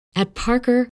At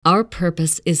Parker, our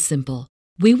purpose is simple.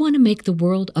 We want to make the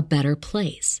world a better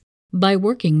place by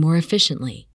working more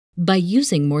efficiently, by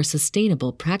using more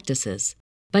sustainable practices,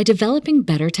 by developing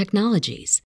better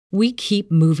technologies. We keep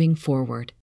moving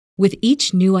forward. With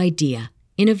each new idea,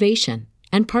 innovation,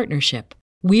 and partnership,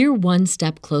 we're one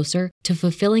step closer to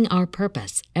fulfilling our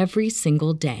purpose every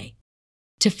single day.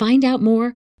 To find out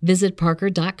more, visit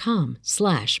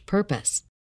parker.com/purpose.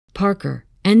 Parker,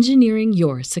 engineering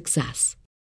your success.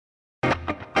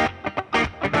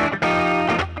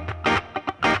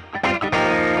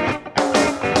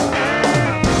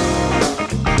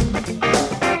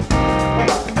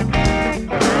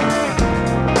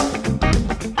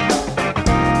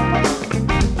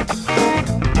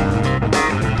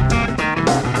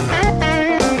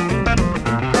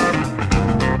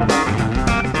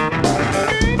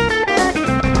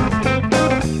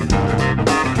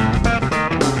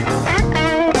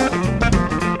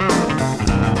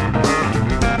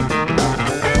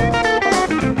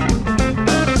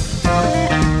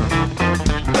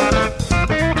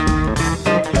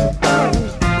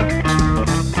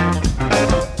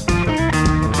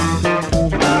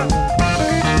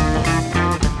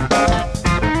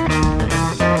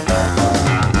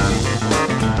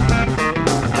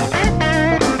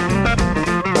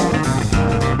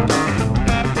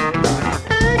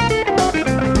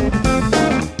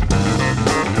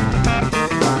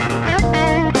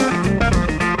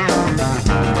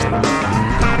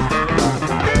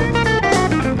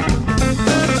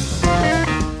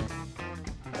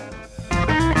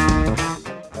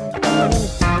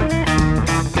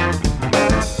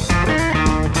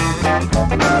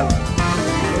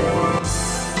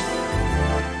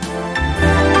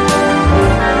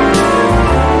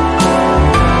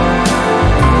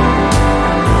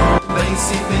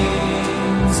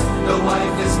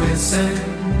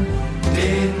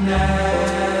 Didn't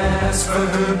ask for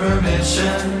her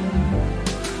permission.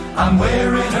 I'm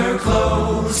wearing her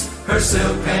clothes, her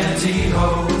silk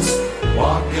pantyhose,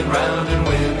 walking round in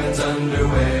women's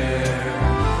underwear.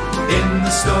 In the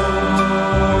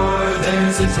store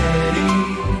there's a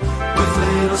teddy with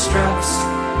little straps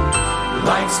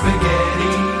like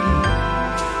spaghetti.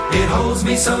 It holds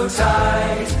me so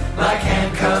tight, like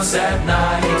handcuffs at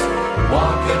night,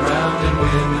 walking round in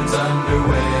women's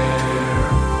underwear.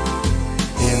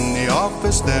 In the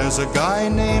office there's a guy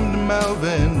named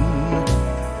Melvin.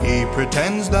 He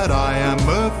pretends that I am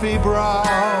Murphy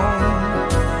Brown.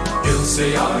 He'll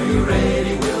say, are you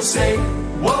ready? We'll say,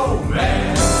 whoa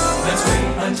man, let's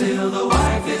wait until the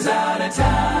wife is out of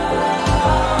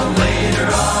town.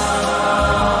 Later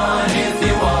on, if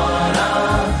you wanna,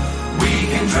 we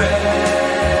can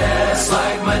dress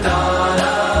like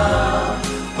Madonna,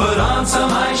 put on some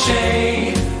high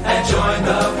shade and join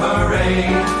the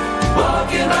parade,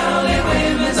 walking around in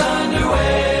women's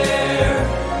underwear.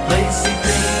 Lacy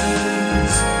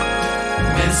things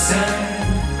missing,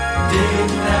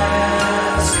 didn't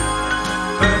ask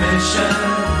permission,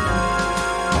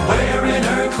 wearing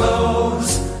her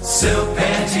clothes, silk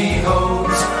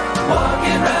pantyhose,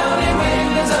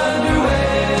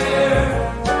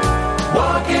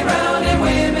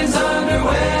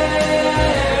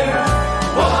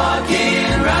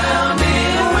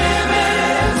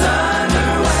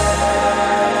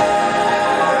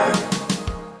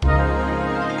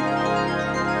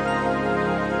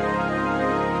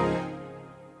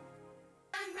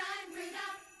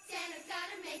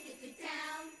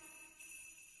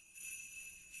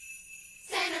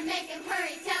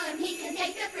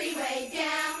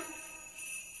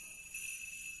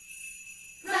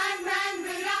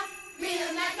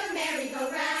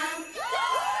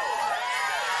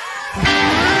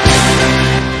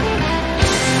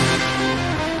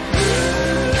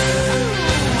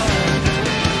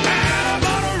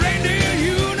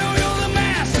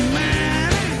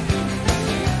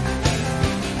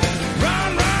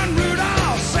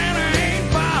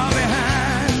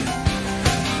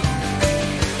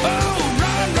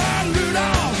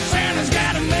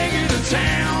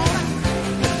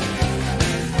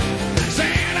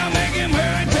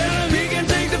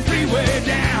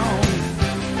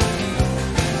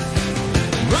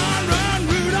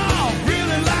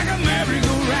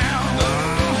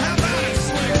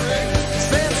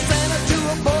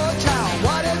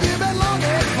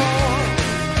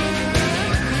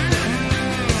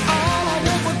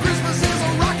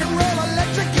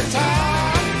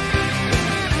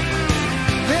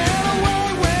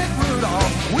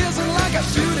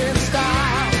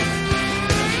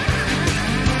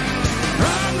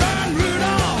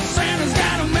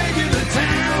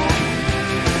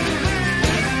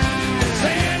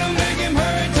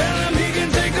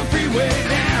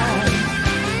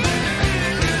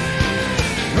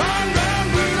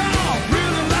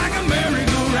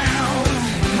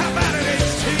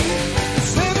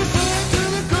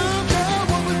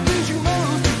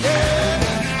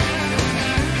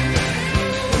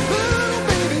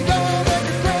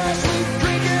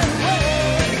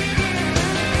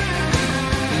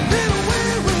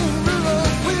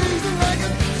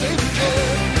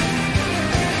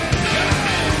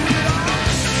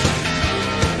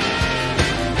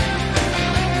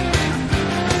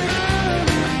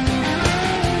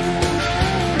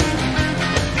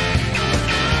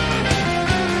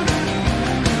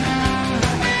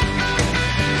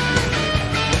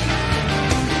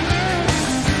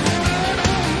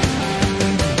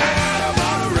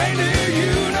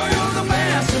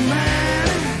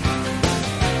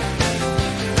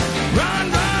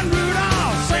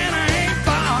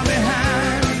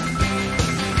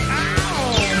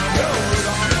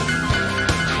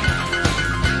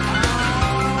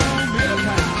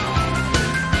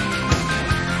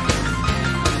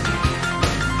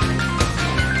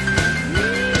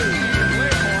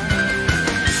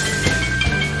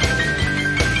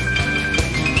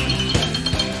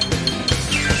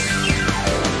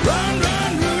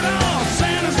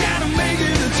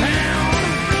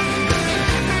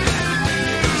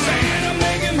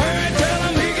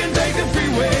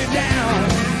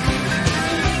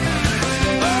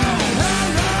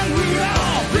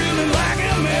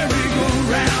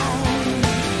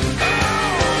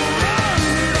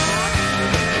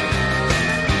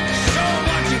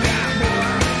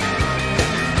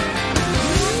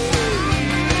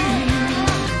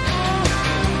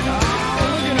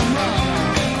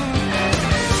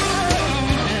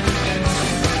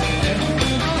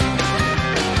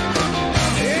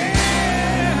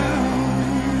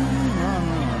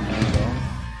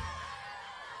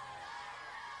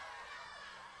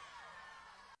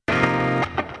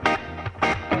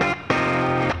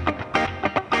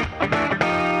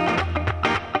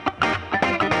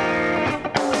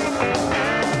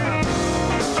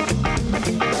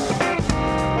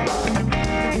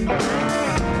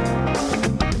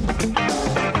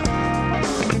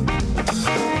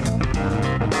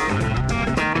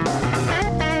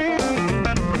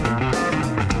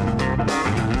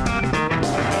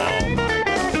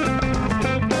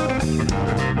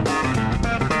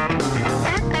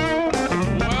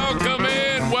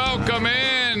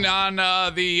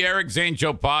 The Eric Zane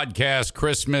Show podcast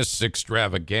Christmas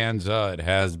extravaganza. It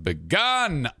has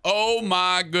begun. Oh,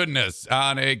 my goodness.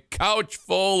 On a couch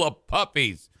full of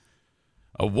puppies.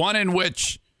 One in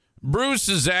which Bruce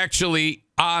is actually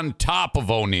on top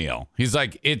of O'Neill. He's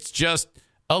like, it's just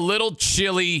a little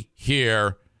chilly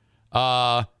here.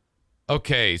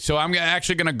 Okay, so I'm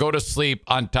actually going to go to sleep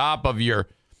on top of your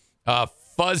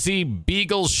fuzzy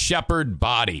Beagle Shepherd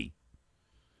body.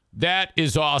 That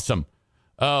is awesome.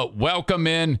 Welcome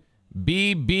in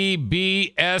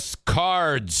BBBS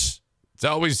Cards. It's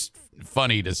always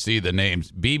funny to see the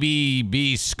names.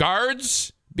 BBB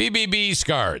Scards? BBB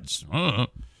Scards.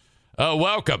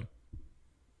 Welcome.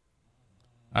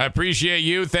 I appreciate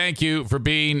you. Thank you for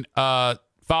being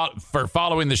for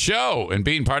following the show and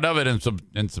being part of it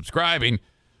and subscribing.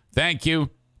 Thank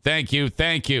you. Thank you.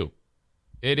 Thank you.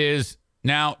 It is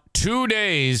now 2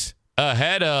 days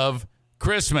ahead of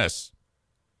Christmas.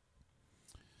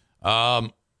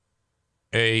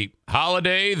 A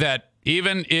holiday that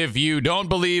even if you don't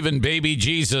believe in baby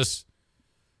Jesus,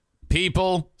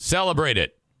 people celebrate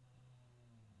it.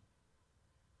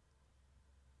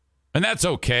 And that's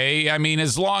okay. I mean,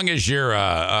 as long as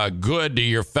you're good to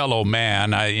your fellow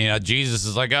man, Jesus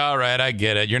is like, all right, I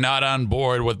get it. You're not on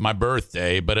board with my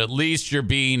birthday, but at least you're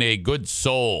being a good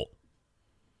soul.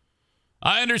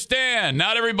 I understand.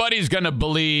 Not everybody's going to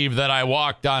believe that I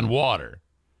walked on water.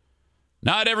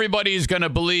 Not everybody's going to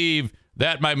believe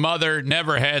that my mother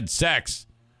never had sex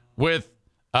with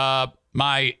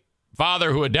my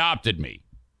father who adopted me.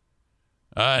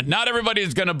 Not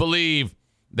everybody's going to believe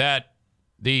that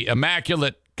the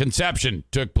Immaculate Conception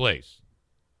took place.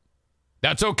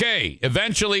 That's okay.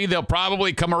 Eventually, they'll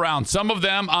probably come around. Some of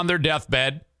them on their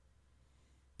deathbed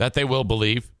that they will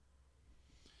believe.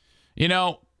 You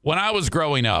know, when I was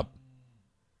growing up,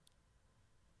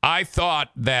 I thought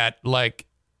that,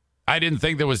 I didn't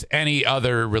think there was any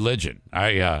other religion.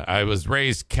 I was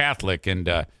raised Catholic, and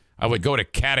I would go to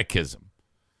catechism.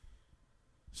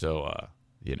 So,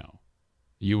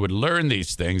 you would learn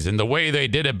these things, and the way they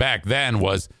did it back then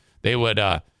was we would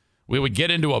get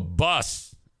into a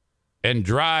bus and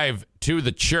drive to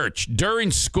the church during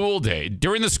school day.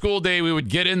 During the school day, we would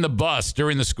get in the bus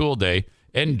during the school day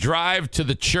and drive to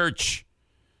the church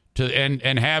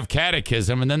and have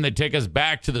catechism, and then they'd take us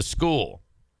back to the school.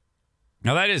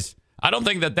 Now I don't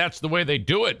think that that's the way they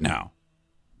do it now.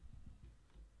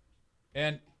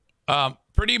 And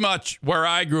pretty much where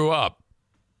I grew up,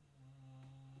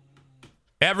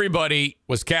 everybody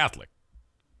was Catholic.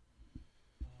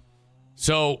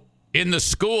 So in the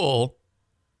school,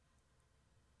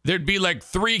 there'd be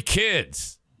 3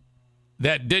 kids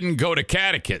that didn't go to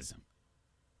catechism.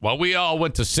 Well, we all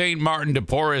went to St. Martin de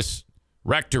Porres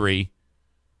Rectory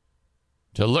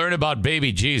to learn about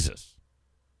baby Jesus.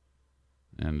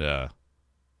 And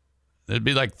there'd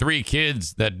be 3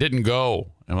 kids that didn't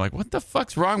go. And I'm like, what the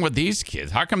fuck's wrong with these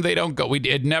kids? How come they don't go?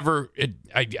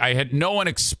 I had no one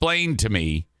explain to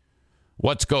me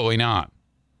what's going on.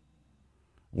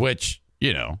 Which,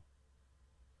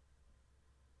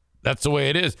 that's the way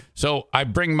it is. So I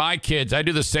bring my kids. I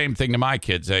do the same thing to my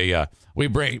kids. We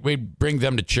bring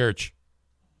them to church,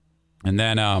 and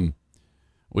then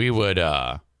we would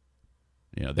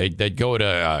they'd go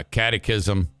to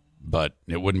catechism, but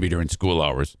it wouldn't be during school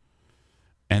hours,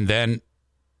 and then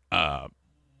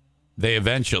they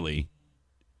eventually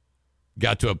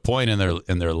got to a point in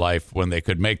their life when they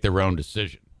could make their own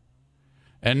decision.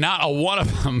 And not a one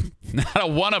of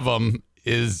them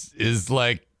is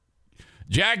like,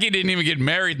 Jackie didn't even get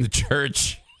married in the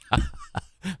church.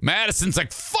 Madison's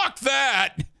like, fuck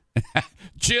that.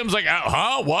 Jim's like,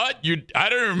 huh? What? I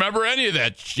don't remember any of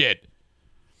that shit.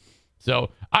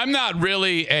 So I'm not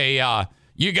really a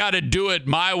you got to do it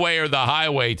my way or the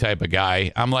highway type of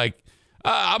guy. I'm like,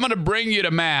 I'm going to bring you to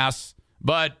mass,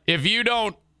 but if you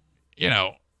don't,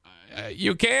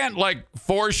 you can't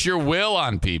force your will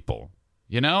on people.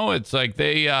 It's like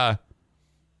if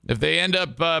they end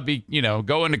up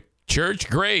going to church,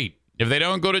 great. If they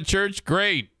don't go to church,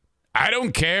 great. I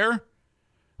don't care.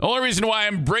 The only reason why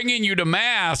I'm bringing you to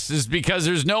mass is because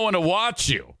there's no one to watch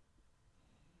you.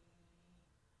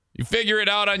 You figure it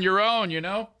out on your own,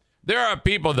 There are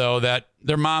people, though, that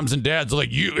their moms and dads are like,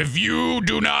 if you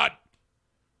do not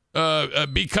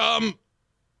become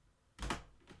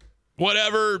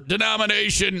whatever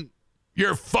denomination,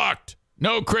 you're fucked.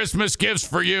 No Christmas gifts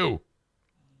for you.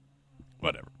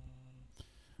 Whatever.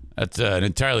 That's an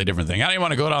entirely different thing. I don't even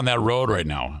want to go down that road right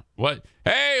now. What?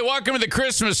 Hey, welcome to the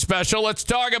Christmas special. Let's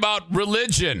talk about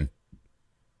religion.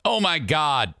 Oh, my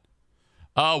God.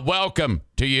 Welcome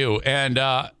to you. And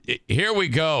here we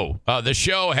go. The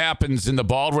show happens in the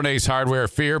Baldwin Ace Hardware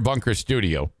Fear Bunker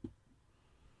Studio.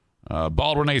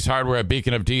 Baldwin Ace Hardware, a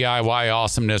beacon of DIY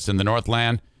awesomeness in the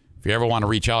Northland. If you ever want to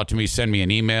reach out to me, send me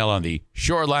an email on the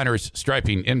Shoreliners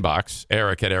Striping inbox,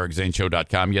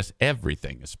 eric@ericzaneshow.com. Yes,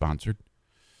 everything is sponsored.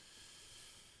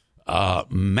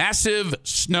 Massive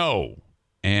snow.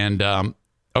 And,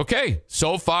 okay,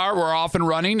 so far we're off and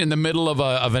running in the middle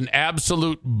of an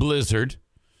absolute blizzard.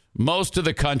 Most of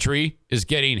the country is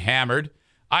getting hammered.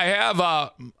 I have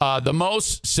the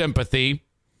most sympathy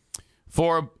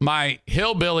for my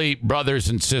hillbilly brothers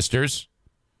and sisters.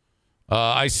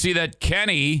 I see that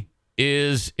Kenny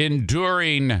is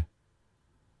enduring.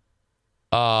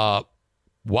 Wow.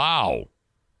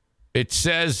 It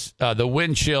says the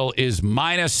wind chill is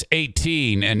minus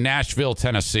 18 in Nashville,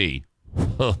 Tennessee.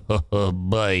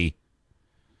 Boy.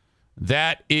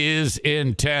 That is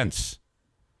intense.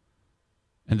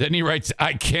 And then he writes,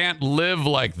 I can't live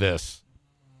like this.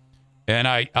 And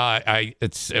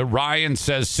Ryan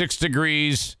says 6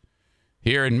 degrees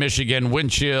here in Michigan,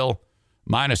 wind chill,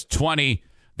 minus 20.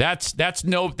 That's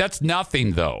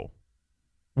nothing though.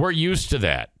 We're used to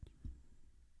that.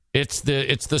 It's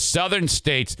the southern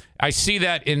states. I see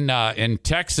that in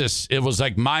Texas, it was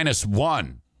like minus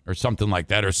 1 or something like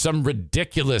that, or some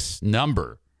ridiculous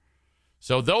number.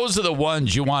 So those are the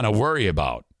ones you want to worry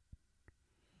about.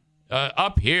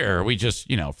 Up here, we just,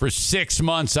 for 6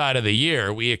 months out of the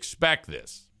year, we expect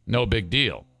this. No big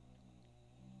deal.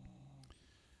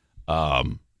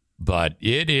 But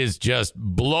it is just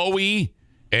blowy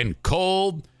and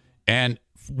cold. And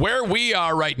where we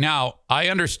are right now, I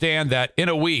understand that in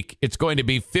a week, it's going to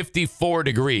be 54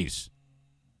 degrees.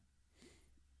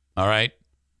 All right.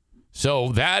 So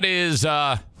that is,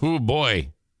 oh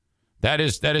boy, that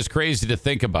is crazy to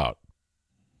think about.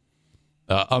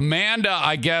 Amanda,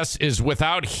 I guess, is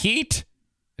without heat.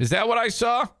 Is that what I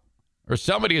saw? Or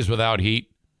somebody is without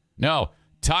heat? No,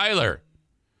 Tyler.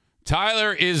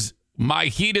 Tyler is, my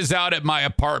heat is out at my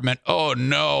apartment. Oh,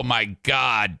 no, my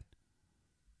God.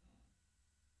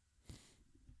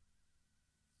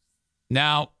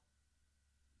 Now,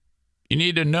 you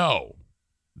need to know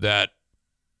that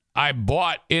I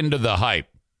bought into the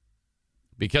hype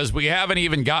because we haven't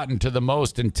even gotten to the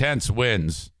most intense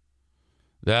winds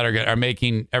that are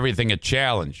making everything a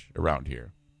challenge around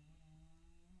here.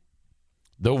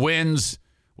 The winds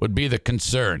would be the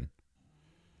concern.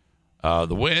 The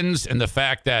winds and the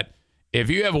fact that if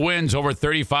you have winds over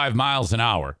 35 miles an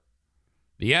hour,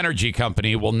 the energy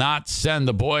company will not send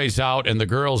the boys out and the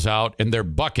girls out in their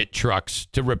bucket trucks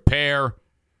to repair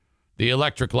the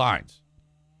electric lines.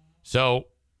 So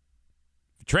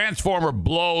if a transformer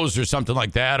blows or something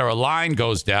like that, or a line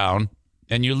goes down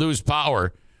and you lose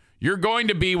power, you're going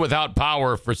to be without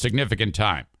power for significant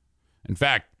time. In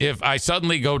fact, if I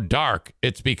suddenly go dark,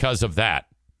 it's because of that.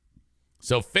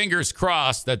 So fingers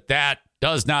crossed that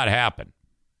does not happen.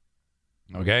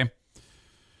 Okay?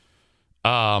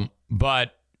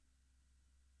 But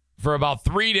for about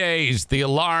 3 days, the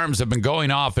alarms have been going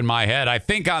off in my head. I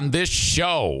think on this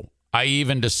show, I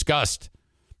even discussed,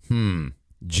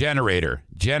 generator.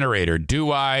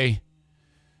 Do I?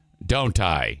 Don't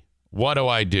I? What do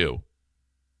I do?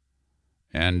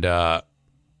 And, I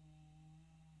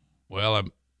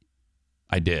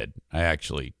did. I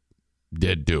actually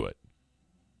did do it.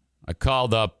 I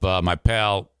called up my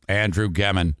pal, Andrew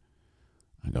Gemmon.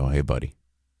 I go, hey, buddy,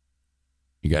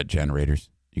 you got generators?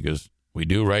 He goes, we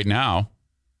do right now.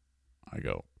 I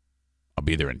go, I'll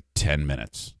be there in 10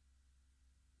 minutes.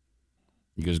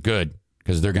 He goes, good,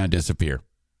 because they're going to disappear.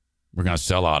 We're going to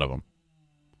sell out of them.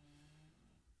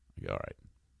 I go, all right.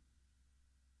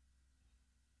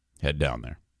 Head down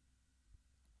there.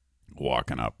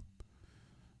 Walking up.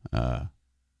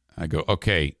 I go,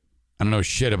 okay, I don't know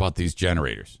shit about these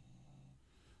generators.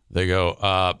 They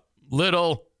go,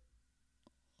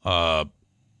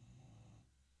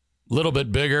 little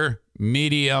bit bigger,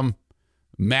 medium,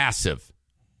 massive.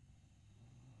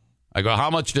 I go, how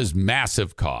much does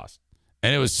massive cost?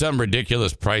 And it was some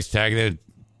ridiculous price tag. They had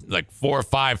like $4,000 or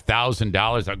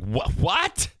 $5,000. Like,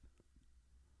 what?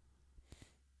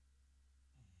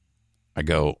 I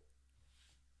go,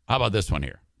 how about this one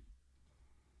here?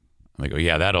 And they go,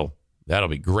 yeah, that'll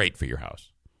be great for your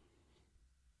house.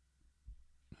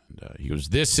 And he goes,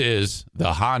 this is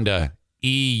the Honda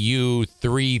EU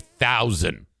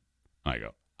 3000. I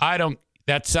go,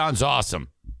 that sounds awesome.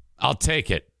 I'll take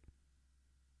it.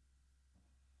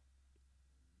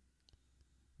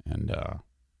 And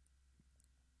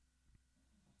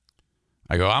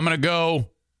I go, I'm going to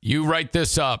go. You write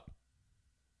this up.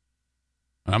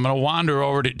 And I'm going to wander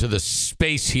over to the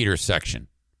space heater section.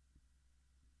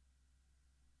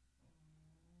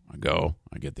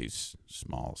 I get these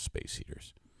small space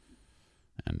heaters.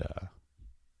 And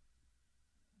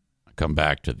I come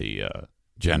back to the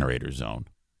generator zone,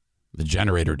 the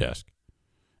generator desk.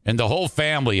 And the whole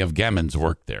family of Gemmons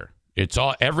work there.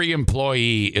 Every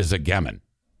employee is a Gemmon.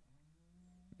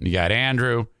 You got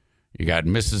Andrew, you got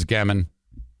Mrs. Gemmon.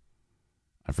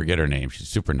 I forget her name. She's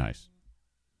super nice.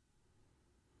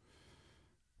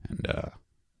 And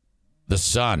the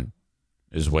son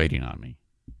is waiting on me.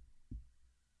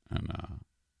 And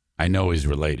I know he's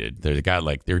related.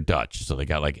 They're Dutch, so they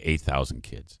got like 8,000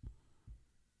 kids.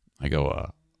 I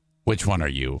go, which one are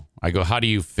you? I go, how do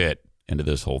you fit into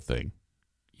this whole thing,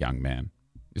 young man?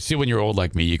 You see, when you're old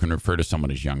like me, you can refer to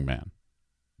someone as young man.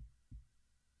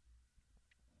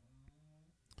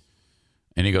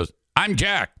 And he goes, I'm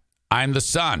Jack. I'm the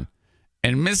son.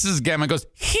 And Mrs. Gemmon goes,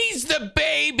 he's the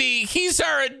baby. He's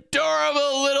our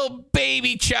adorable little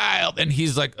baby child. And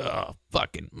he's like, oh,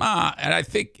 fucking ma. And I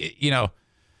think,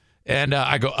 and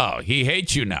I go, oh, he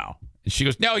hates you now. And she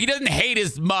goes, no, he doesn't hate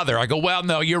his mother. I go, well,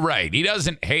 no, you're right. He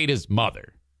doesn't hate his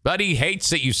mother. But he hates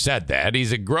that you said that.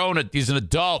 He's an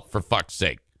adult, for fuck's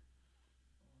sake.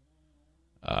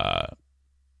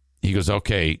 He goes,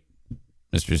 okay,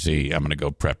 Mr. Z, I'm going to go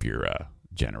prep your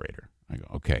generator. I go,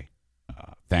 okay,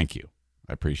 thank you.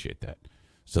 I appreciate that.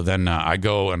 So then I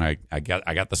go and I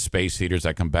got the space heaters.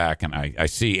 I come back and I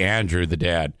see Andrew, the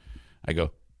dad. I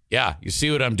go, yeah, you see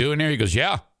what I'm doing here? He goes,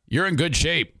 yeah, you're in good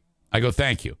shape. I go,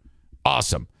 thank you.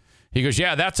 Awesome. He goes,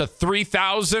 yeah, that's a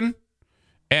 3,000.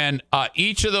 And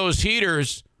each of those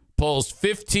heaters pulls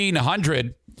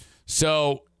 1,500.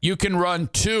 So you can run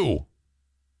 2.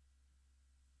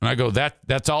 And I go,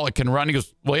 that's all it can run? He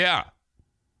goes, well, yeah.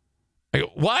 I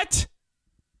go, what?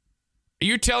 Are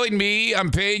you telling me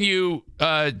I'm paying you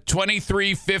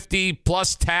 $23.50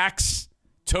 plus tax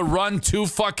to run 2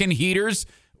 fucking heaters?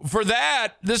 For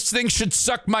that, this thing should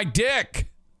suck my dick.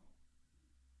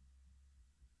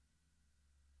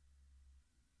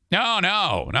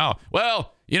 No.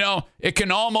 Well, it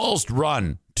can almost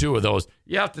run 2 of those.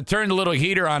 You have to turn the little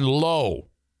heater on low.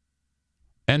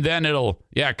 And then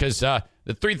because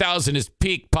the 3,000 is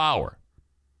peak power.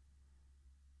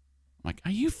 I'm like,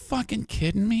 are you fucking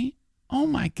kidding me? Oh,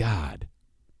 my God.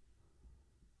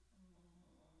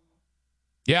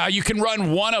 Yeah, you can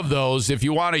run one of those if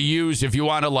you want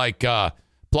to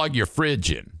plug your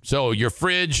fridge in. So your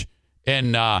fridge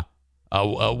and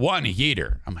one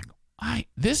heater. I'm like,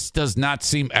 this does not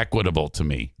seem equitable to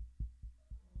me.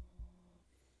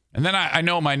 And then I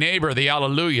know my neighbor, the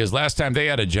Hallelujahs, last time they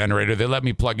had a generator, they let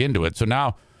me plug into it. So now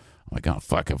I'm like, oh,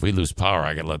 fuck, if we lose power,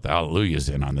 I got to let the Hallelujahs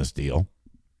in on this deal.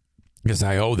 Because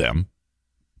I owe them.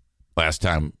 Last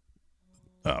time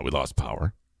we lost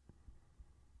power.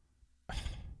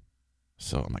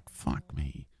 So I'm like, fuck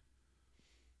me.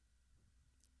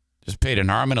 Just paid an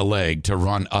arm and a leg to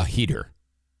run a heater.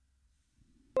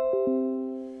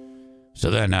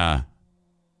 So then I'm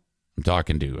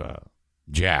talking to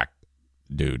Jack,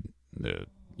 dude, the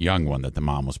young one that the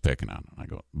mom was picking on. I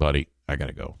go, buddy, I got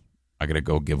to go. I got to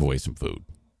go give away some food.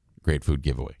 Great food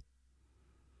giveaway.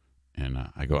 And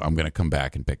I go, I'm going to come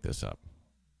back and pick this up.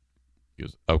 He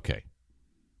goes, okay.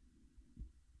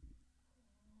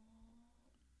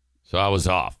 So I was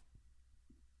off.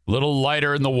 A little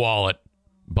lighter in the wallet,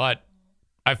 but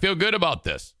I feel good about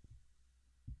this.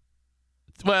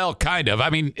 Well, kind of. I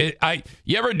mean,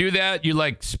 you ever do that?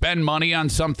 You spend money on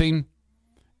something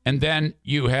and then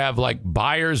you have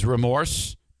buyer's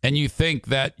remorse and you think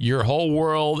that your whole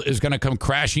world is going to come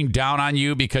crashing down on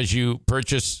you because you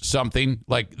purchased something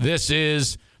this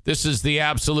is the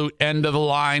absolute end of the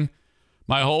line.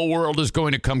 My whole world is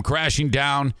going to come crashing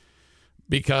down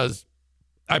because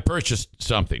I purchased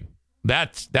something.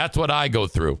 That's what I go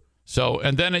through. So,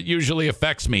 and then it usually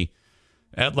affects me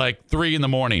at 3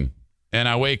 a.m. and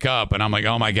I wake up and I'm like,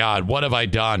 oh my God, what have I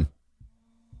done?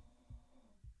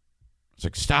 It's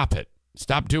like, stop it.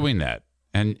 Stop doing that.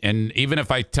 And even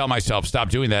if I tell myself stop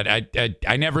doing that,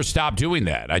 I never stop doing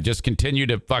that. I just continue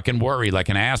to fucking worry like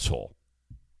an asshole.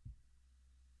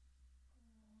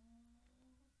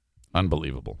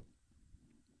 Unbelievable.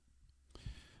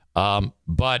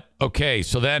 But okay,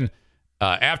 so then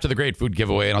after the great food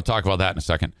giveaway, and I'll talk about that in a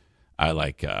second,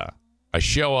 I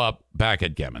show up back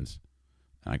at Gemmons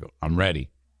and I go, I'm ready.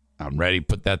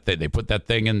 Put that thing. They put that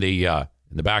thing in the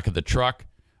back of the truck.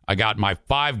 I got my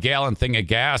 5-gallon thing of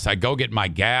gas. I go get my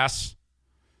gas,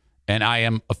 and I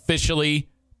am officially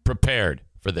prepared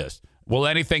for this. Will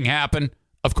anything happen?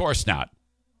 Of course not.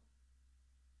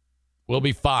 We'll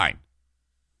be fine.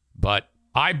 But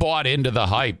I bought into the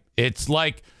hype. It's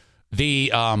like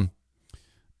the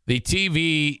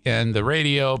TV and the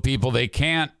radio people, they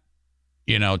can't,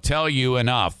 tell you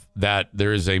enough that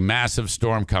there is a massive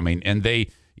storm coming. And they,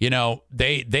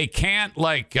 they can't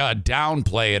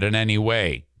downplay it in any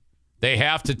way. They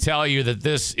have to tell you that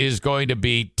this is going to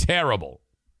be terrible.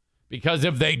 Because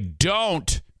if they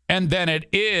don't, and then it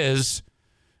is,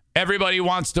 everybody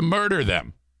wants to murder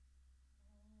them.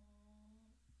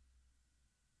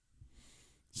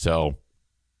 So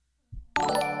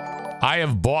I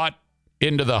have bought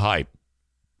into the hype.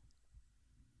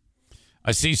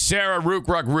 I see Sarah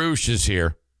Rookruck Roosh is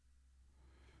here.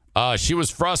 She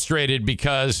was frustrated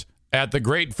because at the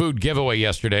Great Food Giveaway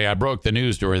yesterday, I broke the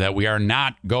news to her that we are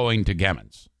not going to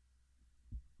Gemmons.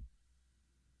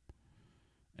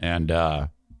 And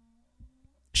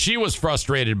she was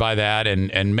frustrated by that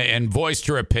and voiced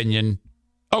her opinion.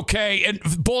 Okay, and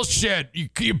bullshit,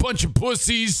 you bunch of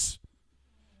pussies.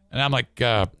 And I'm like,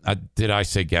 did I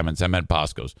say Gemmons? I meant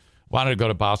Bosco's. Wanted to go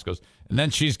to Bosco's. And then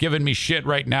she's giving me shit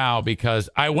right now because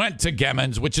I went to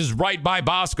Gemmons, which is right by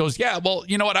Bosco's. Yeah, well,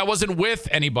 you know what? I wasn't with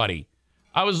anybody.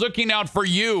 I was looking out for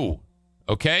you.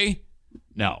 Okay?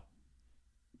 No.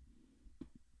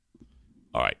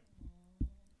 All right.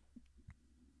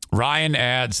 Ryan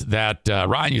adds that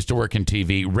Ryan used to work in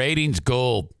TV. Ratings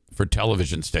gold for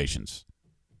television stations.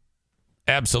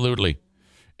 Absolutely.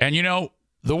 And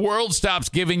the world stops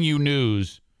giving you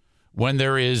news when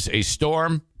there is a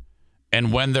storm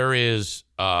and when there is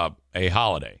a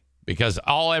holiday, because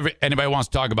anybody wants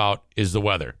to talk about is the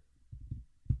weather.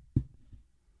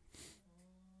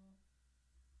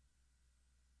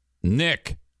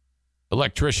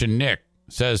 Electrician Nick,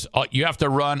 says you have to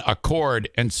run a cord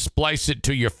and splice it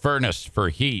to your furnace for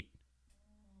heat.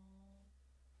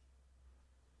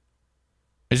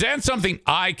 Is that something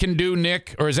I can do,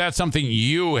 Nick, or is that something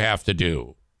you have to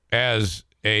do as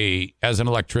an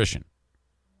electrician?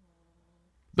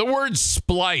 The word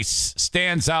splice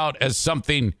stands out as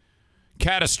something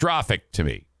catastrophic to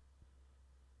me.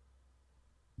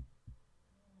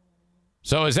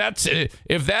 So if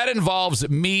that involves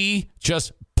me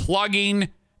just plugging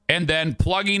and then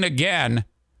plugging again,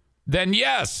 then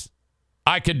yes,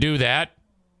 I could do that.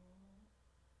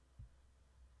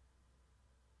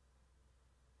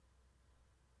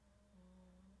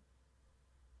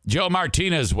 Joe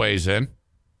Martinez weighs in.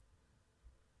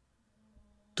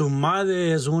 Tu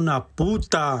madre es una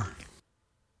puta.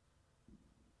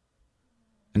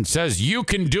 And says, you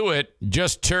can do it,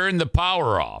 just turn the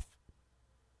power off.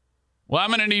 Well, I'm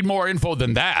going to need more info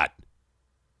than that.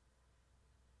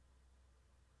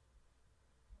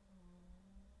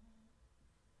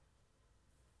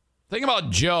 Thing about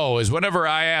Joe is whenever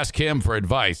I ask him for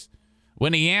advice,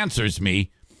 when he answers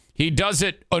me, he does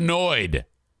it annoyed.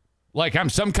 Like I'm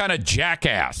some kind of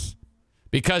jackass.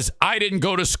 Because I didn't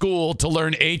go to school to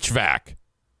learn HVAC.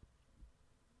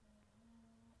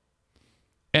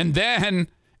 And then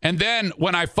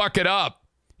when I fuck it up,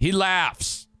 he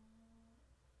laughs.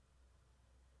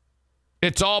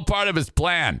 It's all part of his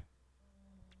plan.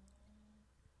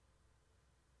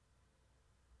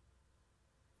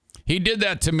 He did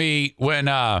that to me when,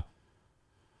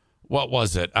 what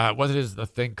was it? What is the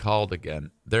thing called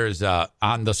again? There's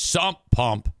on the sump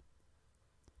pump.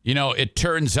 It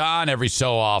turns on every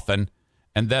so often,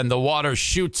 and then the water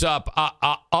shoots up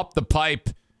the pipe,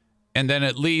 and then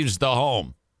it leaves the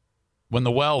home when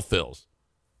the well fills.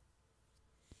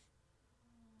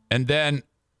 And then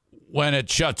when it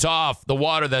shuts off, the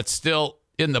water that's still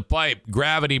in the pipe,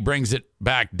 gravity brings it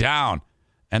back down.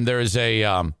 And there's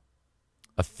a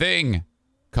thing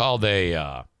called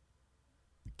a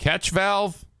catch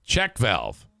valve, check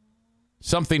valve,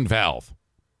 something valve.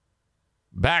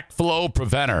 Backflow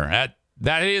preventer.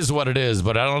 That is what it is,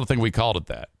 but I don't think we called it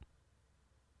that.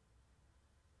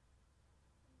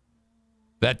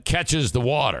 That catches the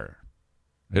water.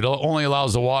 It only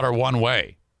allows the water one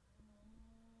way.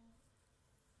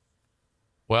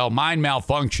 Well, mine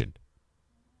malfunctioned.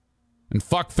 And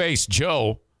fuckface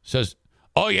Joe says,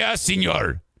 oh yeah,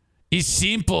 senor. It's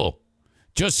simple.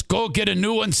 Just go get a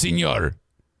new one, senor.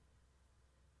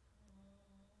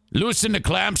 Loosen the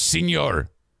clamps, senor.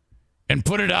 And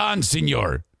put it on,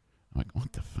 senor. I'm like,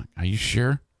 what the fuck? Are you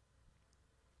sure?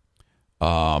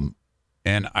 And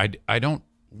I don't,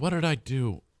 what did I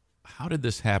do? How did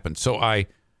this happen? So I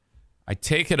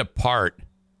take it apart,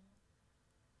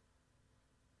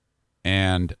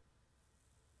 and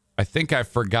I think I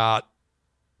forgot.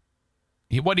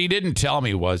 What he didn't tell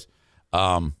me was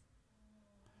that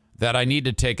I need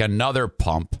to take another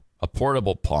pump, a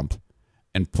portable pump,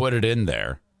 and put it in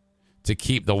there to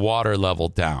keep the water level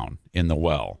down in the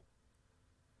well.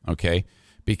 Okay?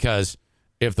 Because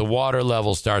if the water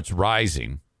level starts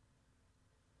rising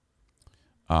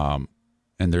and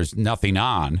there's nothing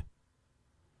on,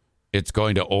 it's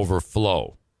going to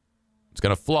overflow. It's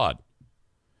going to flood.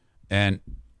 And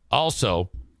Also,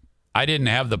 I didn't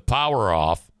have the power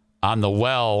off on the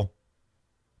well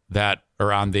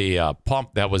or on the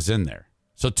pump that was in there.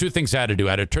 So two things I had to do.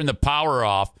 I had to turn the power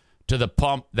off to the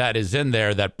pump that is in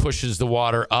there that pushes the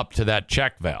water up to that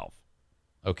check valve.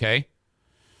 Okay?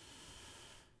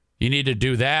 You need to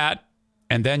do that,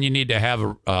 and then you need to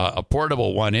have a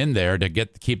portable one in there to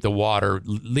keep the water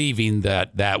leaving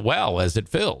that well as it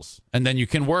fills. And then you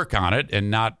can work on it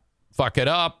and not fuck it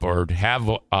up or have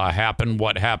happen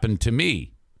what happened to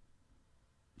me.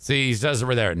 See, he says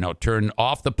over there, no, turn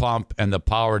off the pump and the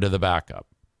power to the backup.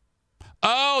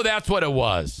 Oh, that's what it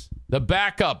was. The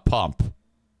backup pump.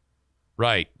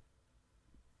 Right.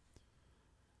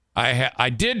 I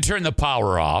did turn the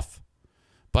power off,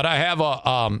 but I have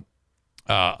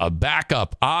a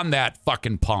backup on that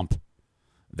fucking pump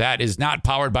that is not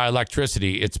powered by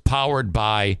electricity. It's powered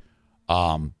by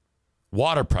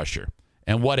water pressure.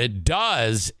 And what it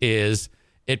does is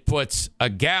it puts a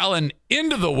gallon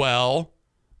into the well,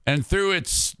 and through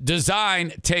its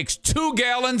design, takes 2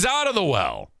 gallons out of the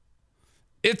well.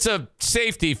 It's a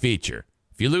safety feature.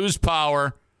 If you lose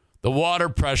power, the water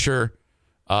pressure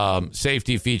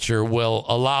safety feature will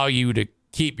allow you to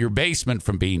keep your basement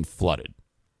from being flooded.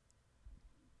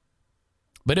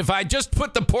 But if I just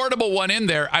put the portable one in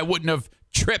there, I wouldn't have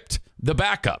tripped the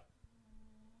backup.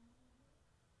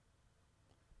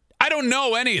 I don't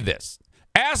know any of this.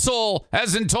 Asshole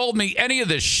hasn't told me any of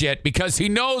this shit because he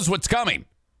knows what's coming.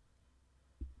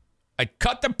 I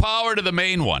cut the power to the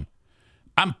main one.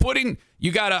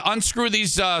 You got to unscrew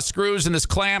these screws and this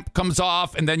clamp comes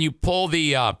off, and then you pull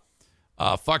the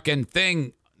fucking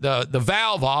thing, the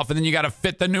valve off, and then you got to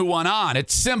fit the new one on.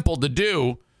 It's simple to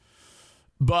do,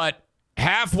 but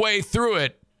halfway through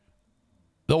it,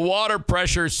 the water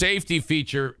pressure safety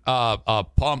feature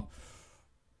pump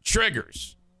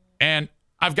triggers. And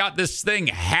I've got this thing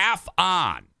half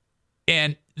on.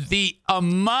 And the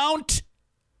amount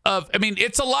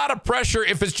it's a lot of pressure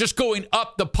if it's just going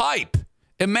up the pipe.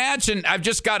 Imagine I've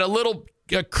just got a little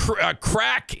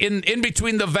crack in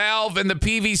between the valve and the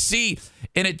PVC,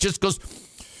 and it just goes...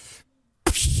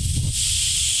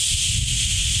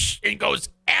 It goes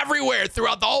everywhere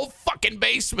throughout the whole fucking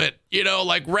basement. You know,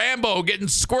 like Rambo getting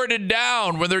squirted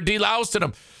down when they're delousing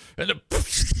him. And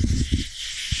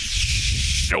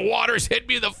the water's hit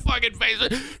me in the fucking face.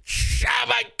 Oh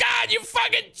my God, you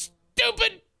fucking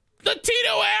stupid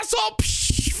Latino asshole.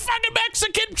 Fucking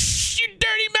Mexican. You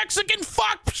dirty Mexican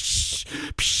fuck.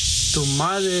 Tu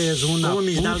madre es una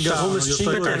puta. Yo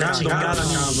estoy cagando,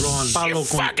 cabrón. You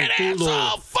fucking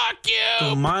asshole. Fuck you.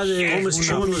 Tu madre es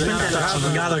una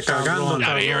chingada, cabrón.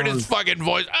 I'm hearing his fucking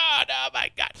voice. Oh, no, my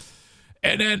God.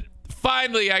 And then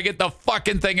finally I get the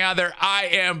fucking thing out of there.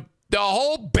 The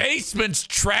whole basement's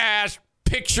trash.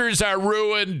 Pictures are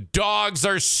ruined. Dogs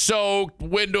are soaked.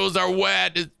 Windows are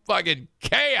wet. It's fucking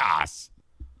chaos.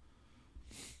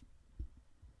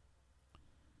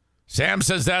 Sam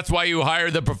says that's why you hire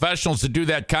the professionals to do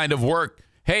that kind of work.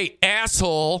 Hey,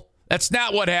 asshole, that's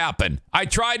not what happened. I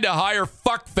tried to hire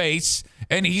fuckface,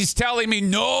 and he's telling me,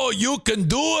 no, you can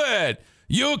do it.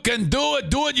 You can do it.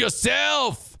 Do it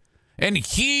yourself. And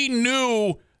he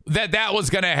knew that was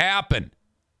going to happen.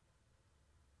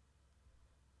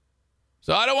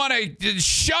 So I don't want to...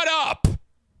 Shut up.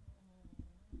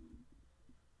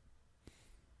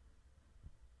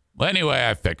 Well, anyway,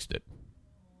 I fixed it.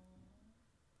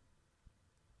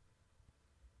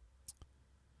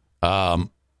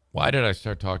 Why did I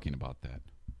start talking about that?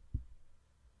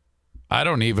 I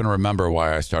don't even remember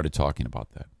why I started talking about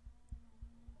that.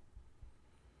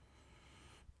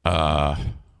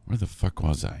 Where the fuck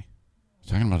was I?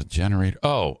 Talking about a generator.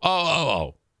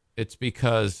 Oh. It's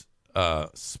because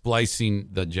splicing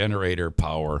the generator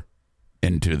power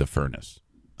into the furnace.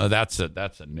 That's a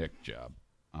Nick job.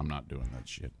 I'm not doing that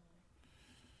shit.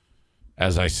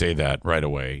 As I say that right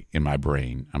away in my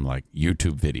brain, I'm like,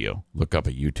 YouTube video. Look up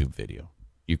a YouTube video.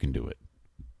 You can do it.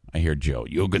 I hear Joe,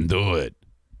 you can do it.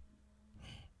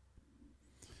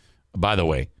 By the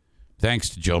way, thanks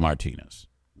to Joe Martinez.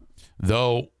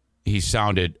 Though he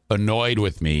sounded annoyed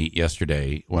with me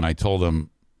yesterday when I told him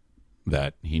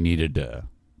that he needed to,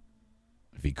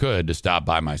 if he could, to stop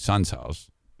by my son's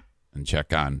house and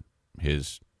check on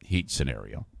his heat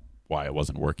scenario, why it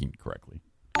wasn't working correctly.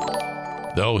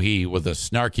 Though he, with a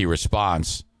snarky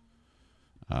response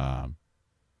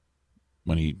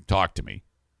when he talked to me,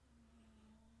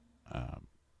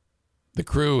 the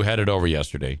crew headed over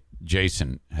yesterday.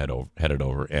 Jason headed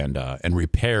over and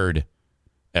repaired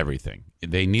everything.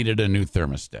 They needed a new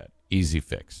thermostat. Easy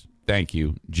fix. Thank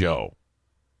you, Joe.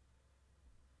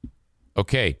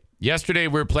 Okay, Yesterday,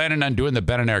 we were planning on doing the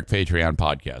Ben and Eric Patreon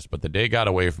podcast, but the day got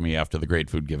away from me after the Great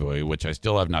Food Giveaway, which I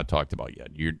still have not talked about yet.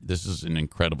 This is an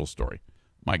incredible story.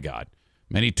 My God.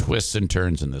 Many twists and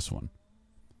turns in this one.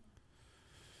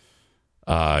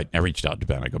 I reached out to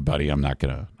Ben. I go, buddy, I'm not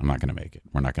gonna make it.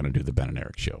 We're not gonna do the Ben and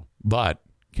Eric show. But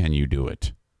can you do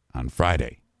it on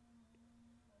Friday?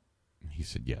 He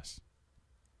said yes.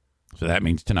 So that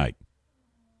means tonight,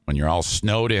 when you're all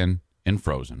snowed in and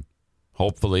frozen,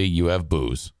 hopefully you have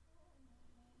booze,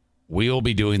 we'll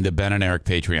be doing the Ben and Eric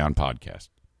Patreon podcast.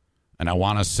 And I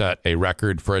want to set a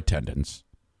record for attendance.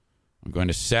 I'm going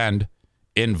to send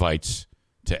invites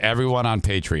to everyone on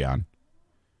Patreon.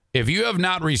 If you have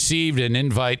not received an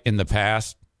invite in the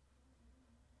past,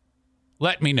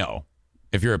 let me know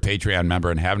if you're a Patreon member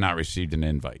and have not received an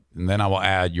invite. And then I will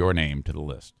add your name to the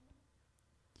list.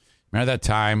 Remember that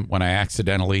time when I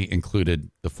accidentally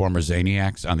included the former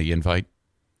Zaniacs on the invite?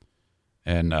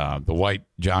 And the white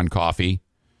John Coffey,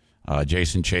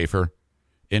 Jason Schaefer,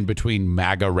 in between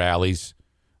MAGA rallies,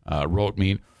 wrote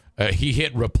me. He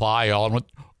hit reply all and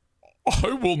went,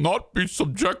 I will not be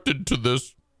subjected to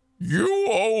this. You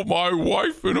owe my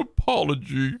wife an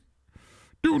apology.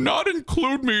 Do not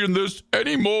include me in this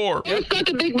anymore. You're such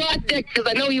a big boss dick because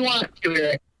I know you want to hear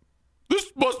it. This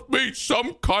must be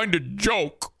some kind of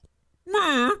joke.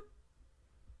 Fucking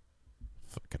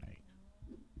A.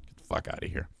 Get the fuck out of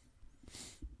here.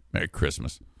 Merry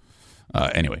Christmas.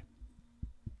 Anyway,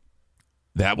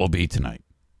 that will be tonight.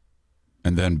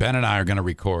 And then Ben and I are going to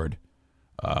record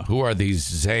Who Are These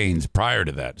Zanes prior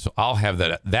to that. So I'll have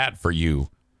that for you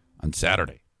on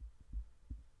Saturday.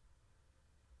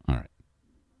 All right.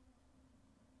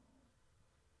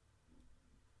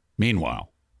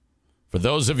 Meanwhile, for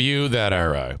those of you that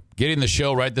are getting the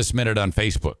show right this minute on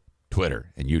Facebook,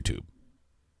 Twitter, and YouTube,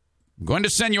 I'm going to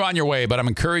send you on your way, but I'm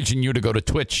encouraging you to go to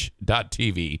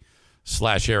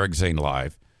twitch.tv/Eric Zane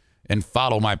Live and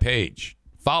follow my page.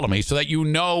 Follow me so that you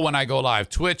know when I go live.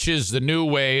 Twitch is the new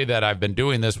way that I've been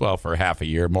doing this, well, for half a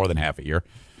year, more than half a year.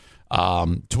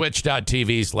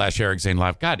 Twitch.tv/Eric Zane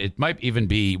Live. God, it might even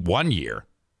be 1 year.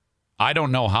 I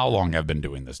don't know how long I've been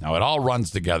doing this now. It all runs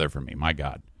together for me. My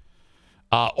God.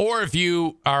 Or if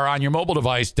you are on your mobile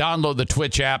device, download the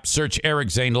Twitch app, search Eric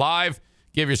Zane Live,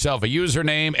 give yourself a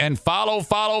username, and follow.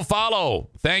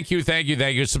 Thank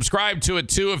you. Subscribe to it,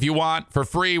 too, if you want, for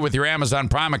free with your Amazon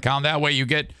Prime account. That way you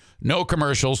get no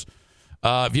commercials.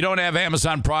 If you don't have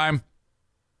Amazon Prime,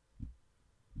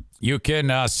 you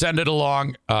can send it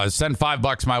along. Send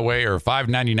 $5 my way or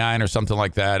 $5.99 or something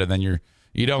like that, and then you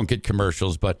don't get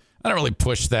commercials. But I don't really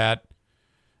push that.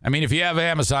 I mean, if you have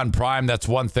Amazon Prime, that's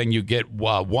one thing. You get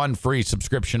one free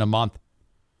subscription a month,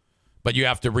 but you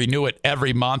have to renew it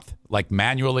every month, like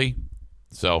manually.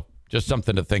 So just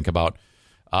something to think about.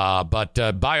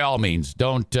 But by all means,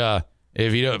 don't,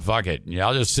 if you don't, fuck it.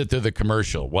 I'll just sit through the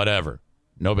commercial, whatever.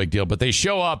 No big deal. But they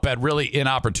show up at really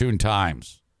inopportune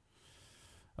times.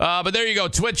 But there you go,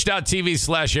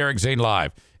 twitch.tv/Eric Zane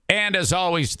Live. And as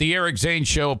always, the Eric Zane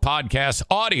Show podcast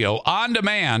audio on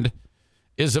demand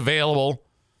is available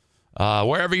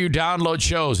wherever you download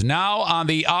shows. Now on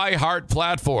the iHeart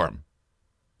platform.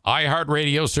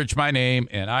 iHeartRadio, search my name,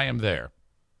 and I am there.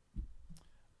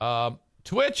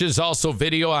 Twitch is also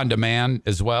video on demand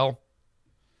as well.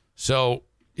 So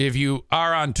if you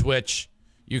are on Twitch,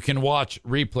 you can watch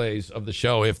replays of the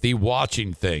show if the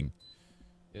watching thing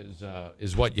is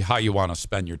how you want to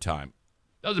spend your time.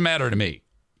 Doesn't matter to me.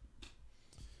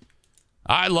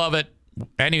 I love it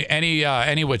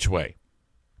any which way.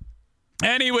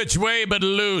 Any which way but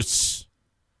loose.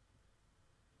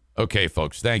 Okay,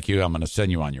 folks, thank you. I'm going to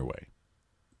send you on your way.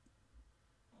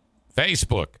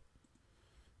 Facebook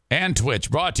and Twitch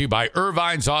brought to you by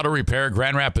Irvine's Auto Repair,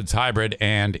 Grand Rapids Hybrid,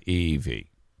 and EV.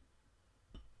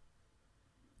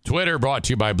 Twitter brought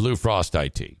to you by Blue Frost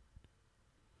IT.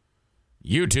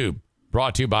 YouTube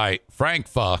brought to you by Frank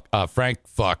Fuck.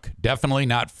 Definitely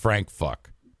not Frank Fuck.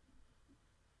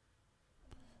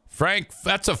 Frank,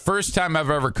 that's the first time I've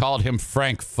ever called him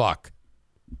Frank Fuck.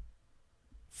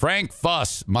 Frank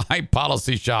Fuss, My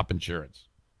Policy Shop Insurance.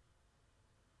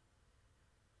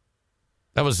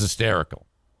 That was hysterical.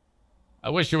 I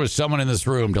wish there was someone in this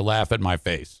room to laugh at my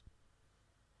face.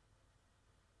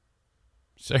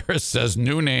 Sarah says,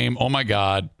 new name. Oh, my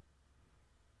God.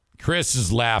 Chris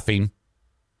is laughing.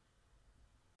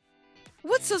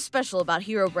 What's so special about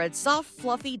Hero Bread's soft,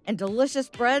 fluffy, and delicious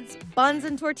breads, buns,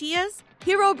 and tortillas?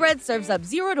 Hero Bread serves up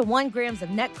 0 to 1 grams of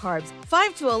net carbs,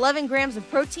 5 to 11 grams of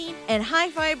protein, and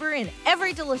high fiber in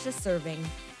every delicious serving.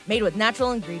 Made with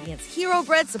natural ingredients, Hero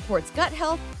Bread supports gut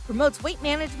health, promotes weight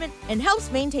management, and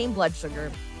helps maintain blood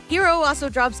sugar. Hero also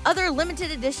drops other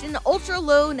limited edition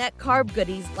ultra-low net carb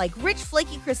goodies like rich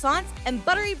flaky croissants and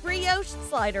buttery brioche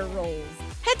slider rolls.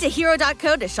 Head to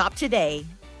hero.co to shop today.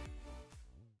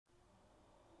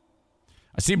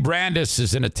 I see Brandis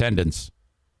is in attendance.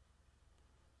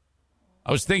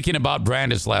 I was thinking about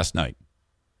Brandis last night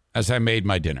as I made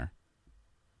my dinner.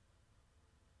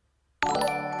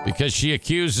 Because she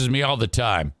accuses me all the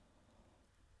time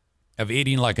of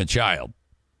eating like a child.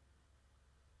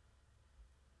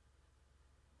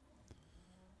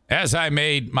 As I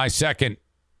made my second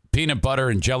peanut butter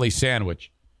and jelly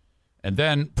sandwich and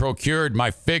then procured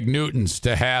my Fig Newtons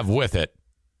to have with it,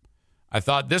 I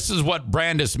thought this is what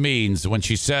Brandis means when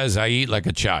she says I eat like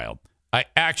a child. I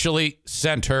actually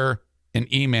sent her an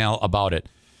email about it.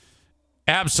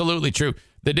 Absolutely true.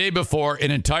 The day before, an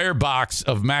entire box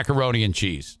of macaroni and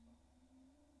cheese.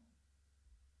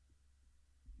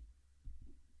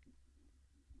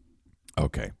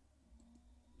 Okay.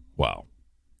 Wow.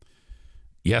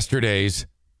 Yesterday's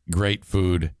great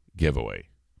food giveaway.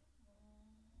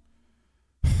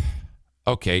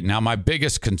 Okay, now my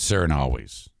biggest concern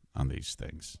always on these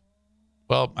things.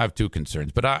 Well, I have two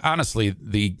concerns, but honestly,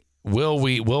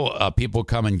 will people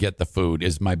come and get the food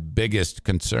is my biggest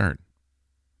concern.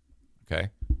 Okay.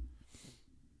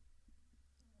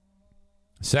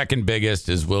 Second biggest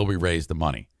is will we raise the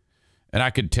money? And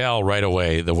I could tell right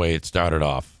away the way it started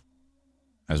off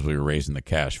as we were raising the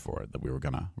cash for it that we were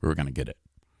gonna get it.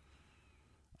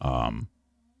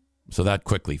 So that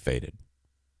quickly faded.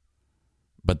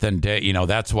 But then,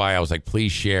 that's why I was like,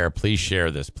 please share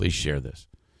this.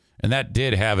 And that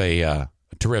did have a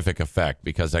terrific effect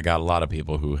because I got a lot of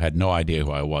people who had no idea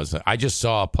who I was. I just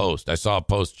saw a post. I saw a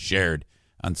post shared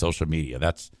on social media.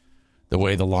 That's the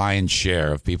way the lion's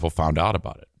share of people found out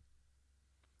about it.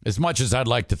 As much as I'd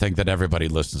like to think that everybody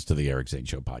listens to the Eric Zane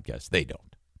Show podcast, they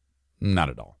don't. Not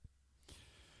at all.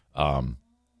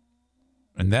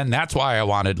 And then that's why I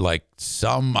wanted I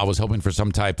was hoping for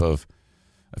some type of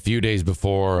a few days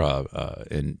before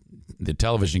in the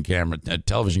television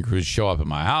crews show up at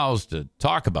my house to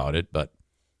talk about it, but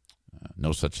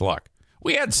no such luck.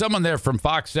 We had someone there from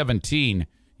Fox 17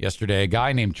 yesterday, a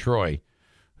guy named Troy,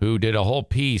 who did a whole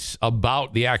piece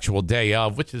about the actual day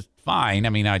of, which is fine. I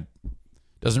mean, it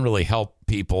doesn't really help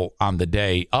people on the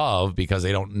day of because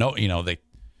they don't know,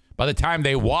 by the time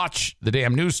they watch the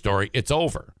damn news story, it's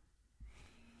over.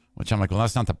 Which I'm like, well,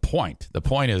 that's not the point. The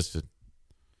point is,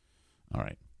 all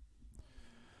right.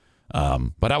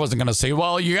 But I wasn't going to say,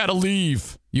 well, you got to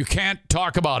leave. You can't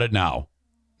talk about it now.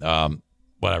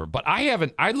 Whatever. But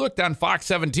I looked on Fox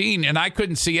 17 and I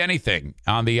couldn't see anything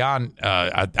on their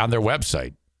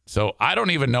website. So I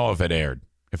don't even know if it aired.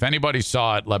 If anybody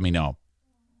saw it, let me know.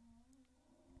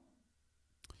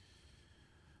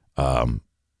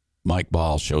 Mike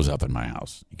Ball shows up in my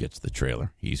house. He gets the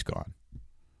trailer. He's gone.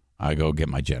 I go get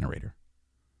my generator.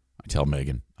 I tell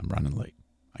Megan I'm running late.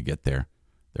 I get there.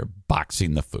 They're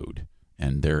boxing the food,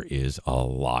 and there is a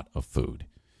lot of food.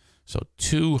 So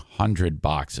 200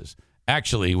 boxes.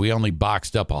 Actually, we only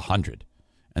boxed up 100,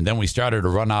 and then we started to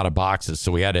run out of boxes,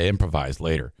 so we had to improvise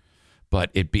later.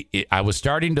 But I was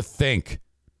starting to think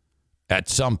at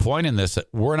some point in this that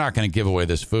we're not going to give away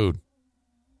this food.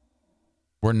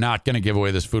 We're not going to give away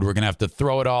this food. We're going to have to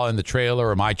throw it all in the trailer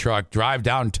or my truck, drive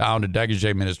downtown to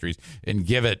Degage Ministries, and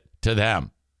give it to them.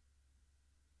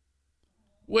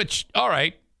 Which, all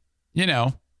right,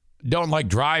 don't like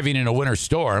driving in a winter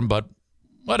storm, but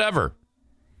whatever.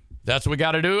 That's what we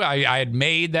got to do. I had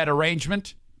made that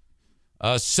arrangement.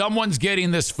 Someone's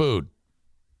getting this food.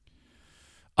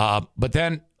 But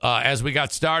then as we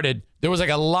got started, there was like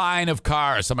a line of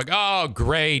cars. I'm like, oh,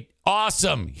 great.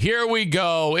 Awesome. Here we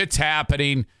go. It's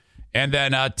happening. And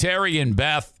then Terry and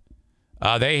Beth,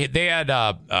 they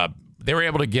were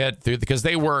able to get through because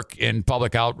they work in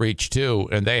public outreach too.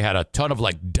 And they had a ton of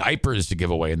diapers to give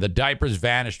away. And the diapers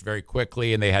vanished very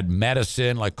quickly. And they had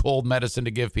medicine, like cold medicine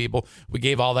to give people. We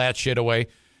gave all that shit away.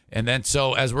 And then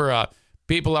so as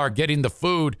people are getting the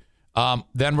food,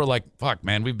 then we're like, fuck,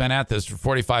 man, we've been at this for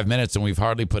 45 minutes and we've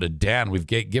hardly put a dent. We've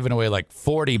given away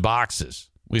 40 boxes.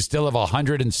 We still have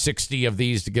 160 of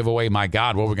these to give away. My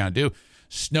God, what we're going to do?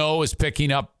 Snow is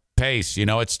picking up pace.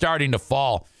 It's starting to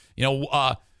fall.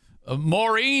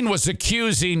 Maureen was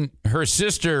accusing her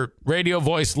sister, radio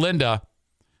voice Linda,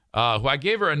 who I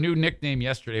gave her a new nickname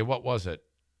yesterday. What was it?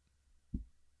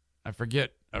 I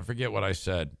forget what I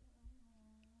said.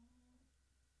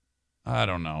 I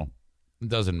don't know. It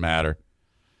doesn't matter.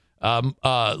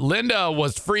 Linda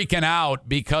was freaking out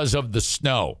because of the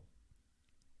snow.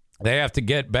 They have to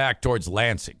get back towards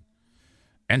Lansing.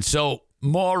 And so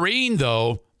Maureen,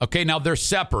 though, okay, now they're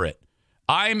separate.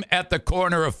 I'm at the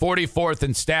corner of 44th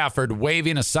and Stafford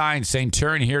waving a sign saying,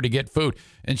 turn here to get food.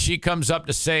 And she comes up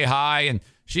to say hi, and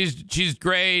she's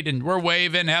great, and we're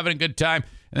waving, having a good time.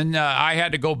 And I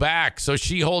had to go back. So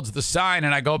she holds the sign,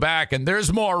 and I go back, and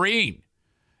there's Maureen.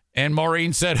 And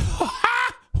Maureen said,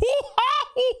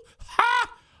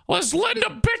 was Linda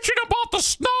bitching about the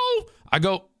snow? I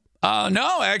go,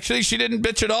 no, actually, she didn't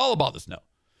bitch at all about the snow.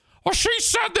 Well, she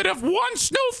said that if one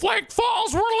snowflake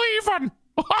falls, we're leaving.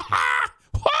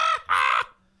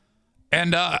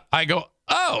 And I go,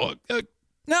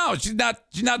 no, she's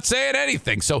not saying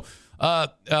anything. So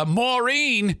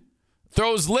Maureen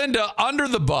throws Linda under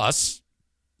the bus.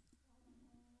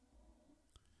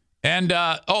 And,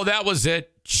 that was it.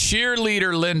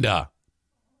 Cheerleader Linda.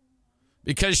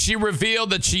 Because she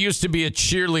revealed that she used to be a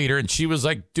cheerleader, and she was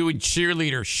like doing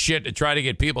cheerleader shit to try to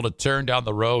get people to turn down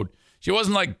the road. She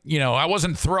wasn't like, I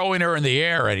wasn't throwing her in the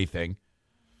air or anything.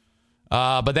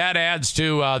 But that adds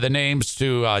to the names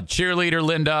to Cheerleader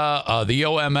Linda, the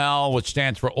OML, which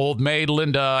stands for Old Maid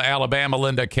Linda, Alabama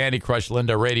Linda, Candy Crush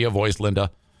Linda, Radio Voice Linda.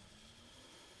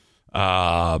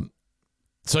 So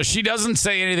she doesn't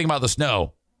say anything about the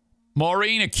snow.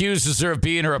 Maureen accuses her of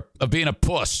being a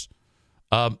puss.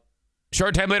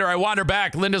 Short time later, I wander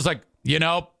back. Linda's like,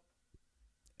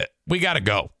 we got to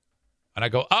go. And I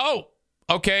go, oh,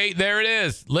 okay, there it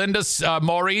is.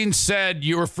 Maureen said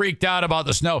you were freaked out about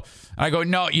the snow. And I go,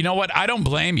 no, you know what? I don't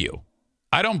blame you.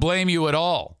 I don't blame you at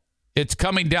all. It's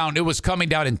coming down. It was coming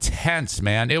down intense,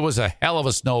 man. It was a hell of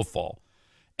a snowfall.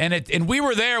 And we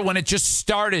were there when it just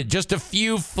started, just a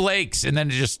few flakes, and then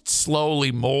it just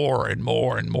slowly more and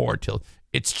more and more till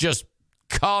it's just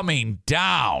coming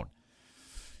down.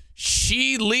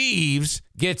 She leaves,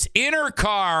 gets in her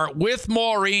car with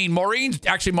Maureen.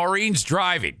 Maureen's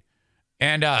driving.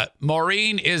 And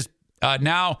Maureen is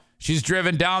now, she's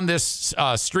driven down this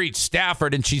street,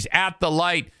 Stafford, and she's at the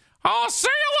light. Oh, see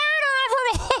you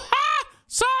later, everyone.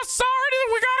 So sorry,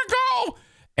 we got to go.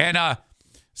 And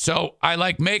so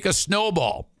I make a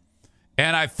snowball,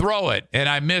 and I throw it, and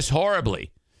I miss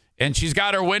horribly. And she's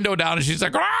got her window down, and she's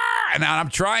like, ah! And I'm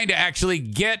trying to actually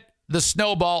get the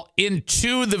snowball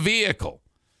into the vehicle,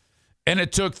 and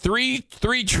it took three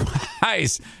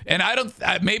tries, and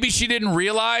maybe she didn't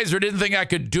realize or didn't think I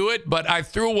could do it, but I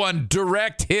threw one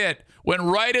direct hit, went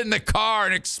right in the car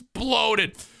and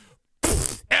exploded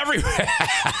everywhere.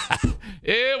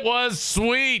 It was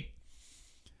sweet.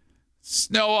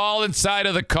 Snow all inside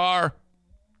of the car.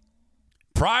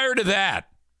 Prior to that,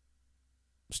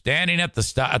 standing at the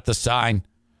sign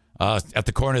at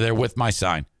the corner there with my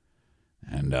sign.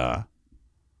 And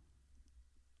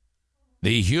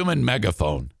the human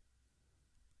megaphone,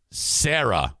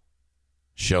 Sarah,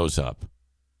 shows up.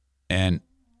 And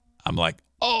I'm like,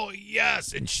 oh,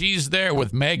 yes. And she's there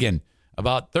with Megan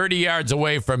about 30 yards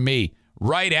away from me,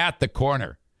 right at the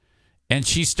corner. And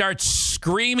she starts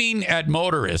screaming at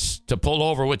motorists to pull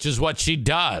over, which is what she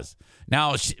does.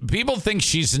 Now, people think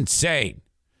she's insane.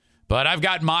 But I've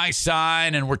got my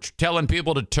sign, and we're telling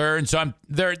people to turn. So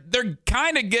they're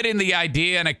kind of getting the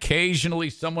idea, and occasionally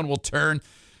someone will turn.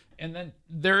 And then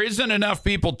there isn't enough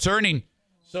people turning.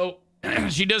 So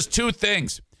she does two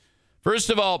things. First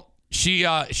of all, she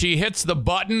hits the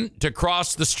button to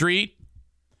cross the street,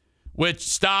 which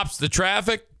stops the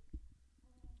traffic.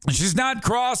 She's not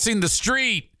crossing the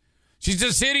street. She's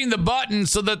just hitting the button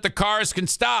so that the cars can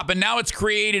stop. And now it's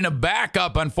creating a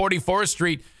backup on 44th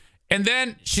Street. And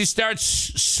then she starts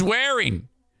swearing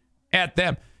at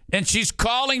them. And she's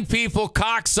calling people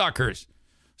cocksuckers.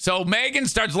 So Megan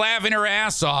starts laughing her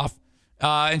ass off.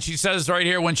 And she says right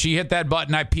here, when she hit that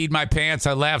button, I peed my pants.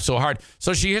 I laughed so hard.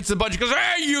 So she hits the button. She goes,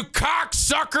 hey, you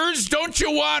cocksuckers. Don't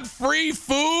you want free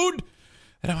food?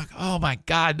 And I'm like, oh, my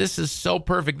God, this is so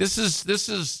perfect. This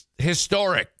is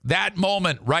historic. That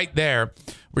moment right there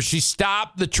where she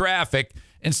stopped the traffic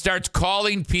and starts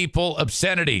calling people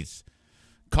obscenities.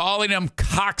 Calling them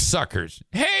cocksuckers.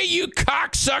 Hey, you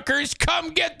cocksuckers, come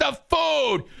get the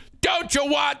food. Don't you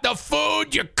want the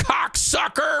food, you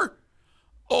cocksucker?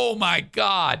 Oh, my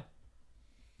God.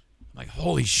 I'm like,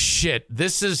 holy shit.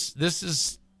 This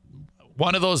is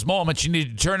one of those moments you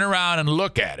need to turn around and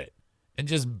look at it and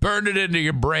just burn it into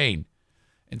your brain.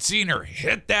 And seeing her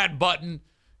hit that button,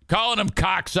 calling them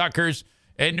cocksuckers,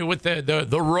 and with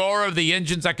the roar of the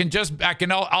engines, I can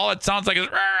all it sounds like is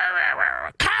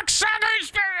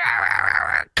cocksuckers,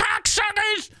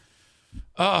 cocksuckers.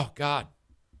 Oh, God.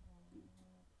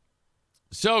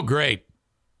 So great.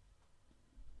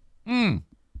 So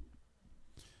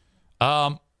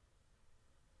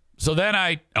then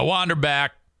I wander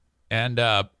back, and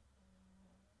I'm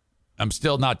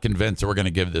still not convinced that we're going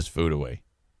to give this food away.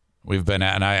 And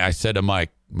I said to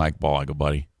Mike, Mike Ball. I go,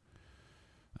 buddy,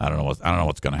 I don't know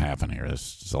what's going to happen here.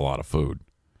 This is a lot of food.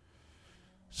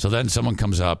 So then someone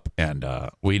comes up, and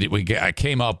I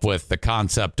came up with the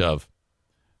concept of,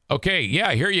 okay,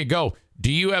 yeah, here you go.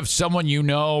 Do you have someone you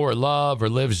know or love or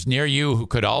lives near you who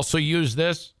could also use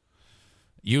this?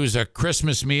 Use a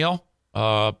Christmas meal?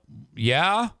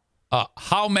 Yeah.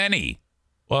 How many?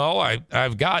 Well,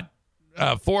 I've got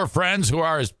 4 friends who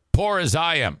are as poor as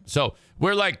I am. So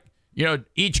we're like,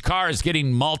 each car is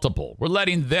getting multiple. We're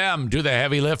letting them do the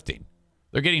heavy lifting.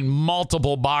 They're getting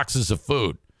multiple boxes of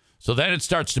food. So then it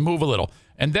starts to move a little.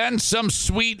 And then some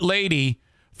sweet lady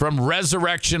from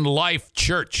Resurrection Life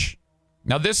Church.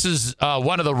 Now, this is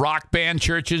one of the rock band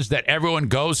churches that everyone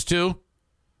goes to.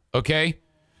 Okay?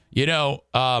 You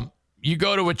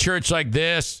go to a church like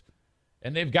this,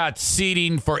 and they've got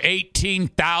seating for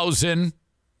 18,000.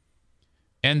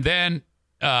 And then,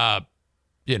 they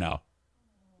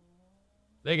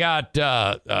got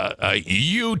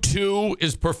U2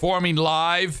 is performing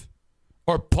live,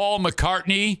 or Paul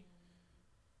McCartney.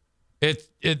 It's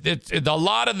a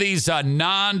lot of these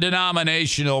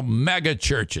non-denominational mega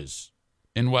churches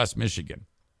in West Michigan.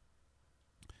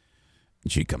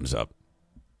 And she comes up,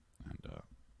 and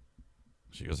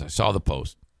she goes, I saw the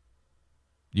post.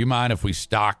 Do you mind if we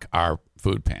stock our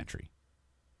food pantry?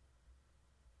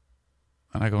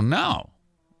 And I go, no,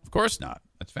 of course not.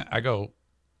 That's I go,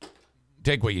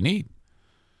 take what you need.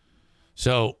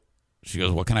 So she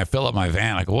goes, well, can I fill up my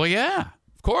van? I go, well, yeah,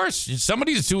 of course.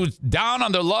 Somebody who's down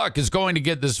on their luck is going to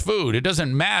get this food. It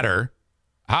doesn't matter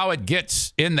how it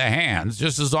gets in the hands,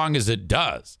 just as long as it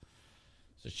does.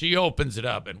 So she opens it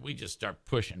up, and we just start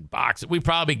pushing boxes. We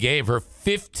probably gave her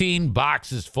 15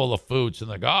 boxes full of food. So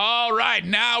they're like, all right,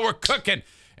 now we're cooking.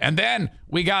 And then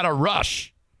we got a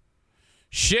rush.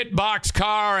 Shit box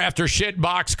car after shit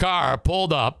box car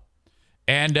pulled up.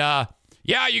 And,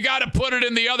 yeah, you got to put it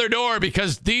in the other door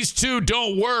because these two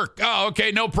don't work. Oh,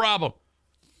 okay, no problem.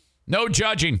 No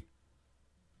judging.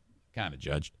 Kind of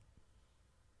judged.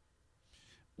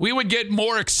 We would get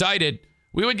more excited.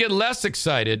 We would get less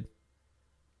excited.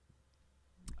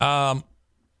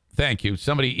 Thank you.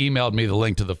 Somebody emailed me the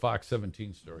link to the Fox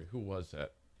 17 story. Who was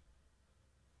that?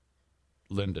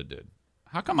 Linda did.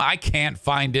 How come I can't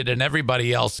find it and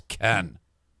everybody else can?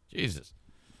 Jesus.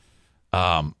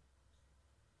 And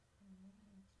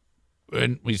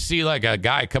we see like a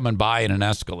guy coming by in an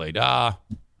Escalade.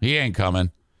 He ain't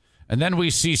coming. And then we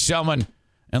see someone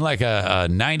in like a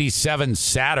 97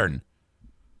 Saturn.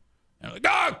 And like,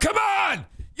 oh, come on!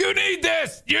 You need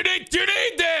this! You need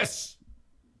this!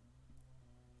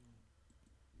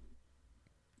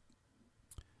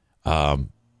 Let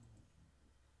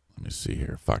me see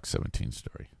here. Fox 17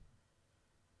 story.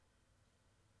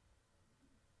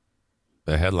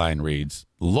 The headline reads,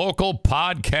 local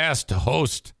podcast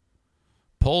host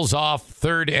pulls off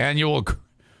 3rd annual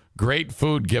great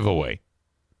food giveaway.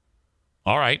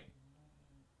 All right.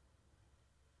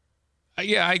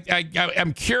 Yeah,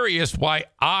 I'm curious why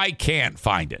I can't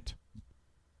find it.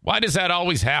 Why does that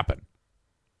always happen?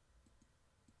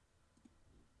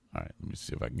 All right, let me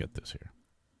see if I can get this here.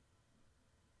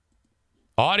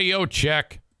 Audio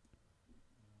check.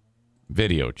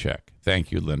 Video check.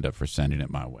 Thank you, Linda, for sending it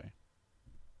my way.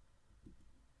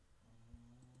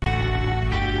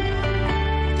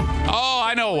 Oh,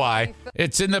 I know why.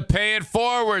 It's in the Pay It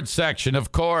Forward section,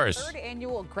 of course. 3rd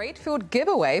annual Great Food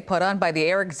Giveaway put on by the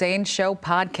Eric Zane Show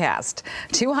podcast.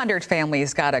 200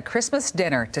 families got a Christmas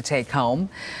dinner to take home.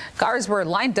 Cars were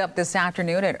lined up this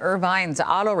afternoon at Irvine's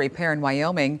Auto Repair in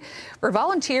Wyoming, where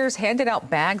volunteers handed out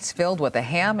bags filled with the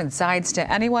ham and sides to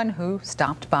anyone who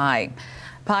stopped by.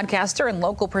 Podcaster and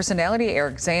local personality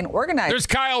Eric Zane organized. There's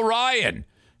Kyle Ryan.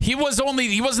 He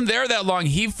wasn't there that long.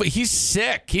 He's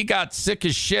sick. He got sick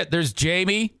as shit. There's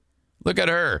Jamie. Look at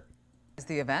her.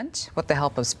 The event with the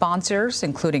help of sponsors,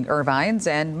 including Irvine's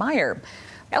and Meijer.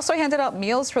 They also handed out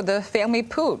meals for the family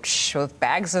pooch with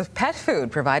bags of pet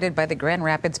food provided by the Grand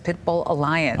Rapids Pit Bull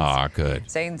Alliance. Ah, good.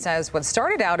 Zane says what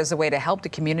started out as a way to help the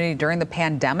community during the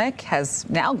pandemic has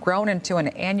now grown into an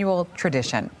annual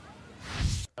tradition.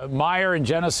 Meijer and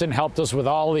Jennison helped us with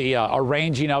all the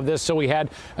arranging of this, so we had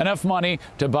enough money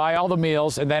to buy all the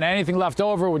meals, and then anything left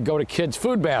over would go to Kids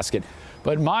Food Basket.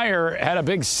 But Meijer had a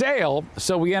big sale,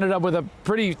 so we ended up with a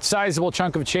pretty sizable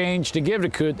chunk of change to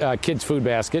give to Kids Food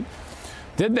Basket.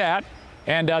 Did that,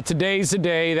 and today's the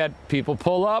day that people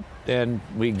pull up, and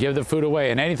we give the food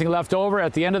away. And anything left over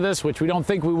at the end of this, which we don't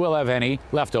think we will have any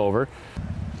left over.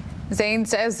 Zane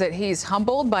says that he's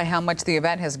humbled by how much the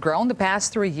event has grown the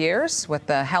past 3 years with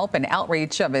the help and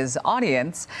outreach of his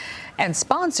audience and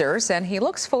sponsors, and he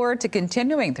looks forward to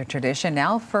continuing the tradition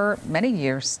now for many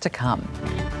years to come.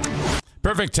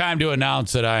 Perfect time to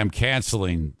announce that I am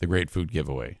canceling the Great Food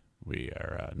Giveaway. We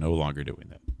are no longer doing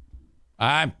that.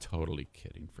 I'm totally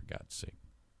kidding, for God's sake.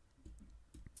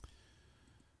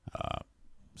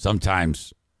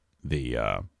 Sometimes the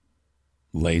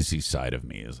lazy side of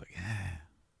me is like,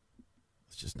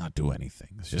 let's just not do anything.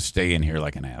 Let's just stay in here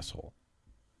like an asshole.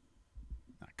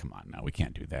 Come on now, we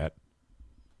can't do that.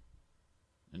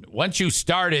 And once you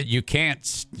start it, you can't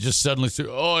just suddenly say,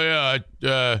 oh, yeah,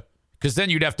 because then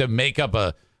you'd have to make up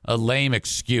a lame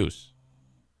excuse.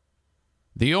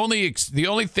 The only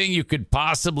thing you could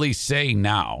possibly say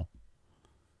now,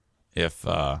 if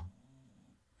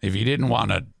you didn't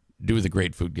want to do the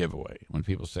Great Food Giveaway, when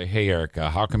people say, hey, Erica,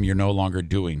 how come you're no longer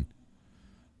doing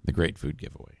the Great Food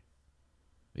Giveaway?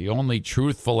 The only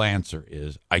truthful answer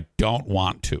is, I don't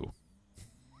want to.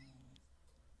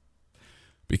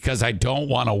 Because I don't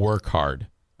want to work hard.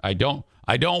 I don't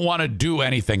want to do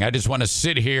anything. I just want to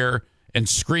sit here and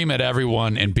scream at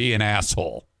everyone and be an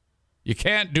asshole. You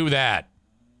can't do that.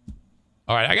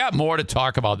 All right, I got more to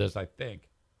talk about this, I think.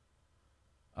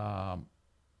 But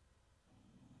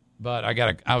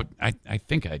I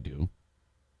think I do.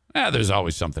 There's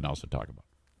always something else to talk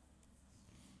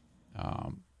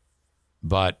about.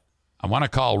 But I want to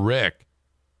call Rick,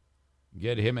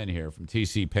 get him in here from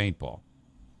TC Paintball.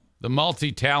 The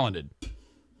multi-talented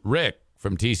Rick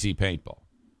from TC Paintball.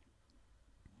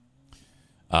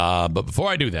 But before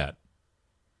I do that,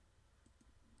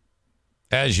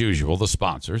 as usual, the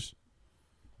sponsors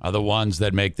are the ones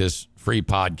that make this free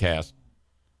podcast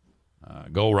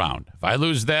go round. If I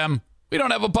lose them, we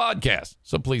don't have a podcast.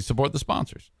 So please support the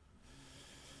sponsors.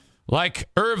 Like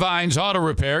Irvine's Auto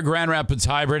Repair, Grand Rapids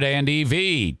Hybrid and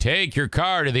EV. Take your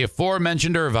car to the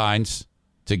aforementioned Irvine's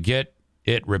to get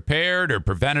it repaired or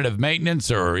preventative maintenance,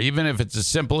 or even if it's as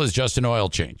simple as just an oil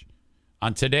change.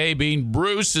 On today being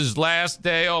Bruce's last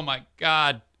day, oh my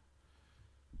God,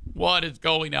 what is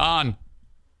going on?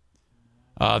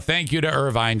 Thank you to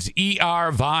Irvine's,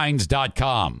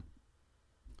 ervines.com.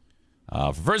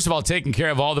 First of all, taking care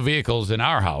of all the vehicles in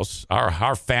our house,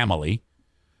 our family,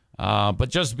 but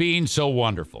just being so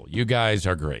wonderful. You guys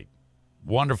are great.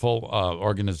 Wonderful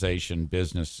organization,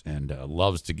 business, and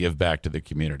loves to give back to the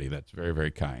community. That's very,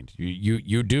 very kind.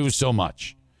 You do so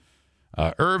much.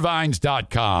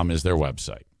 Irvines.com is their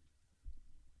website.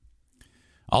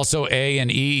 Also,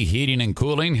 A&E Heating and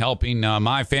Cooling, helping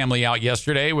my family out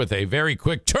yesterday with a very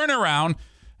quick turnaround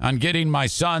on getting my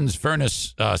son's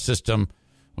furnace system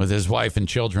with his wife and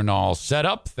children all set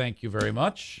up. Thank you very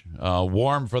much.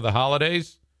 Warm for the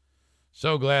holidays.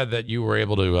 So glad that you were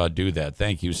able to do that.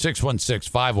 Thank you.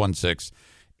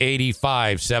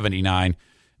 616-516-8579.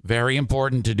 Very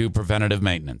important to do preventative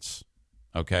maintenance.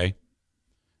 Okay?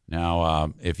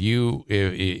 Now, if you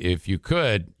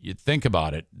could, you'd think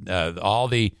about it. All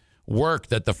the work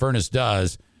that the furnace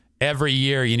does, every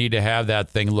year you need to have that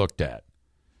thing looked at.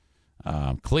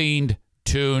 Cleaned,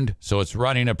 tuned, so it's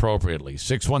running appropriately.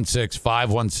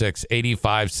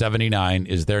 616-516-8579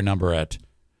 is their number at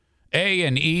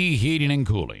A&E Heating and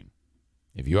Cooling.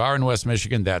 If you are in West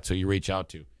Michigan, that's who you reach out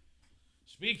to.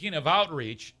 Speaking of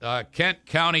outreach, Kent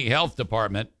County Health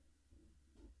Department,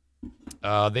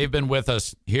 they've been with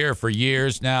us here for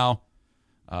years now,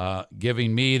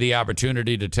 giving me the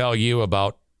opportunity to tell you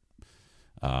about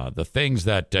the things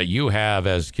that you have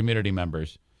as community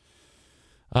members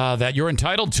that you're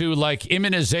entitled to, like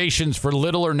immunizations for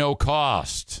little or no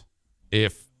cost.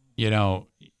 If you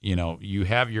you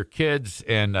have your kids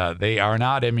and they are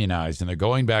not immunized and they're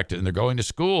going to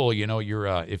school,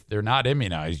 you're if they're not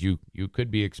immunized, you could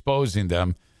be exposing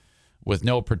them with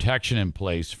no protection in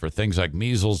place for things like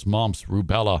measles, mumps,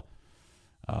 rubella,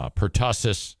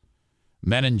 pertussis,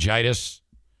 meningitis.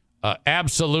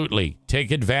 Absolutely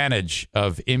take advantage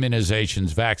of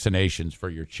immunizations, vaccinations for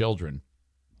your children.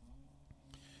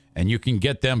 And you can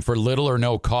get them for little or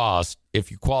no cost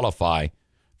if you qualify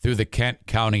through the Kent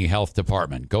County Health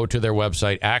Department. Go to their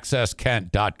website,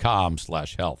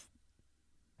 accesskent.com/health.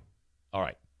 All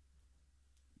right.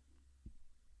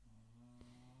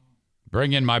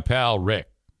 Bring in my pal, Rick,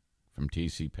 from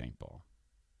TC Paintball.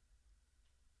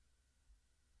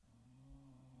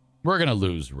 We're going to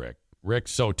lose Rick.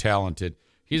 Rick's so talented.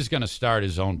 He's going to start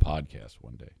his own podcast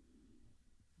one day.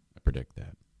 I predict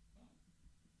that.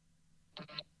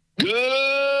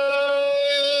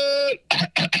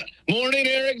 Good morning,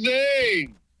 Eric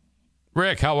Zane.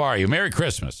 Rick, how are you? Merry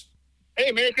Christmas.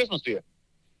 Hey, Merry Christmas to you.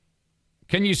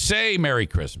 Can you say Merry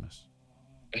Christmas?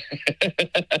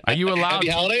 Are you allowed? Happy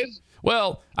holidays?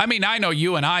 Well, I mean, I know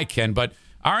you and I can, but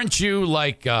aren't you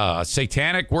like a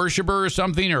satanic worshiper or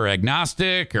something, or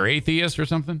agnostic or atheist or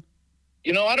something?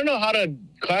 I don't know how to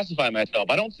classify myself.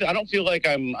 I don't feel like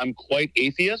I'm quite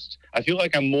atheist. I feel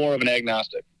like I'm more of an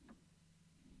agnostic.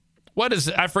 What is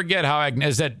it? I forget how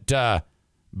is it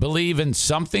believe in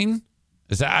something?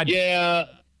 Is that Yeah,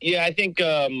 I think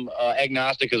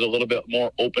agnostic is a little bit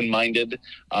more open-minded.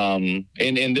 And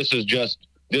this is just,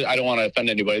 I don't want to offend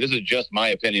anybody. This is just my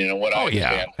opinion and what I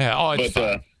understand. Yeah. Oh, it's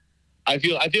fine. I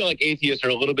feel like atheists are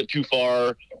a little bit too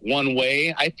far one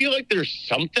way. I feel like there's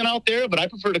something out there, but I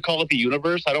prefer to call it the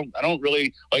universe. I don't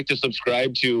really like to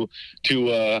subscribe to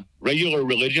regular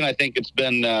religion. I think it's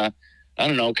been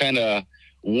kind of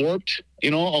warped,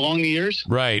 along the years.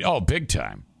 Right. Oh, big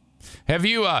time. Have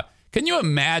you can you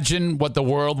imagine what the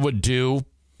world would do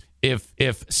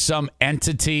if some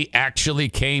entity actually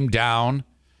came down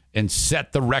and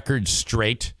set the record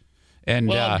straight? And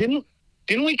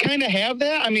didn't we kind of have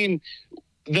that? I mean,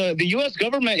 the U.S.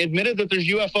 government admitted that there's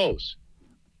UFOs.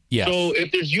 Yes. So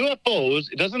if there's UFOs,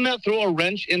 doesn't that throw a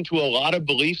wrench into a lot of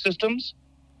belief systems?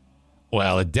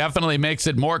 Well, it definitely makes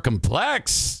it more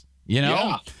complex,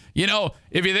 Yeah.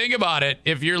 If you think about it,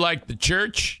 if you're like the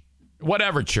church,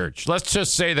 whatever church, let's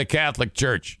just say the Catholic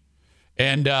Church,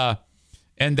 and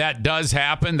that does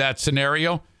happen, that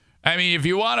scenario. I mean, if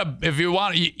you want,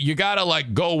 you got to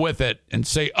like go with it and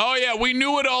say, "Oh yeah, we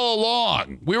knew it all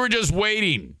along. We were just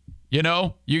waiting." You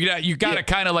got to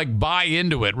kind of like buy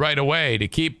into it right away to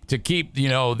keep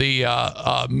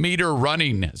the meter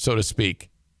running, so to speak.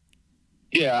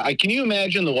 Yeah, can you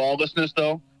imagine the lawlessness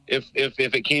though? If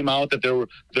it came out that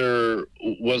there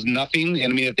was nothing,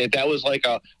 and I mean if that was like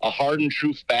a hard and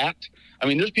true fact. I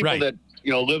mean, there's people that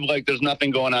live like there's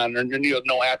nothing going on, or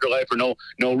no afterlife or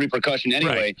no repercussion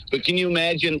anyway. Right. But can you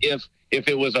imagine if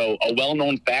it was a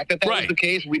well-known fact that was the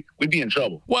case, we'd be in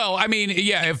trouble. Well, I mean,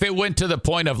 yeah, if it went to the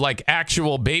point of like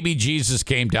actual baby Jesus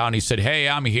came down, he said, "Hey,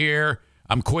 I'm here.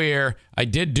 I'm queer. I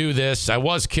did do this. I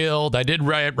was killed. I did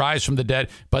rise from the dead."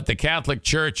 But the Catholic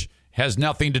Church has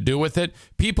nothing to do with it.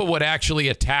 People would actually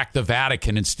attack the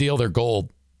Vatican and steal their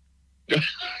gold.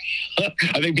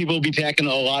 I think people will be attacking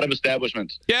a lot of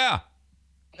establishments. Yeah,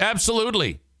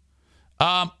 absolutely.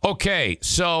 Okay,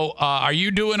 so are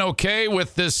you doing okay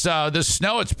with this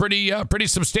snow? It's pretty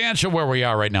substantial where we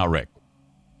are right now, Rick.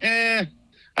 I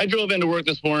drove into work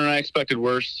this morning. I expected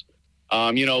worse. When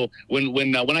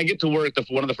I get to work,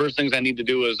 one of the first things I need to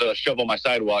do is shovel my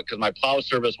sidewalk because my plow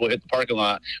service will hit the parking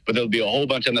lot, but there'll be a whole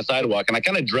bunch on the sidewalk. And I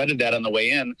kind of dreaded that on the way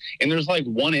in. And there's like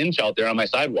 1 inch out there on my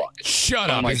sidewalk. Shut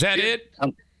up. Is that it?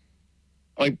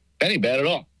 That ain't bad at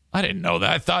all. I didn't know that.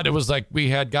 I thought it was like we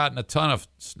had gotten a ton of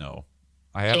snow.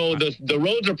 The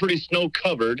roads are pretty snow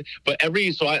covered, but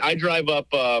I drive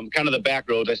up kind of the back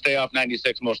roads. I stay off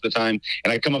 96 most of the time,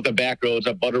 and I come up the back roads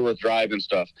up Butterworth Drive and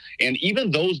stuff. And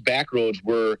even those back roads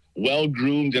were well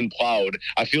groomed and plowed.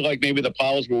 I feel like maybe the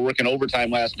plows were working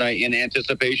overtime last night in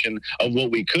anticipation of what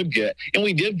we could get, and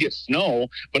we did get snow.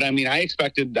 But I mean, I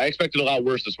expected a lot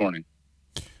worse this morning.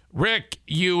 Rick,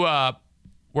 you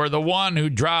were the one who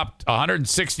dropped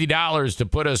 $160 to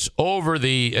put us over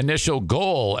the initial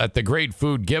goal at the Great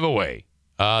Food Giveaway.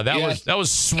 That was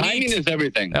sweet. Timing is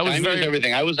everything. Timing is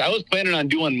everything. I was planning on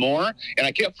doing more, and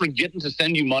I kept forgetting to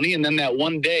send you money. And then that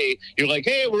one day, you're like,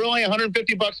 "Hey, we're only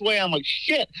 $150 away." I'm like,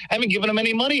 "Shit, I haven't given them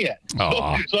any money yet."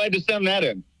 So I had to send that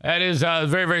in. That is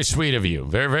very, very sweet of you.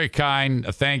 Very, very kind.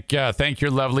 Thank your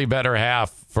lovely better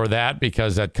half for that,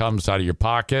 because that comes out of your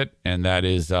pocket, and that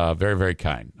is very, very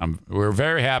kind. We're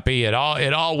very happy. It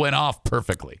all went off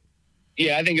perfectly.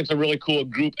 Yeah, I think it's a really cool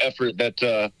group effort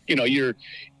that you're.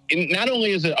 Not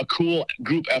only is it a cool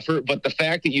group effort, but the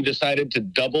fact that you decided to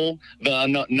double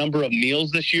the number of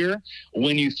meals this year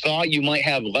when you thought you might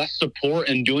have less support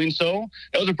in doing so,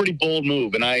 that was a pretty bold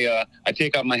move. And I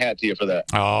take off my hat to you for that.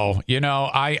 Oh,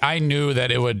 I knew that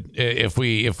it would, if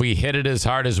we hit it as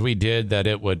hard as we did, that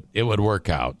it would work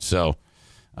out. So,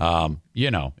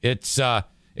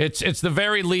 it's the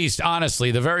very least,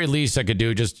 honestly, the very least I could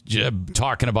do, just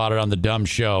talking about it on the dumb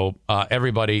show.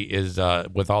 Everybody is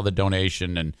with all the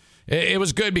donation, and it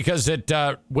was good because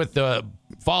with the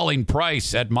falling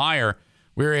price at Meijer,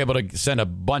 we were able to send a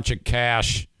bunch of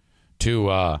cash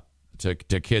to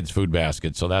kids' food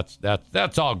baskets. So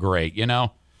that's all great, Yeah.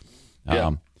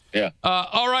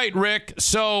 All right, Rick.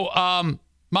 So,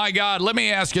 my God, let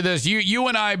me ask you this. You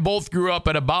and I both grew up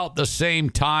at about the same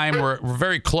time. We're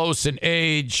very close in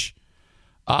age.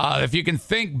 If you can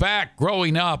think back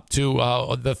growing up to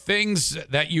the things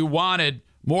that you wanted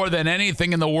more than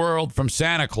anything in the world from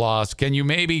Santa Claus, can you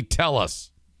maybe tell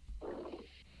us?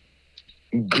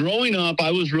 Growing up, I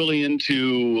was really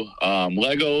into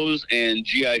Legos and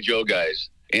G.I. Joe guys.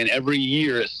 And every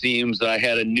year it seems that I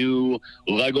had a new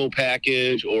Lego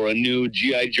package or a new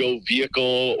G.I. Joe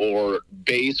vehicle or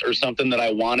base or something that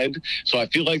I wanted. So I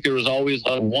feel like there was always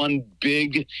one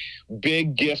big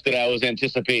gift that I was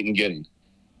anticipating getting.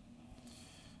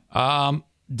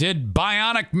 Did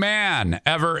Bionic Man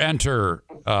ever enter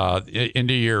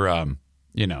into your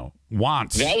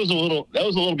wants? That was a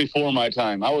little before my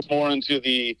time. I was more into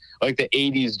the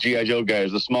 80s G.I. Joe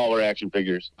guys, the smaller action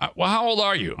figures. Well, how old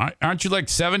are you? Aren't you like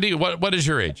 70? What is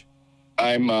your age?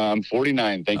 I'm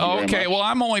 49. Thank you very much. Okay, well,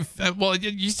 I'm only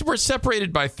you were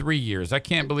separated by 3 years. I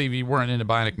can't believe you weren't into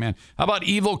Bionic Man. How about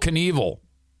Evel Knievel?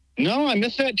 No, I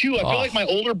missed that too. I feel like my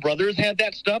older brothers had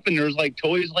that stuff, and there's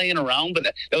toys laying around, but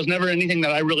that was never anything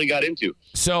that I really got into.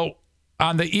 So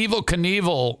on the Evel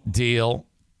Knievel deal,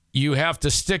 you have to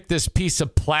stick this piece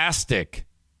of plastic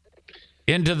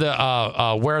into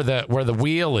the where the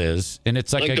wheel is, and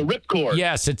it's like the ripcord.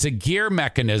 Yes, it's a gear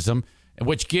mechanism,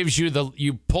 which gives you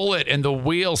you pull it, and the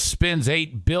wheel spins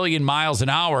 8 billion miles an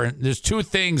hour. And there's two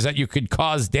things that you could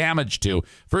cause damage to.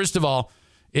 First of all,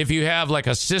 if you have like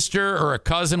a sister or a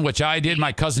cousin, which I did,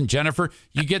 my cousin Jennifer,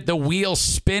 you get the wheel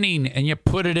spinning and you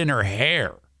put it in her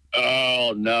hair.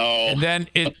 Oh, no. And then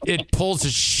it pulls the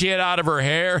shit out of her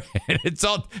hair. And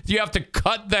you have to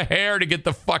cut the hair to get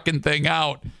the fucking thing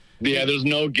out. Yeah, there's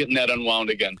no getting that unwound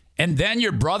again. And then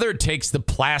your brother takes the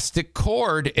plastic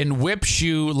cord and whips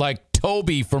you like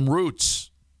Toby from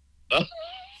Roots.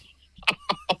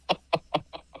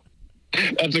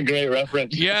 That's a great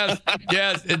reference. Yes.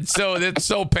 And so it's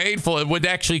so painful. It would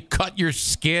actually cut your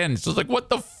skin. So it's like, what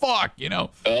the fuck,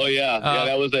 Oh yeah,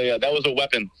 that was a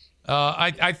weapon.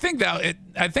 I think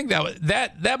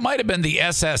that might have been the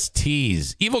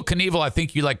SSTs. Evel Knievel, I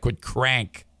think you could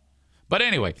crank. But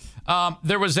anyway,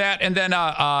 there was that, and then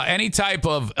any type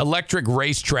of electric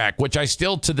racetrack, which I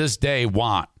still to this day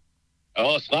want.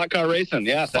 Oh, slot car racing,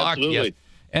 yes, absolutely. Yes.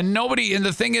 And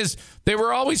the thing is, they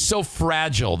were always so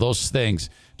fragile, those things,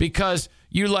 because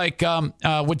you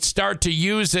would start to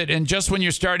use it, and just when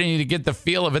you're starting to get the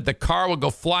feel of it, the car would go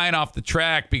flying off the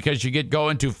track because you get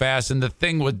going too fast, and the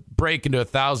thing would break into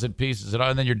 1,000 pieces,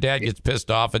 and then your dad gets pissed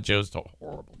off at you. It was so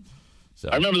horrible. So.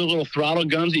 I remember the little throttle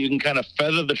guns that you can kind of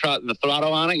feather the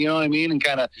throttle on it, you know what I mean? And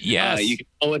kind of, yes. You can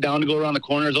slow it down to go around the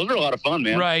corners. Those are a lot of fun,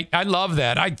 man. Right. I love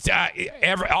that.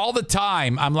 All the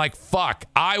time, I'm like, fuck,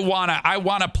 I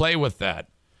wanna play with that.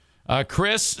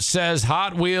 Chris says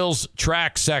Hot Wheels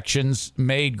track sections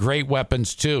made great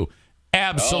weapons too.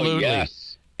 Absolutely. Oh,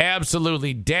 yes.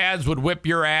 Absolutely. Dads would whip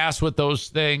your ass with those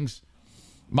things.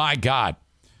 My God.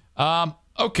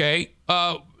 Okay.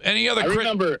 Any other?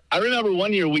 I remember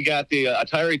one year we got the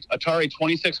Atari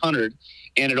 2600,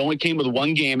 and it only came with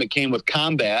one game. It came with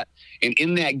Combat, and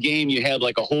in that game you had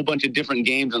a whole bunch of different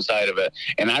games inside of it.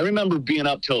 And I remember being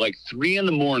up till 3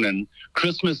 a.m.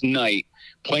 Christmas night,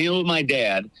 playing with my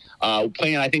dad,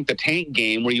 playing I think the tank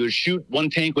game where you would shoot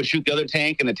one tank would shoot the other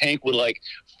tank, and the tank would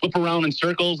flip around in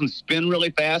circles and spin really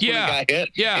fast when it got hit.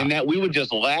 Yeah. And that we would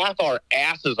just laugh our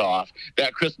asses off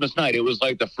that Christmas night. It was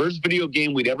like the first video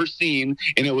game we'd ever seen,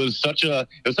 and it was such a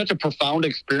profound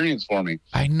experience for me.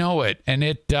 I know it, and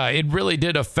it really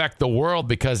did affect the world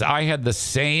because I had the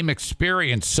same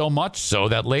experience, so much so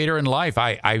that later in life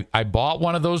I bought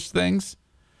one of those things,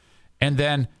 and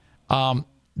then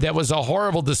that was a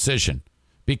horrible decision.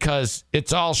 Because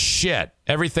it's all shit,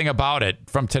 everything about it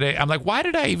from today. I'm like, why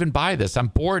did I even buy this? I'm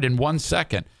bored in 1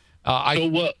 second.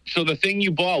 So the thing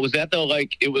you bought, was that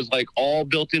it was all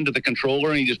built into the controller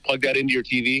and you just plug that into your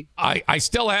TV? I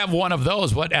still have one of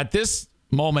those, but at this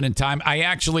moment in time, I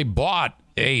actually bought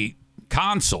a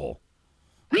console.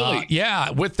 Really?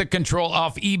 Yeah, with the control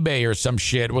off eBay or some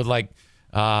shit with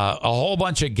a whole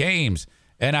bunch of games.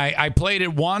 And I played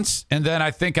it once, and then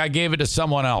I think I gave it to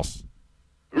someone else.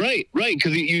 Right.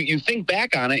 Because you think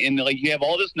back on it and you have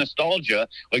all this nostalgia.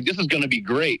 This is going to be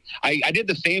great. I did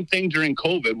the same thing during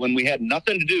COVID when we had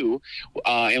nothing to do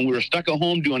and we were stuck at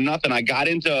home doing nothing. I got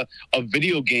into a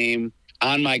video game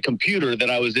on my computer that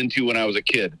I was into when I was a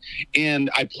kid, and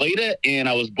I played it and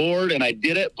I was bored and I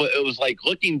did it. But it was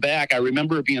looking back, I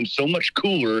remember it being so much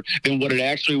cooler than what it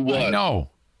actually was. I know.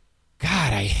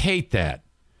 God, I hate that.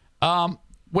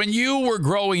 When you were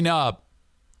growing up,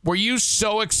 were you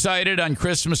so excited on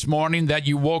Christmas morning that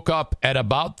you woke up at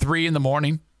about 3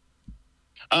 a.m?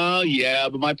 Yeah,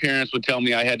 but my parents would tell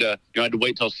me I had to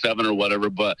wait till 7 or whatever.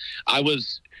 But I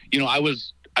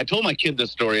told my kid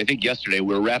this story, I think yesterday.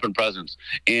 We were wrapping presents,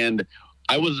 and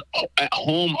I was at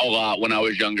home a lot when I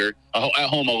was younger, at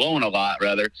home alone a lot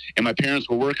rather, and my parents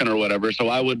were working or whatever. So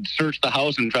I would search the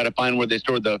house and try to find where they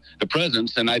stored the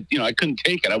presents, and I couldn't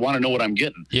take it. I want to know what I'm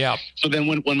getting. Yeah. So then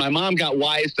when my mom got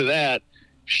wise to that,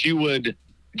 she would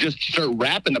just start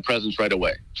wrapping the presents right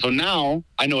away. So now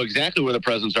I know exactly where the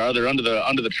presents are. They're under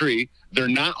the tree. They're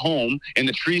not home, and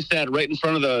the tree sat right in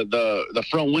front of the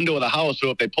front window of the house. So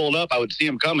if they pulled up, I would see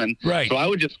them coming. Right. So I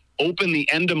would just open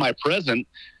the end of my present.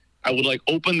 I would like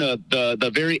open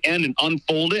the very end and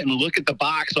unfold it and look at the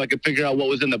box so I could figure out what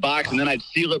was in the box, and then I'd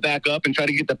seal it back up and try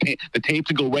to get the tape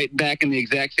to go right back in the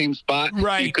exact same spot.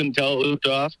 Right. So you couldn't tell it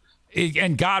was off.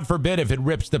 And God forbid if it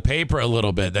rips the paper a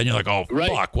little bit, then you're like, oh,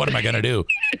 fuck, what am I going to do?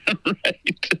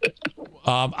 Right.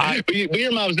 But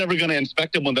your mom's never going to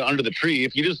inspect them when they're under the tree.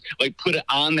 If you just like put it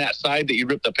on that side that you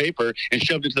ripped the paper and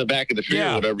shoved it to the back of the tree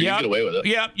or whatever, you get away with it.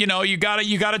 Yeah, you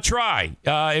gotta try.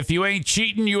 If you ain't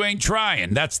cheating, you ain't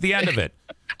trying. That's the end of it.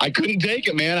 I couldn't take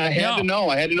it, man. I had to know.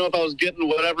 I had to know if I was getting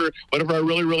whatever I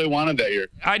really, really wanted that year.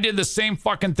 I did the same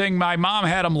fucking thing. My mom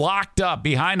had them locked up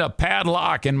behind a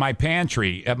padlock in my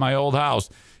pantry at my old house.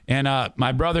 And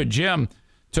my brother Jim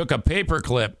took a paper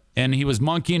clip and he was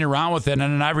monkeying around with it.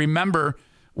 And I remember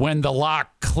when the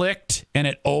lock clicked and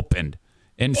it opened.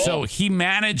 And so he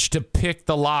managed to pick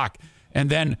the lock. And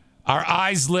then our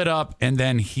eyes lit up. And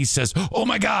then he says, oh,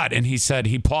 my God. And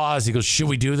he paused. He goes, should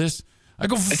we do this? I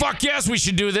go, fuck yes, we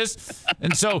should do this.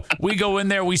 And so we go in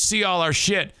there, we see all our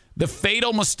shit. The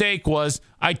fatal mistake was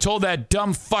I told that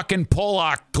dumb fucking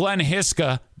Pollock, Glenn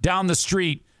Hiska, down the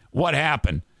street what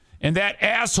happened. And that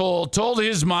asshole told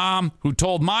his mom, who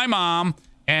told my mom,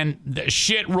 and the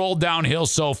shit rolled downhill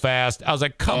so fast. I was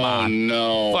like, come on,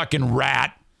 no. Fucking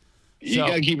rat. You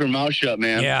got to keep your mouth shut,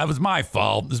 man. Yeah, it was my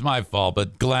fault.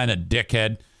 But Glenn, a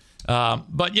dickhead.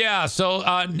 But yeah,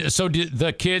 so did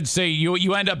the kids say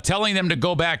you end up telling them to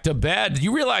go back to bed?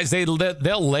 You realize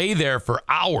they'll lay there for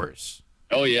hours.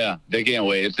 Oh yeah, they can't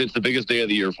wait. It's the biggest day of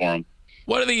the year for them.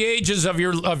 What are the ages of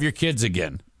your kids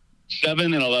again?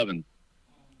 7 and 11.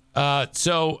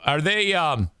 So are they?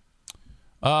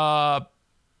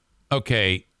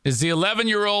 Okay, is the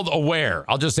 11-year-old aware?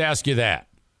 I'll just ask you that.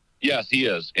 Yes, he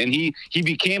is. And he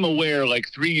became aware like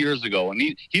 3 years ago.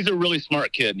 And he's a really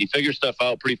smart kid. And he figures stuff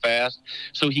out pretty fast.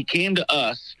 So he came to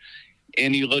us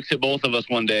and he looks at both of us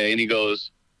one day and he goes,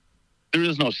 there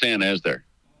is no Santa, is there?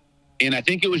 And I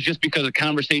think it was just because of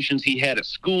conversations he had at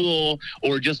school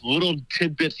or just little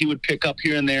tidbits he would pick up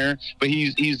here and there. But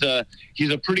he's a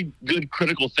pretty good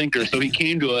critical thinker. So he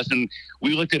came to us and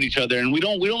we looked at each other, and we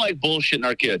don't like bullshitting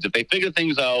our kids. If they figure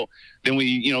things out, then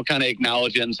we, kind of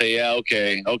acknowledge it and say, yeah,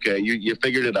 okay, you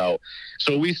figured it out.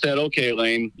 So we said, okay,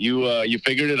 Lane, you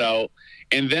figured it out.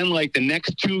 And then like the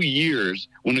next 2 years,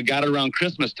 when it got around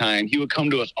Christmas time, he would come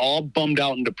to us all bummed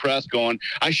out and depressed going,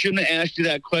 I shouldn't have asked you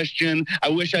that question. I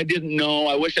wish I didn't know.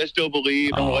 I wish I still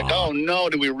believed. And we're like, oh no,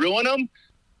 did we ruin him?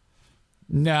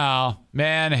 No,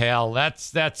 man, hell,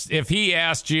 that's if he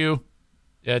asked you,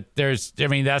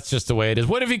 that's just the way it is.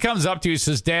 What if he comes up to you and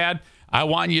says, Dad, I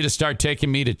want you to start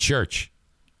taking me to church?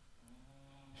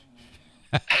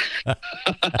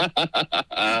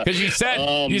 Because you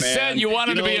said you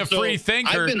wanted to be a free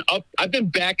thinker. I've been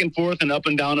back and forth and up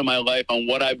and down in my life on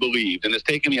what I believed, and it's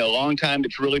taken me a long time to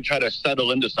really try to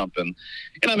settle into something.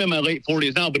 And I'm in my late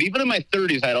 40s now, but even in my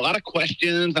 30s, I had a lot of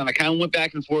questions, and I kind of went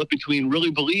back and forth between really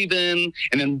believing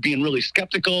and then being really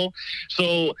skeptical.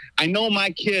 So I know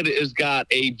my kid has got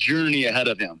a journey ahead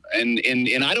of him, and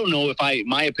I don't know if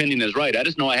my opinion is right. I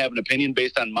just know I have an opinion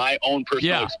based on my own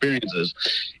personal experiences,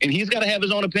 and he's got to have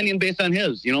his own opinion based on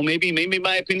his. Maybe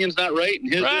my opinion's not right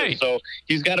and his is. So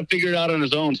he's got to figure it out on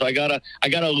his own. So I gotta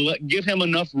give him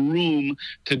enough room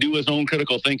to do his own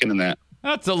critical thinking in that.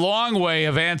 That's a long way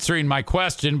of answering my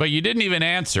question, but you didn't even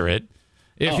answer it.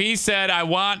 If he said, I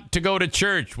want to go to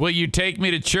church, will you take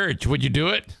me to church? Would you do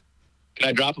it? Can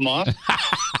I drop him off?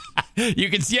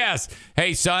 You can, yes.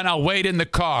 Hey, son, I'll wait in the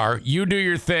car. You do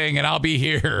your thing, and I'll be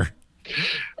here.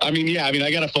 I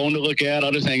got a phone to look at.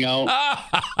 I'll just hang out.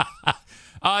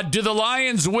 Do the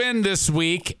Lions win this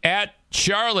week at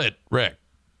Charlotte, Rick?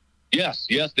 Yes,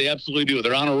 they absolutely do.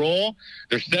 They're on a roll.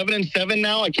 They're 7-7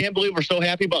 now. I can't believe we're so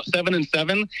happy about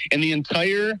 7-7, and the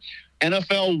entire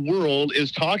NFL world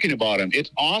is talking about them.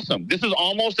 It's awesome. This is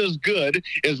almost as good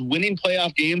as winning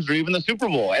playoff games or even the Super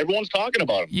Bowl. Everyone's talking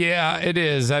about them. Yeah, it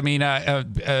is. I mean,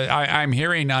 I'm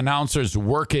hearing announcers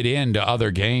work it into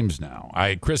other games now.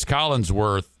 Chris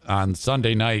Collinsworth on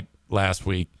Sunday night last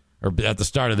week, or at the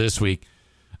start of this week,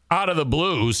 out of the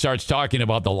blue starts talking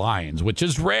about the Lions, which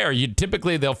is rare.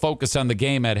 Typically they'll focus on the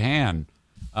game at hand.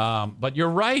 But you're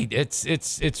right.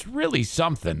 It's really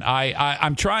something.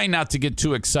 I'm trying not to get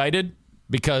too excited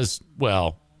because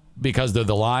they're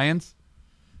the Lions.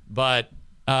 But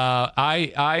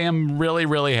I am really,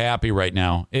 really happy right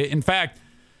now. In fact,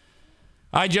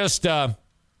 I just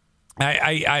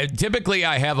I typically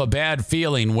I have a bad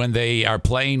feeling when they are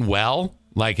playing well.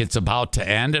 like it's about to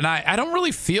end. And I don't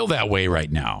really feel that way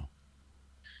right now.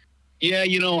 Yeah,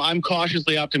 I'm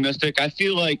cautiously optimistic. I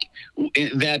feel like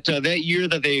that year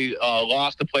that they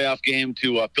lost the playoff game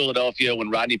to Philadelphia when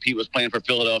Rodney Peete was playing for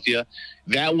Philadelphia,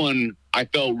 that one I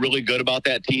felt really good about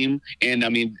that team. And, I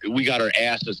mean, we got our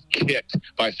asses kicked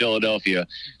by Philadelphia.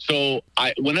 So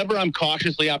whenever I'm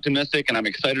cautiously optimistic and I'm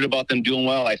excited about them doing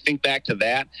well, I think back to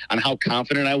that on how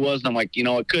confident I was. And I'm like,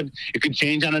 it could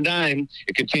change on a dime.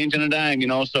 It could change on a dime,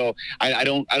 So I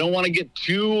don't want to get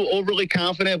too overly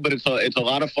confident, but it's a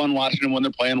lot of fun watching them when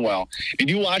they're playing well. Did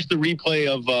you watch the replay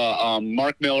of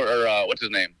Mark Miller or what's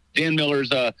his name? Dan Miller's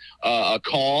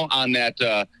call on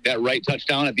that right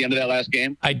touchdown at the end of that last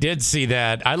game? I did see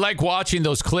that. I like watching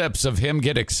those clips of him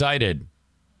get excited.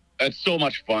 It's so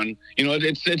much fun.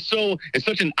 It's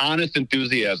such an honest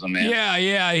enthusiasm, man.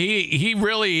 Yeah. He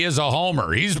really is a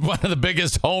homer. He's one of the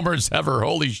biggest homers ever.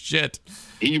 Holy shit.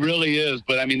 He really is,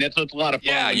 but I mean that's a lot of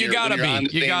fun. Yeah, you gotta be.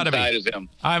 You gotta be. As him.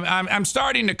 I'm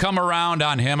starting to come around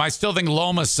on him. I still think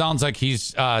Lomas sounds like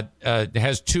he's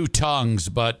has two tongues,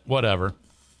 but whatever.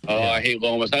 Oh, yeah. I hate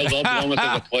Lomas. I love Lomas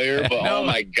as a player, but oh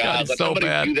my God, let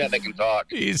somebody do that can talk.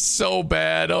 He's so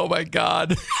bad. Oh my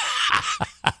God.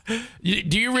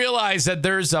 Do you realize that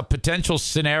there's a potential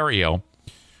scenario?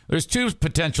 There's two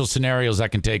potential scenarios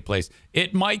that can take place.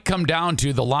 It might come down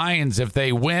to the Lions if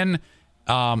they win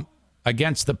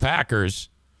against the Packers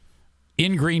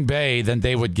in Green Bay, then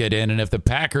they would get in, and if the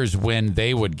Packers win,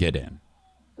 they would get in.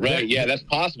 Right, yeah, that's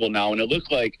possible now. And it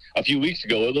looked like a few weeks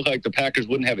ago, it looked like the Packers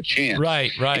wouldn't have a chance.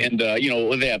 Right. And,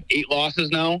 they have 8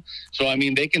 losses now. So, I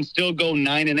mean, they can still go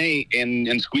 9-8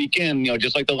 and squeak in,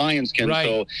 just like the Lions can. Right.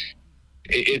 So,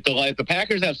 if the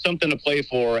Packers have something to play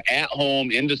for at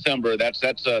home in December, that's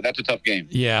a tough game.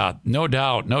 Yeah, no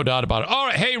doubt about it. All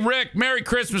right, hey Rick, Merry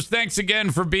Christmas! Thanks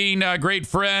again for being a great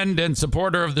friend and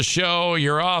supporter of the show.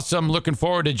 You're awesome. Looking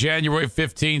forward to January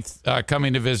 15th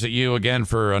coming to visit you again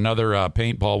for another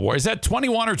paintball war. Is that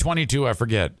 21 or 22? I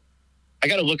forget. I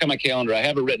got to look at my calendar. I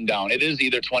have it written down. It is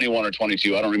either 21 or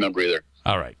 22. I don't remember either.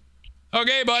 All right.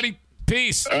 Okay, buddy.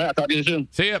 Peace. All right. I'll talk to you soon.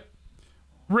 See ya.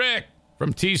 Rick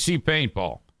from TC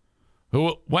Paintball,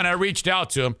 who, when I reached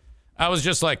out to him, I was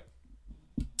just like,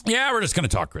 yeah, we're just going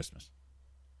to talk Christmas.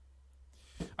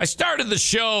 I started the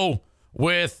show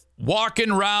with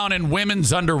Walking Around in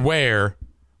Women's Underwear,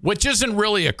 which isn't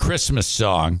really a Christmas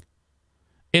song.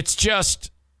 It's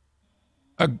just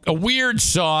a weird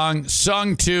song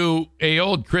sung to a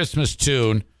old Christmas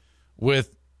tune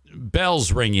with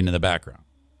bells ringing in the background.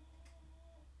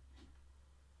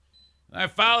 I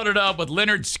followed it up with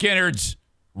Lynyrd Skynyrd's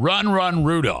Run, Run,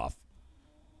 Rudolph.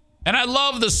 And I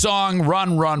love the song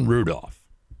Run, Run, Rudolph.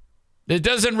 It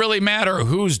doesn't really matter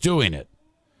who's doing it.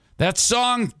 That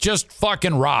song just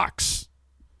fucking rocks.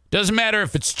 Doesn't matter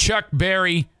if it's Chuck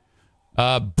Berry,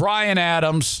 Bryan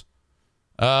Adams,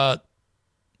 Lynyrd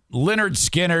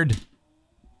Skynyrd.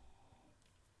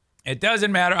 It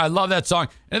doesn't matter. I love that song.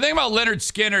 And the thing about Lynyrd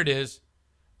Skynyrd is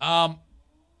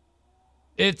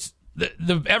it's...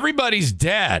 everybody's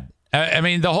dead. I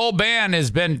mean, the whole band has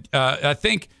been, I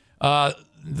think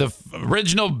the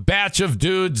original batch of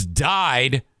dudes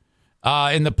died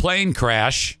in the plane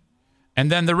crash. And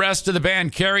then the rest of the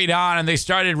band carried on and they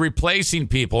started replacing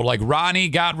people. Like Ronnie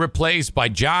got replaced by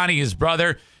Johnny, his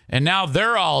brother. And now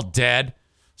they're all dead.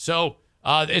 So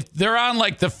they're on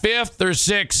like the 5th or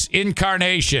 6th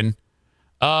incarnation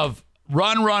of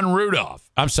Run, Run,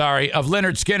 Rudolph. I'm sorry, of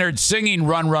Lynyrd Skynyrd singing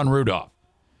Run, Run, Rudolph.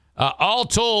 All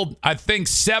told, I think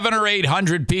 700 or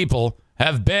 800 people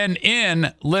have been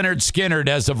in Lynyrd Skynyrd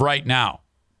as of right now.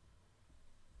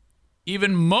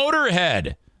 Even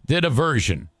Motorhead did a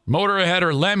version. Motorhead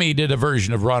or Lemmy did a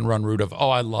version of Run, Run, Rudolph. Oh,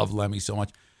 I love Lemmy so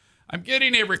much. I'm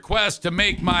getting a request to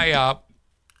make my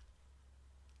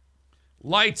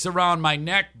lights around my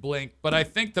neck blink, but I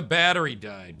think the battery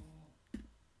died.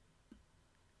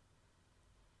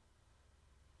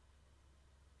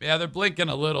 Yeah, they're blinking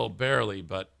a little, barely,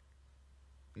 but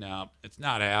no, it's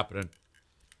not happening.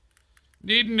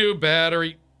 Need a new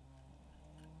battery.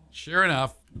 Sure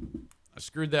enough, I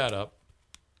screwed that up.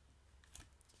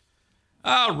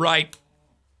 All right.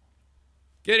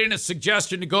 Getting a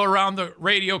suggestion to go around the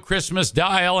radio Christmas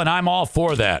dial, and I'm all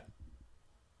for that.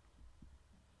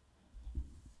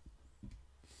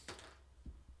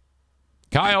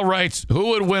 Kyle writes, who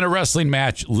would win a wrestling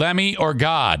match, Lemmy or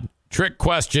God? Trick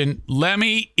question.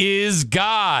 Lemmy is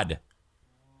God.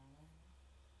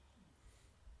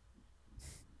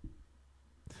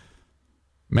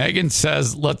 Megan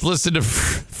says, let's listen to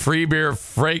Free Beer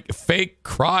Fake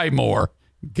Cry More.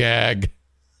 Gag.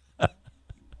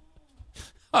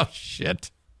 Oh,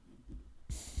 shit.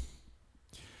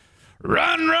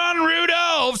 Run, run,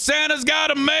 Rudolph. Santa's got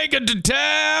to make it to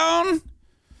town.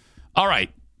 All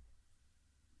right.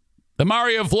 The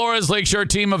Mario Flores Lakeshore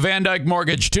team of Van Dyke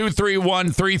Mortgage,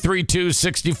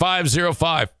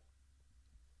 231-332-6505.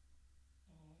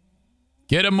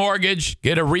 Get a mortgage,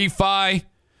 get a refi,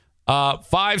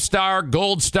 5-star,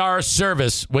 gold star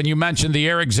service when you mention the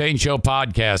Eric Zane Show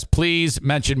podcast. Please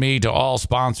mention me to all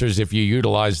sponsors if you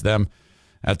utilize them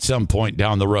at some point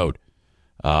down the road.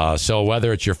 So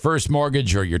whether it's your first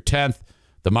mortgage or your 10th,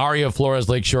 the Mario Flores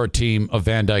Lakeshore team of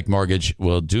Van Dyke Mortgage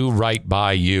will do right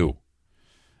by you.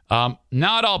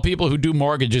 Not all people who do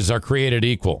mortgages are created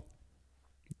equal.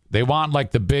 They want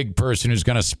like the big person who's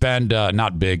going to spend,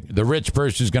 the rich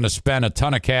person who's going to spend a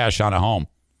ton of cash on a home.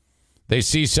 They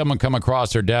see someone come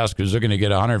across their desk who's looking to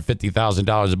get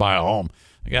 $150,000 to buy a home.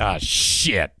 Like,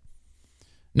 shit.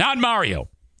 Not Mario.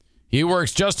 He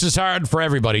works just as hard for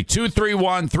everybody.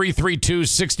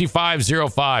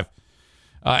 231-332-6505.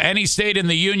 Any state in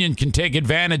the union can take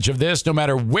advantage of this no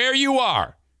matter where you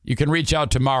are. You can reach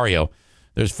out to Mario.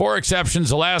 There's 4 exceptions: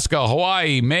 Alaska,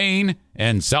 Hawaii, Maine,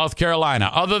 and South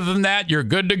Carolina. Other than that, you're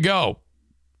good to go.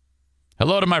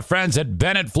 Hello to my friends at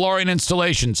Bennett Flooring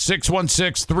Installation,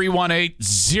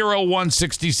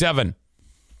 616-318-0167.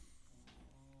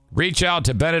 Reach out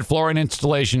to Bennett Flooring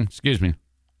Installation.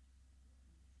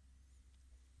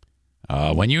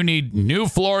 When you need new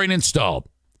flooring installed.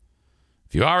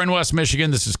 If you are in West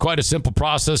Michigan, this is quite a simple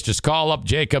process. Just call up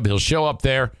Jacob. He'll show up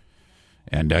there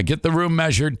and get the room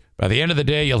measured. By the end of the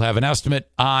day, you'll have an estimate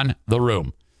on the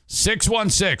room.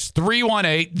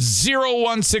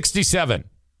 616-318-0167.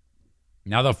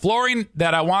 Now, the flooring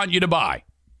that I want you to buy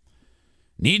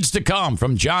needs to come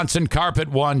from Johnson Carpet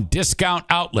One Discount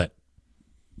Outlet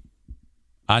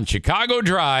on Chicago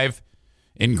Drive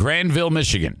in Granville,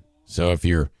 Michigan. So if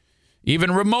you're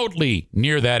even remotely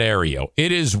near that area,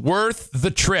 it is worth the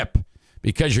trip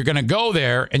because you're going to go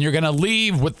there and you're going to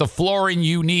leave with the flooring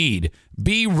you need.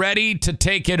 Be ready to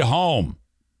take it home.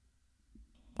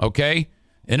 Okay?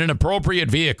 In an appropriate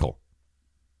vehicle.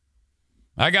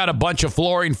 I got a bunch of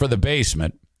flooring for the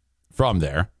basement from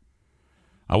there.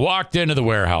 I walked into the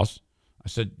warehouse. I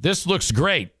said, "This looks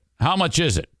great. How much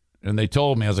is it?" And they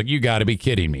told me, I was like, "You got to be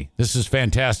kidding me. This is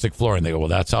fantastic flooring." They go, "Well,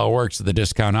 that's how it works at the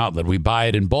discount outlet. We buy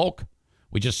it in bulk.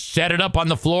 We just set it up on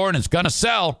the floor and it's going to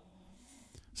sell."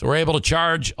 So we're able to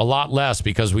charge a lot less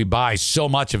because we buy so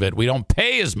much of it. We don't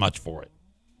pay as much for it.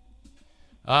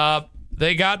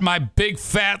 They got my big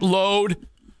fat load,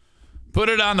 put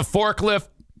it on the forklift,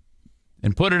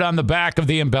 and put it on the back of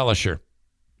the embellisher.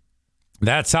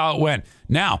 That's how it went.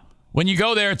 Now, when you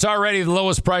go there, it's already the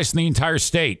lowest price in the entire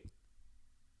state.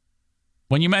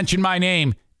 When you mention my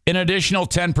name, an additional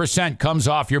 10% comes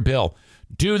off your bill.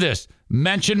 Do this.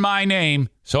 Mention my name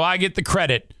so I get the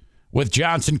credit with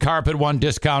Johnson Carpet One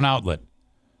Discount Outlet.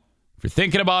 If you're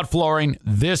thinking about flooring,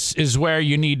 this is where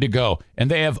you need to go.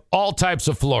 And they have all types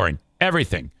of flooring.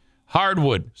 Everything.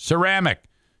 Hardwood, ceramic,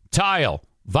 tile,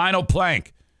 vinyl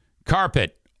plank,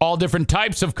 carpet, all different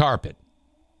types of carpet.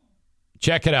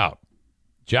 Check it out.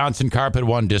 Johnson Carpet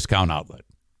One Discount Outlet.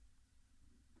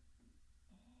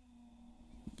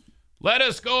 Let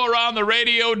us go around the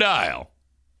radio dial.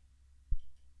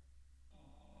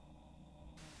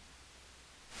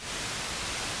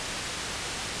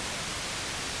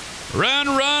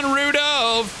 Run, run,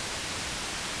 Rudolph.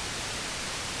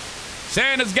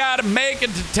 Santa's got to make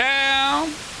it to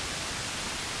town.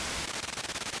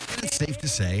 It's safe to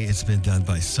say it's been done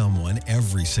by someone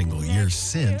every single year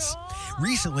since.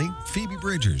 Recently, Phoebe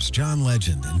Bridgers, John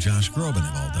Legend, and Josh Groban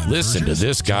have all done Listen versions. to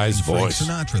this guy's Frank voice.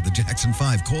 Sinatra, the Jackson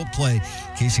 5, Coldplay,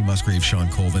 Casey Musgrave, Sean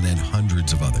Colvin, and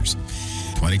hundreds of others.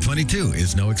 2022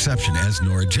 is no exception as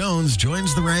Norah Jones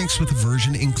joins the ranks with a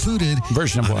version included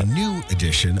Version of on what? a new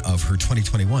edition of her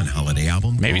 2021 holiday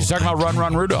album. Maybe he's talking about Run,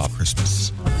 Run, Rudolph.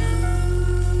 Christmas.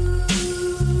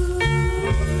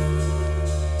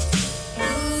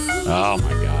 Oh,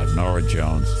 my God. Norah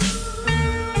Jones.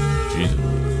 She's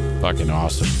fucking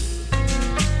awesome.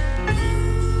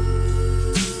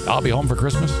 I'll Be Home for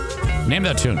Christmas. Name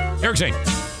that tune. Eric Zane.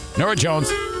 Norah Jones.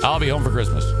 I'll Be Home for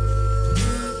Christmas.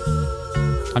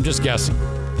 I'm just guessing.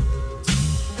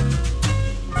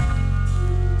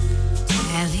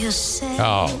 Have yourself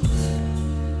Oh.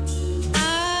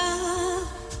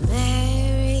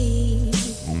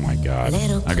 Oh, my God.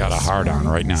 I got a hard on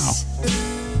right now.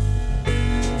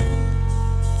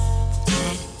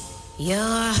 Your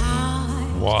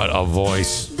heart What a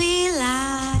voice. be like.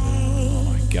 Oh,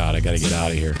 my God. I got to get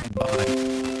out of here. Bye.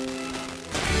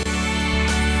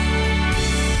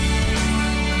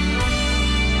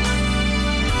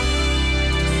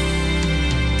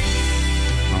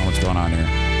 What's going on here?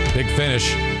 Big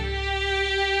Finish.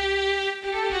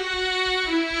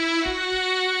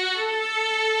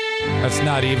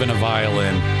 That's not even a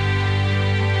violin.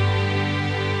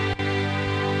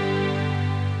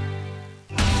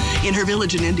 In her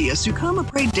village in India, Sukama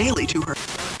prayed daily to her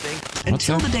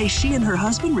until the day she and her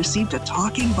husband received a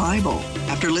talking Bible.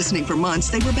 After listening for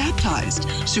months, they were baptized.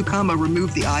 Sukama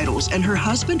removed the idols, and her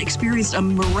husband experienced a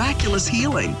miraculous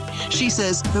healing. She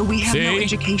says, though we have no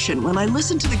education, when I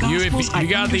listen to the Gospels, you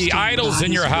got the idols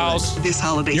in your house. This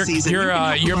holiday season,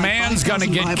 your man's going to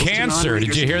get cancer.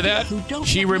 Did you hear that?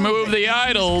 She removed the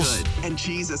idols. And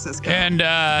Jesus has come. And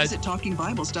visit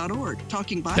talkingbibles.org.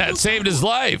 That saved his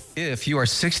life. If you are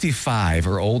 65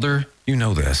 or older, you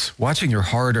know this. Watching your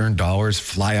hard-earned dollars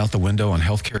fly out the window on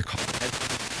healthcare costs.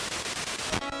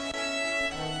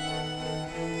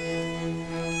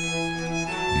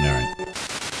 All right.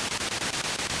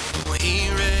 He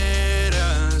read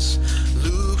us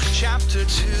Luke chapter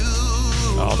 2.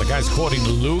 Oh, the guy's quoting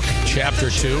Luke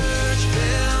chapter 2.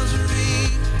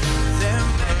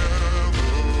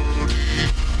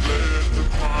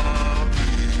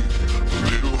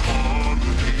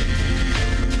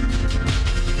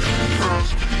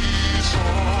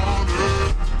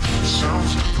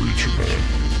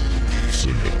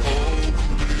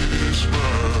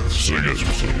 Sing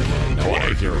it. I want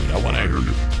to hear it. I want to hear you. I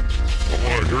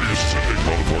want to hear you sing,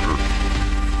 motherfucker.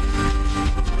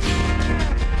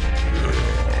 Yeah,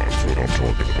 that's what I'm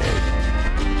talking about.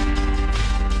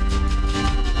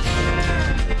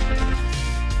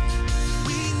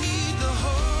 We need the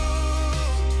hope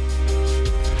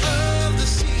of the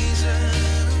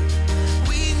season.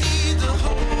 We need the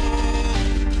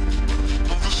hope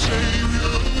of the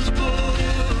Savior's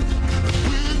blood.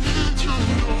 We need to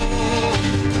know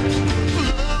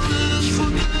there is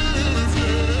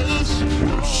forgiveness.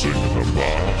 We're singing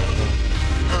about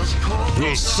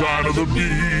the sign of the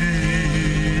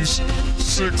beast.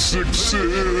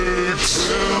 666.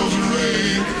 Bells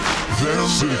ring. Them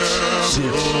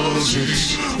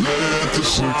 666. Let the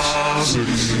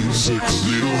 666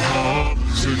 little heart.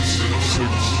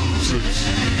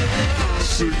 666.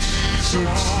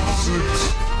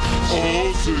 666.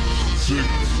 Oh,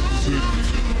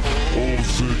 666. Oh,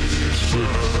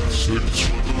 666. Oh,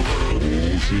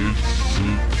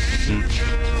 666.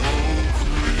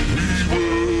 We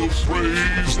will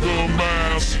praise the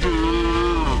Master.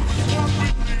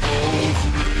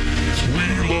 We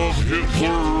love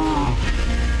Hitler.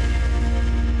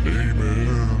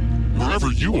 Amen.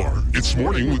 Wherever you are, it's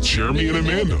Morning with Jeremy and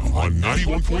Amanda on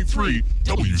 91.3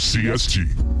 WCSG.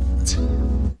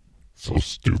 So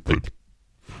stupid.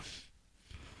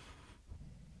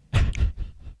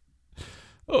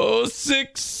 Oh,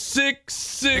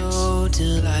 666. So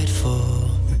delightful.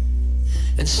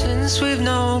 And since we've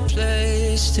no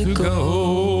place to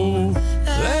go,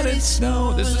 let it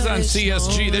snow. This is on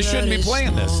CSG. They shouldn't be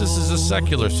playing this. This is a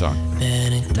secular song.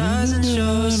 And it doesn't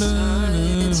show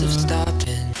signs of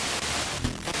stopping.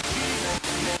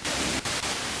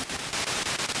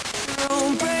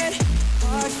 Bread,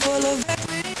 heart full of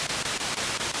equity.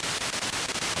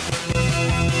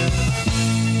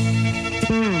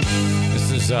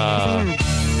 This is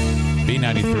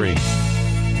B93.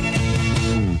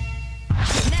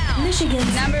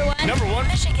 Michigan's number one. Number one.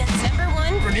 Michigan's number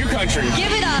one. For New Country.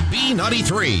 Give it up.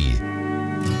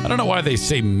 B93. I don't know why they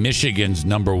say Michigan's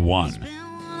number one.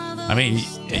 I mean,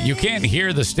 you can't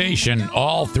hear the station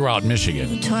all throughout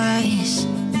Michigan. Twice,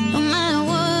 no matter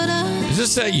what Is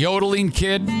this that yodeling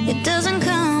kid? it doesn't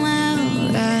come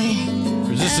out right.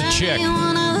 Or is this a chick?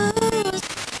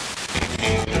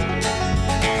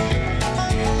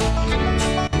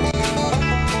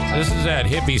 This is at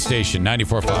hippie station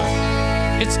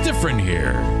 94.5. It's different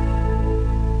here.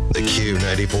 The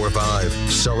Q94.5,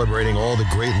 celebrating all the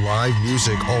great live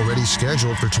music already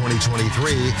scheduled for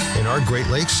 2023 in our Great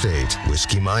Lakes state.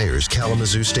 Whiskey Myers,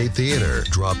 Kalamazoo State Theater,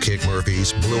 Dropkick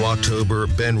Murphys, Blue October,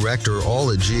 Ben Rector,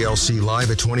 all at GLC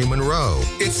Live at 20 Monroe.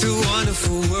 It's a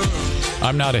wonderful world.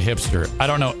 I'm not a hipster. I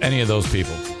don't know any of those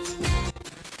people.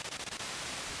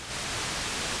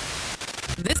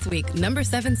 This week, number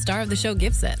 7 star of the show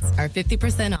gift sets are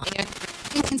 50% off.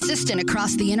 Inconsistent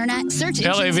across the internet, search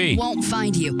LAV. engines won't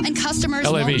find you, and customers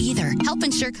LAV. won't either. Help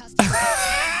ensure customers.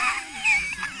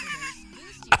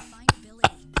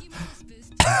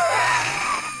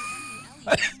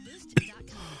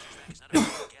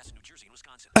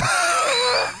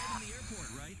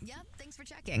 Yep, thanks for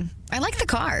checking. I like the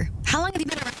car. How long have you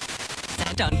been around?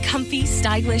 On comfy,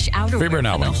 stylish outerwear Favorite for the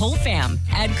outlets. whole fam.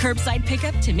 Add curbside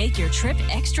pickup to make your trip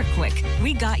extra quick.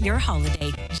 We got your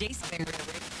holiday. Jason.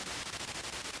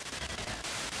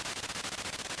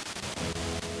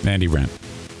 Mandy Rent.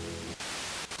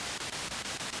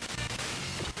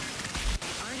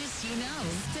 Artists you know.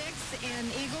 Sticks and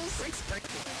Eagles.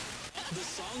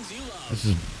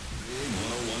 This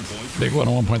is Big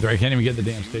 101.3. I can't even get the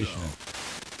damn station in.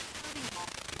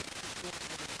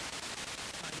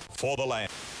 For the lamb.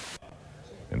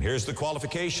 And here's the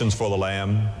qualifications for the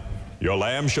lamb. Your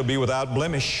lamb shall be without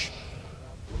blemish.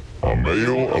 A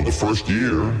male of the first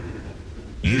year.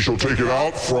 Ye shall take it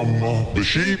out from the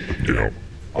sheep. Yeah.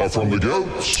 Or from the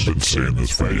goats. Been saying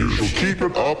this for years. You shall keep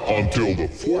it up until the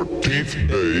 14th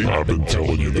day. I've been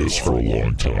telling you this for a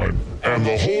long time. And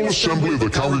the whole assembly of the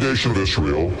congregation of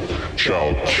Israel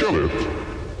shall kill it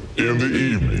in the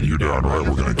evening. You're darn right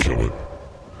we're going to kill it.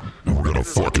 And we're going to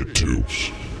fuck it too.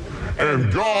 And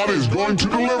God is going to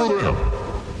deliver them.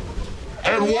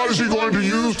 And what is he going to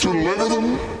use to deliver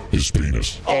them? His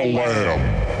penis. A lamb.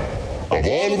 Of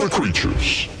all of the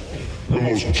creatures, the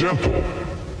most gentle,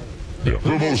 the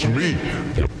most meek,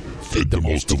 the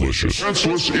most delicious.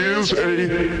 Senseless is a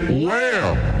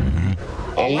lamb. Mm-hmm.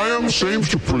 A lamb seems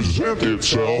to present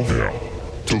itself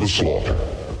to the slaughter.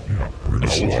 Yeah, we're going to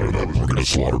slaughter them. We're going to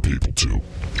slaughter people too.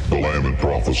 The lamb in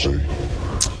prophecy.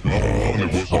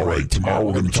 All right, tomorrow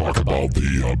we're going to talk about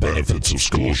the benefits of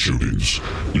school shootings.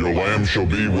 Your lamb shall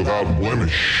be without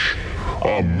blemish.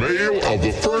 A male of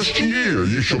the first year,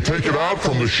 you shall take it out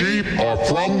from the sheep or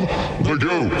from the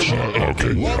goats.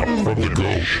 From the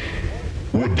goat.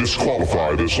 Would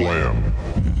disqualify this lamb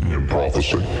in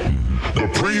prophecy. The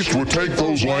priest would take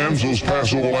those lambs, those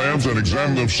Passover lambs, and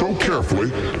examine them so carefully,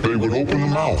 they would open the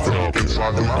mouth and look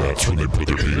inside the mouth. That's when they put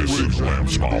their penis in the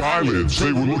lamb's mouth. The eyelids,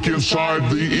 they would look inside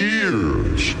the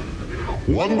ears.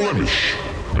 One blemish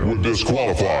would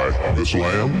disqualify this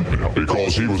lamb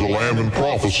because he was a lamb in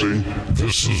prophecy.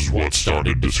 This is what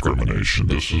started discrimination.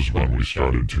 This is when we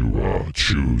started to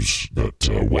choose that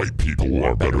white people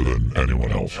are better than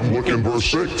anyone else. Look in verse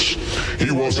 6. He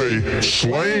was a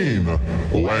slain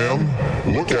lamb.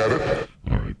 Look at it.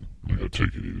 All right. I gotta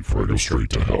take it easy before I go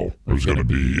straight to hell. There's gonna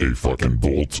be a fucking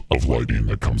bolt of lightning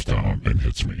that comes down and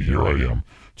hits me. Here I am,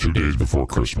 2 days before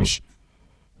Christmas,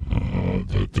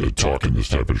 talking this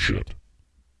type of shit.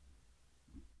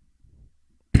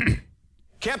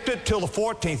 Kept it till the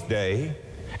 14th day,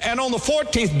 and on the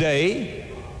 14th day,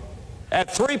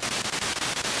 at 3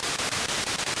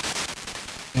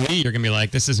 You're going to be like,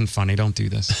 this isn't funny, don't do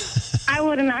this. I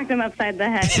would have knocked him upside the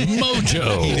head.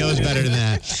 Mojo! He knows better than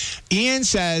that. Ian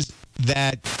says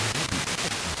that...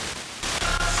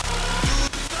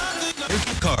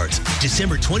 Cards,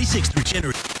 December 26th through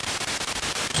January.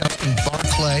 Justin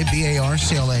Barclay,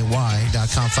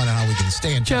 BARCLAY.com. Find out how we can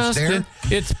stay in touch there.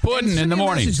 It's pudding in the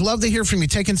morning. Love to hear from you.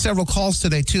 Taking several calls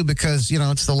today, too, because,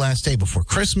 it's the last day before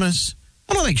Christmas.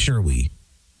 I want to make sure we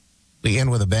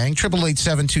end with a bang.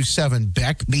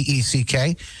 888-727-BECK,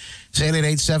 B-E-C-K. It's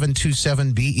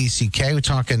 888-727-BECK. We're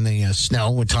talking the snow.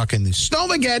 We're talking the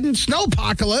Snowmageddon,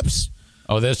 Snowpocalypse.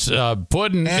 Oh, this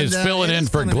pudding is filling in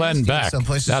for Glenn Beck. Some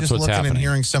places That's just what's looking happening. and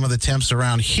hearing some of the temps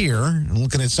around here and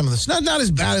looking at some of the snow. Not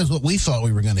as bad as what we thought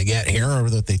we were going to get here or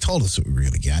that they told us that we were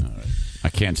going to get. Right. I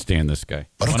can't stand this guy.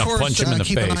 But I want to punch him in the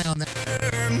keep face. An eye on that.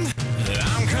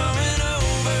 I'm coming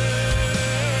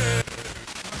over.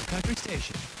 Country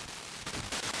station.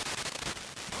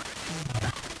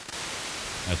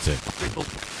 That's it.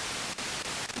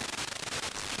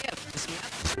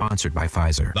 Sponsored by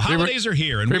Pfizer. The holidays are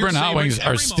here, and Freeburg and Hot Wings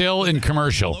are still in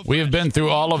commercial. We have been through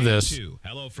all of this,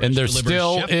 and they're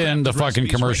still in the fucking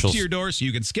commercials. Right to your door, so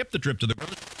you can skip the trip to the.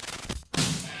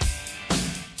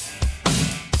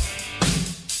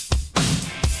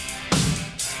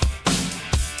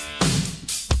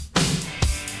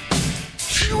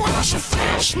 She was a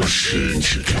fast machine.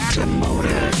 She kept the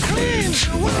motor clean. She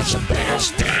was the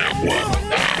best damn woman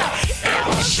that I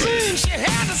ever seen. She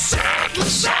had the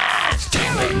sightless eyes,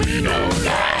 telling me no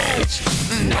lies,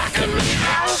 knocking me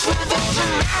out with those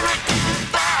American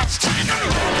vibes, taking a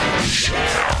little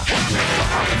shell, and me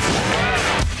falling for her.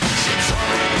 She told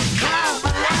me to come,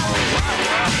 but I was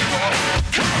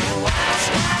right. Come watch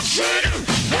my chicken,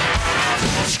 I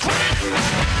was screaming.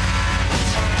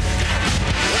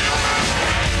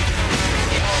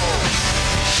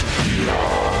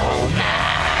 All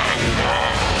night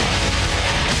long.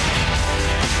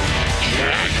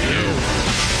 Yeah, you.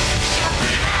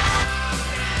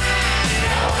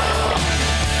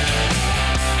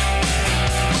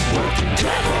 Working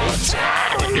double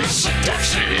time on your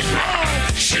seduction is wrong.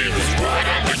 She was right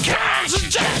on the cards, it's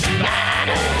just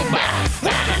another mouth.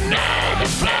 What another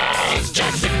flaw is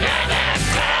just another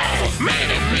call.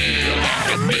 Made a meal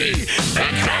out of me,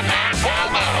 and come back for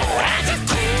more. Had to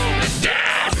cool me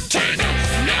down to take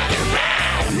another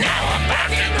round. Now I'm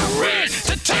back in the ring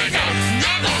to take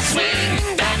another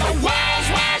swing. That the walls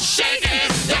were shaking,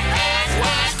 the earth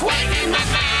was quaking, my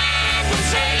mind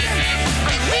was aching,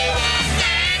 and we were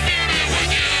standing in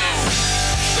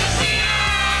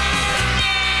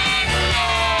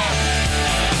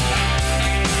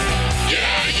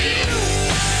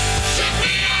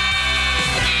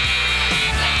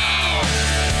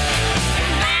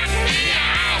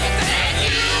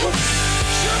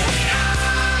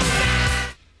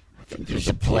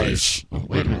place. Oh,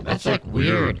 wait a minute, that's like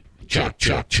weird. Check,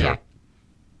 check, check.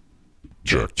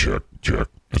 Check, check, check.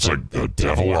 It's like the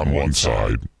devil on one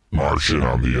side, Martian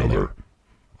on the other.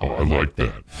 Oh, I like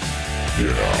that.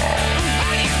 Yeah.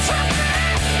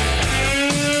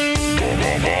 Bum,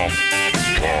 bum, bum.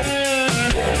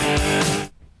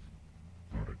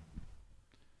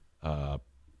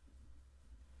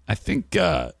 I think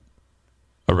a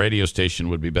radio station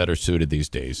would be better suited these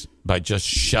days by just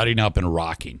shutting up and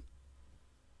rocking.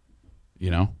 You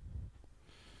know?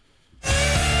 Okay.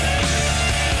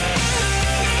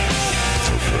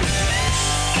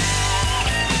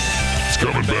 It's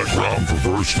coming back round for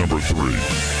verse number 3.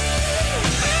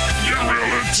 You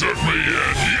really took me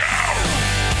in, yeah.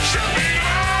 Shut me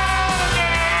out,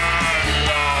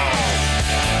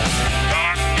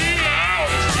 knock me out,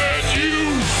 said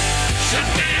you. Shut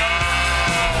me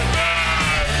out,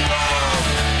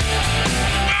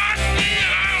 knock me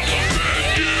out,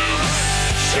 said you.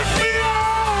 Shut me out,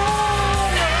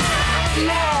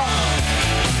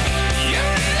 you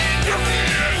really took me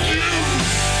in, you.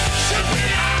 Shut me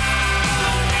out,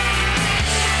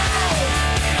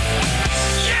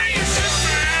 yeah, you should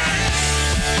be.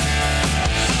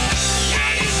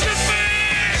 Yeah, you should be.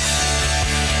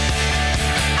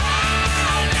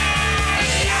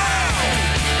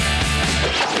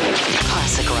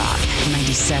 Classic Rock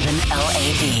 97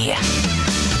 LAV.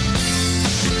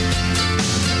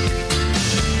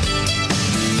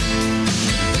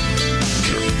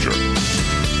 Check, check.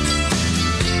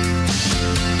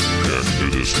 Yeah, I can do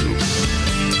this too.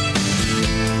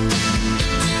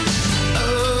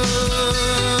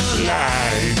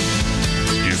 Life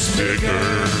is bigger.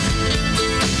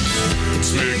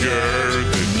 It's bigger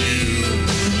than you.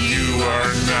 You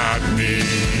are not me.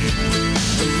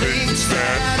 The things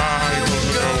that I will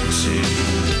go to.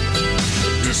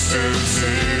 Distance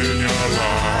in your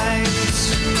lives.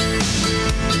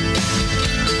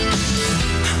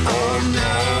 Oh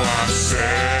no, I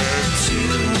said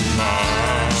too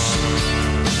much.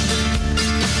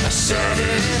 I said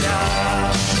it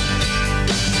all.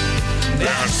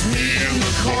 That's me in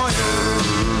the corner.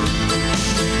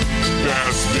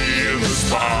 That's me in the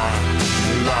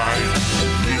spotlight.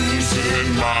 Losing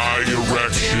my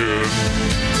erection.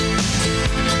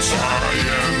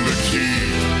 Tying the key.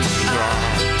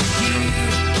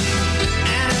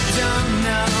 And I don't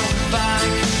know if I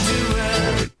can do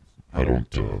it. I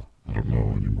don't know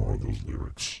any more of those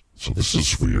lyrics. So this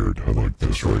is weird. I like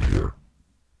this right here.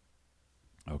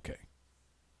 Okay.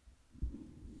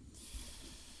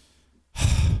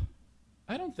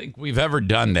 I don't think we've ever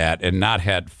done that and not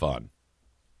had fun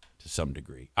to some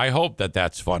degree. I hope that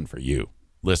that's fun for you,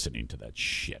 listening to that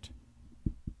shit.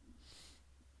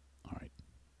 All right.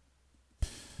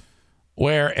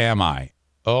 Where am I?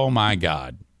 Oh, my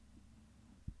God.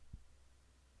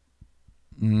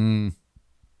 We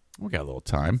got a little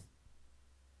time.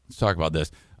 Let's talk about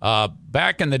this.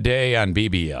 Back in the day on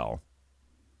BBL,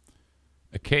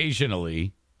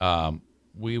 occasionally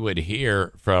we would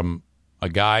hear from a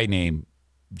guy named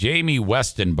Jamie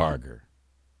Westenbarger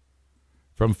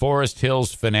from Forest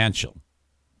Hills Financial.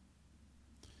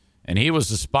 And he was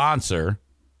the sponsor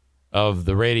of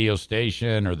the radio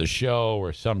station or the show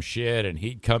or some shit. And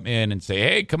he'd come in and say,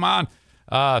 hey, come on,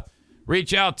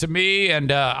 reach out to me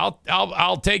and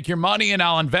I'll take your money and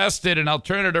I'll invest it and I'll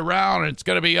turn it around and it's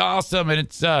going to be awesome. And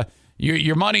it's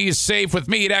your money is safe with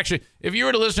me. It actually, if you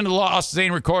were to listen to the Lost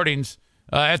Zane recordings,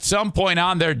 at some point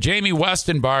on there, Jamie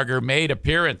Westenbarger made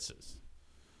appearances.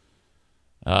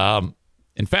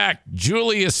 In fact,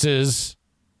 Julius's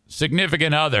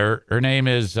significant other, her name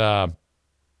is, I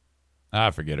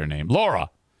forget her name,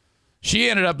 Laura. She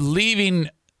ended up leaving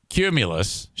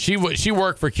Cumulus. She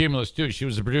worked for Cumulus, too. She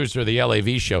was the producer of the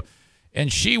LAV show.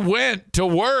 And she went to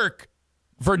work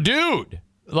for Dude.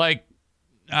 Like,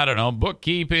 I don't know,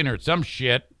 bookkeeping or some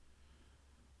shit.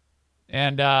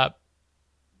 And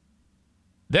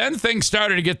then things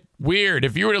started to get weird.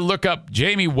 If you were to look up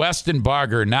Jamie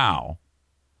Westenbarger now,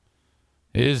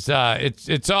 it's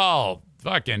all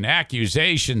fucking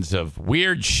accusations of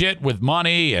weird shit with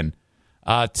money. And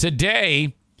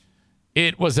today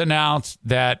it was announced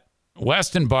that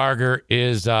Westenbarger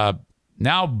is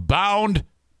now bound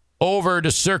over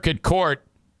to circuit court.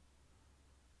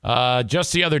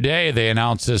 Just the other day, they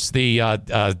announced this.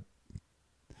 The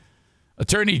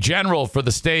Attorney General for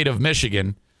the state of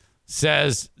Michigan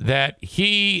says that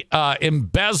he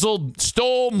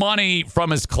stole money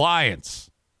from his clients.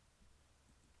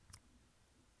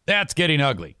 That's getting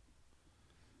ugly.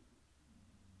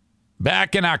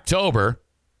 Back in October,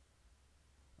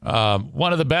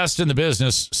 one of the best in the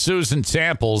business, Susan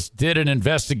Samples, did an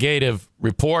investigative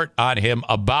report on him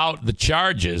about the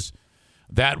charges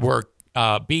that were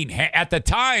being at the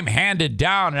time handed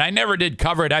down. And I never did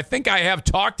cover it. I think I have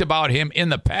talked about him in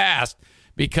the past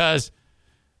because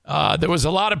there was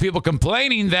a lot of people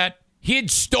complaining that he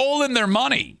had stolen their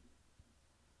money.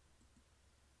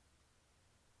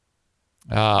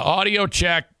 Audio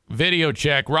check, video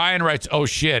check. Ryan writes, oh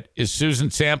shit, is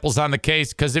Susan Samples on the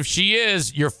case? Because if she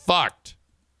is, you're fucked.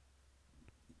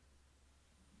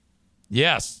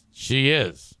 Yes, she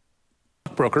is.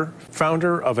 Broker,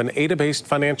 founder of an Ada-based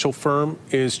financial firm,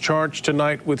 is charged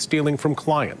tonight with stealing from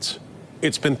clients.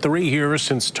 It's been 3 years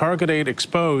since Target 8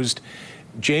 exposed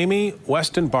Jamie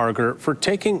Westenbarger for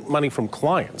taking money from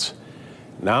clients.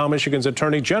 Now Michigan's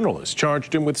Attorney General has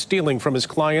charged him with stealing from his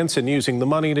clients and using the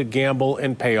money to gamble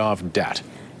and pay off debt.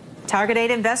 Target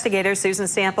 8 investigator Susan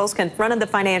Samples confronted the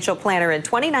financial planner in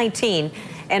 2019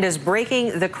 and is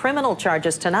breaking the criminal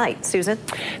charges tonight. Susan?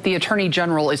 The Attorney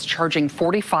General is charging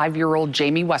 45-year-old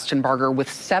Jamie Westenbarger with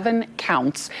 7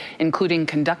 counts, including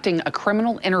conducting a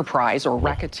criminal enterprise or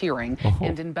racketeering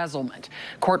and embezzlement.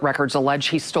 Court records allege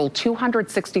he stole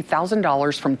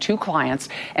 $260,000 from 2 clients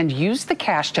and used the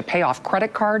cash to pay off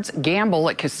credit cards, gamble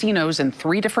at casinos in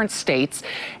 3 different states,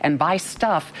 and buy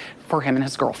stuff for him and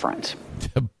his girlfriend.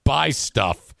 To buy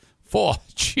stuff. Oh,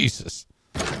 Jesus.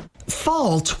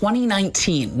 Fall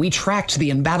 2019, we tracked the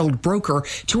embattled broker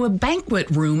to a banquet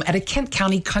room at a Kent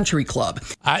County country club.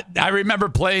 I remember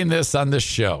playing this on this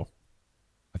show,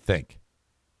 I think.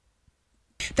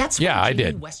 That's I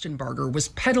Jamie did. Westenbarger was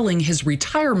peddling his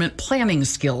retirement planning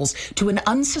skills to an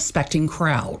unsuspecting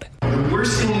crowd. The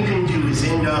worst thing you can do is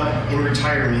end up in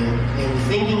retirement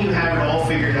and thinking you have it all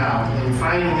figured out and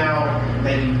finding out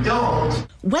that you don't.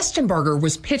 Westenbarger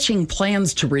was pitching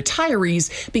plans to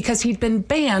retirees because he'd been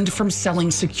banned from selling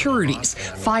securities,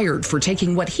 fired for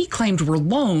taking what he claimed were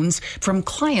loans from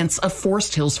clients of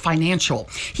Forest Hills Financial.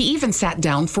 He even sat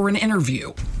down for an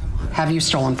interview. Have you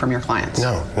stolen from your clients?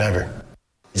 No, never.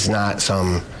 It's not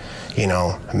some,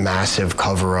 massive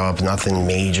cover-up, nothing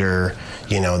major.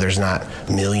 There's not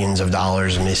millions of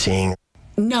dollars missing.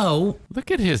 No.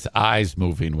 Look at his eyes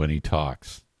moving when he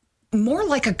talks. More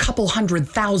like a couple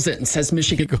 100,000, says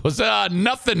Michigan. He goes,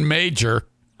 nothing major.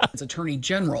 Attorney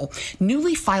General,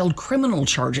 newly filed criminal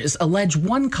charges allege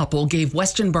one couple gave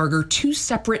Westenbarger 2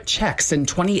 separate checks in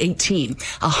 2018,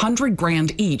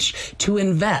 $100,000 each to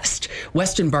invest.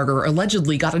 Westenbarger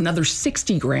allegedly got another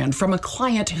 $60,000 from a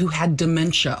client who had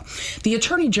dementia. The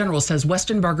Attorney General says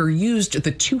Westenbarger used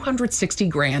the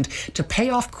 $260,000 to pay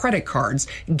off credit cards,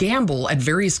 gamble at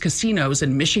various casinos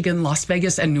in Michigan, Las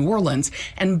Vegas, and New Orleans,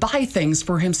 and buy things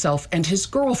for himself and his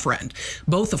girlfriend,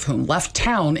 both of whom left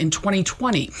town in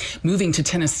 2020. Moving to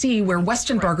Tennessee, where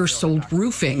Westenbarger sold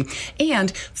roofing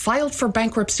and filed for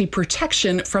bankruptcy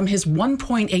protection from his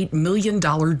 $1.8 million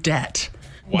debt.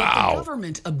 Wow. But the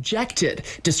government objected,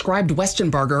 described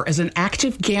Westenbarger as an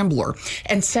active gambler,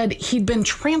 and said he'd been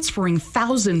transferring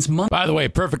thousands monthly. By the way,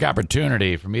 perfect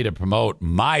opportunity for me to promote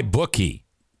my bookie.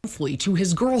 To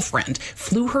his girlfriend,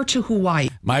 flew her to Hawaii.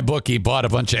 My bookie bought a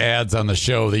bunch of ads on the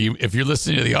show that if you're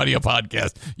listening to the audio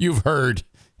podcast, you've heard.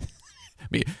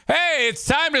 Hey, it's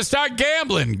time to start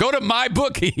gambling. Go to my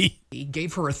bookie. He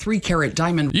gave her a 3-carat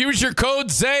diamond. Use your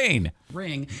code Zane.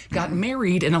 Ring, got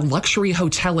married in a luxury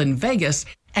hotel in Vegas,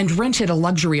 and rented a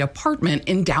luxury apartment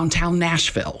in downtown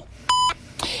Nashville.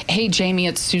 Hey, Jamie,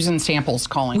 it's Susan Samples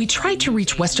calling. We tried to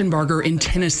reach Westenbarger in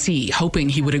Tennessee, hoping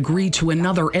he would agree to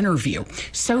another interview.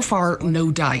 So far,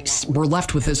 no dice. We're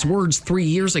left with his words 3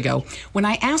 years ago when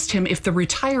I asked him if the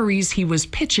retirees he was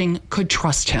pitching could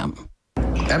trust him.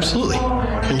 Absolutely.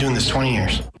 I've been doing this 20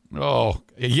 years. Oh,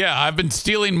 yeah, I've been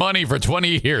stealing money for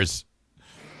 20 years.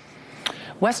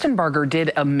 Westenbarger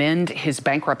did amend his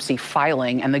bankruptcy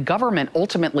filing, and the government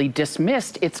ultimately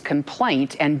dismissed its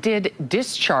complaint and did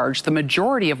discharge the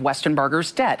majority of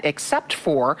Westenbarger's debt, except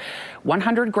for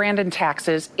 $100,000 in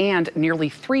taxes and nearly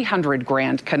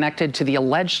 $300,000 connected to the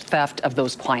alleged theft of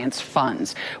those clients'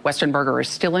 funds. Westenbarger is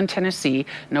still in Tennessee.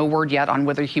 No word yet on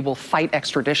whether he will fight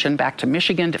extradition back to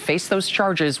Michigan to face those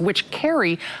charges, which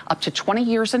carry up to 20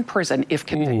 years in prison if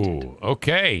convicted. Ooh,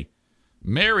 okay.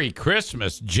 Merry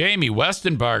Christmas, Jamie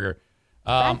Westenbarger.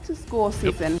 Back to school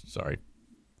season. Sorry.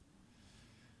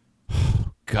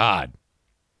 God.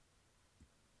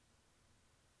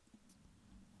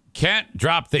 Can't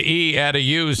drop the E at a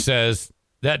U says,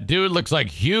 that dude looks like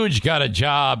Huge got a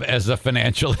job as a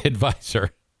financial advisor.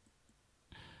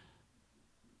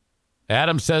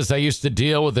 Adam says, I used to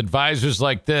deal with advisors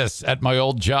like this at my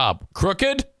old job.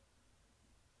 Crooked?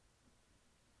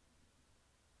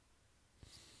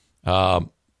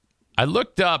 I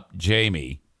looked up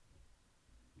Jamie,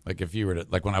 like if you were to,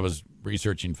 like when I was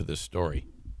researching for this story,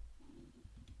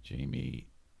 Jamie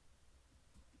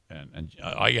And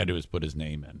all you got to do is put his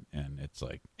name in, and it's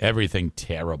like everything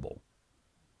terrible.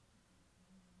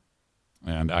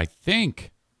 And I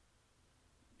think,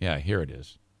 yeah, here it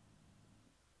is.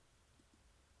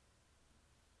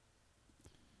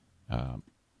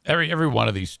 Every one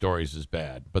of these stories is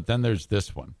bad, but then there's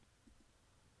this one.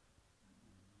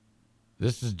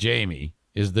 This is Jamie,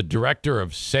 is the director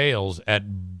of sales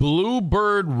at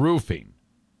Bluebird Roofing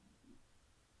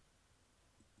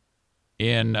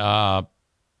in Nashville.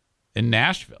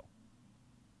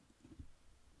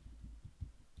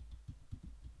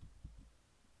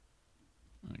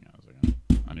 Hang on a second.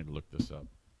 I need to look this up.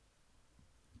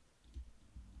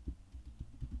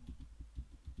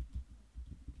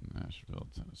 Nashville,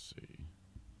 Tennessee.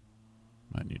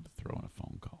 Might need to throw in a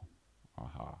phone call.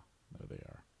 Aha, there they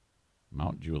are.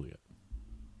 Mount Juliet.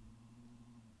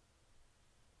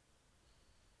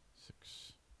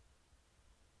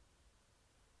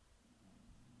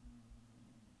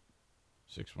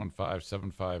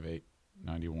 615-758-9101.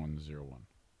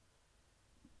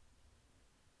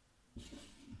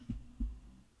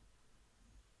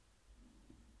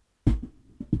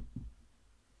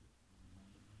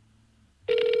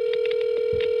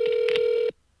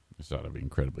 This ought to be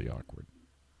incredibly awkward.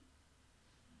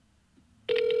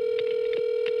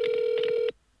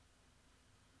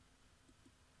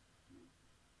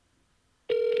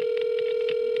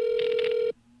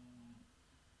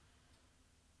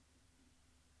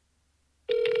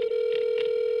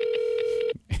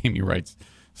 Amy writes,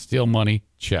 steal money,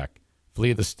 check.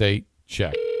 Flee the state,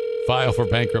 check. File for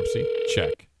bankruptcy,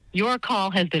 check. Your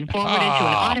call has been forwarded to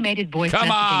an automated voice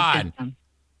messaging system.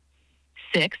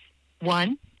 6-1.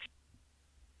 Wait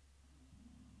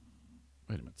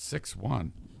a minute,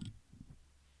 6-1.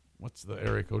 What's the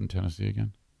area code in Tennessee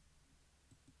again?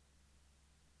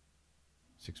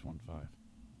 615. Okay.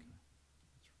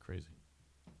 That's crazy.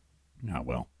 Not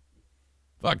well.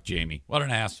 Fuck Jamie. What an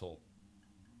asshole.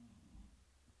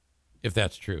 If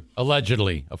that's true.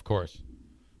 Allegedly, of course.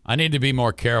 I need to be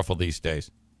more careful these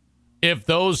days. If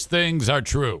those things are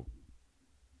true.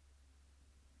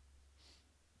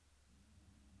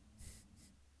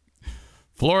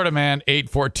 Florida Man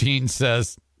 814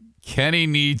 says, Kenny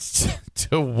needs to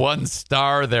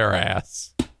 1-star their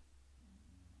ass.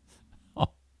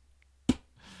 Oh.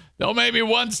 Don't make me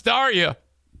 1-star you.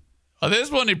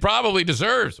 This one he probably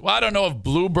deserves. Well, I don't know if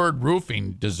Bluebird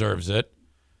Roofing deserves it.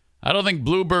 I don't think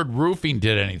Bluebird Roofing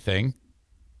did anything.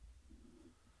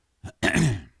 All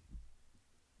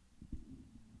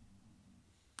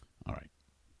right.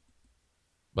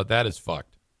 But that is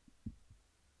fucked.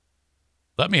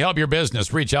 Let me help your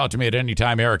business. Reach out to me at any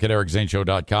time, Eric at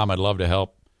ericzaneshow.com. I'd love to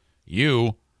help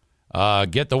you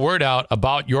get the word out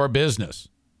about your business.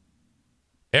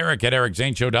 Eric at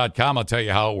ericzaneshow.com. I'll tell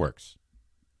you how it works.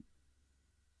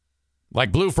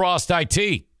 Like Blue Frost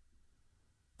IT.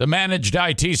 The managed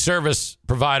IT service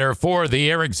provider for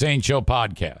the Eric Zane Show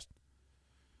podcast.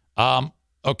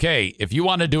 Okay, if you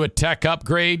want to do a tech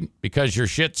upgrade because your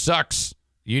shit sucks,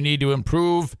 you need to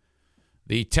improve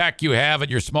the tech you have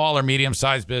at your small or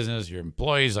medium-sized business. Your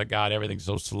employees, like, God, everything's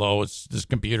so slow. This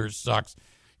computer sucks.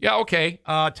 Yeah, okay.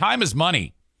 Time is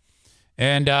money.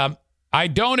 And I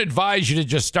don't advise you to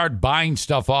just start buying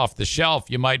stuff off the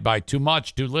shelf. You might buy too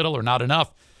much, too little, or not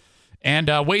enough.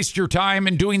 And waste your time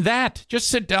in doing that. Just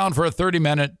sit down for a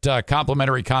 30-minute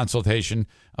complimentary consultation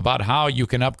about how you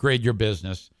can upgrade your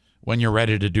business when you're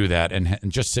ready to do that. And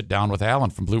just sit down with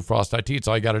Alan from Blue Frost IT. It's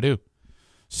all you got to do.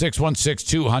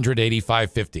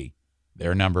 616-200-8550.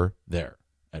 Their number there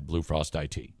at Blue Frost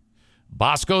IT.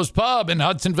 Bosco's Pub in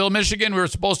Hudsonville, Michigan. We were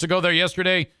supposed to go there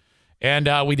yesterday, and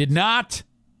we did not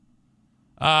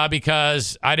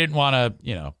because I didn't want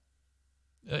to,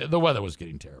 the weather was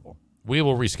getting terrible. We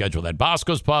will reschedule that.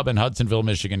 Bosco's Pub in Hudsonville,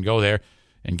 Michigan. Go there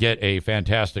and get a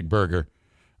fantastic burger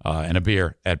and a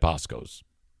beer at Bosco's.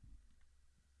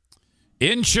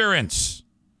 Insurance,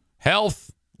 health,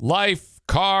 life,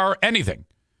 car, anything.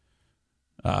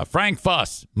 Frank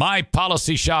Fuss, My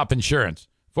Policy Shop Insurance,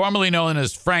 formerly known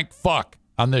as Frank Fuck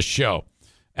on this show.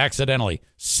 Accidentally.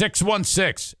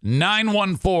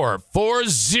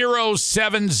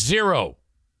 616-914-4070.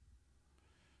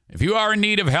 If you are in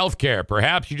need of health care,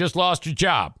 perhaps you just lost your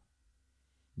job,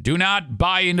 do not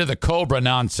buy into the COBRA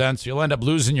nonsense. You'll end up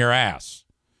losing your ass.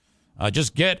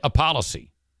 Just get a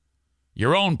policy,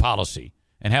 your own policy,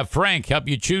 and have Frank help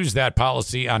you choose that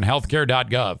policy on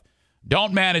healthcare.gov.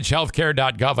 Don't manage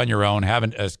healthcare.gov on your own. Have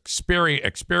an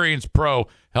experienced pro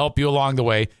help you along the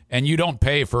way, and you don't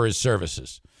pay for his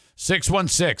services.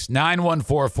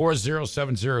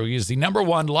 616-914-4070. He is the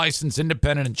 #1 licensed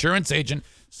independent insurance agent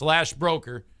 /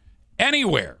 broker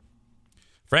anywhere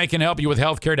Frank can help you with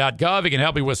healthcare.gov. He can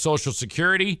help you with Social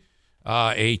Security,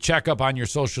 a checkup on your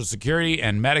Social Security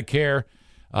and Medicare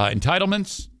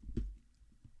entitlements.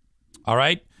 All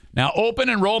right. Now, open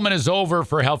enrollment is over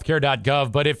for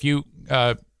healthcare.gov, but if you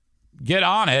get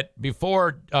on it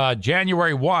before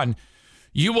January 1,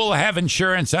 you will have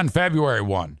insurance on February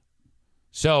 1.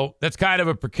 So that's kind of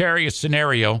a precarious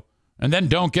scenario. And then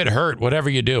don't get hurt, whatever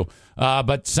you do.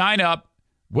 But sign up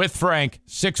with Frank,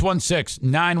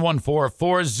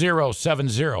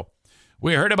 616-914-4070.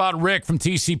 We heard about Rick from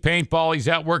TC Paintball. He's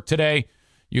at work today.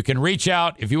 You can reach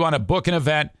out if you want to book an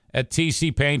event at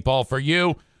TC Paintball for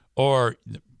you or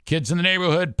kids in the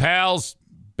neighborhood, pals,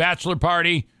 bachelor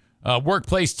party,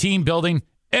 workplace team building,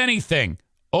 anything.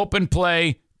 Open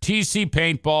play, TC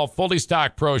Paintball, fully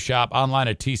stocked pro shop, online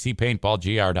at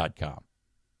tcpaintballgr.com.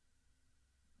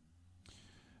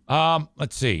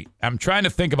 Let's see. I'm trying to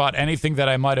think about anything that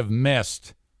I might have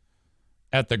missed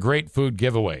at the Great Food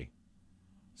Giveaway.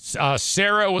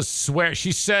 Sarah was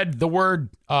she said the word,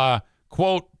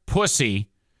 quote, pussy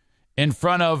in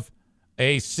front of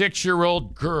a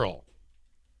 6-year-old girl.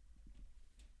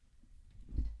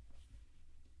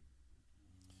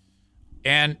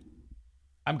 And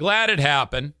I'm glad it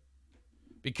happened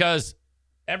because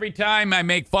every time I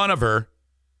make fun of her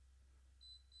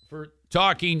for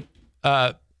talking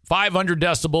 500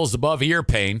 decibels above ear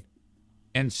pain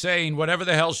and saying whatever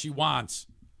the hell she wants,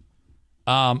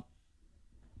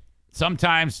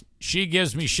 sometimes she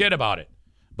gives me shit about it.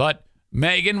 But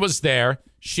Megan was there.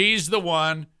 She's the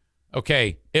one.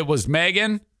 Okay, it was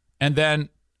Megan and then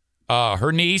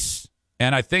her niece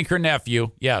and I think her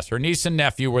nephew. Yes, her niece and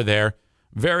nephew were there.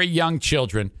 Very young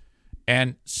children.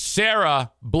 And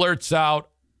Sarah blurts out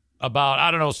about, I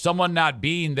don't know, someone not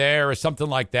being there or something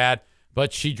like that.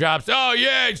 But she drops, oh,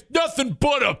 yeah, it's nothing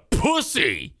but a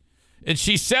pussy. And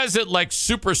she says it like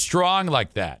super strong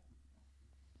like that.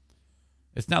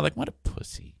 It's not like, what a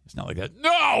pussy. It's not like that.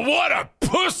 No, what a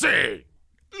pussy.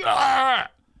 Ah!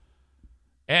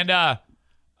 And I'm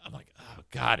like, oh,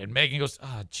 God. And Megan goes,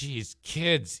 oh, geez,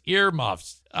 kids,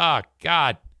 earmuffs. Oh,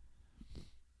 God.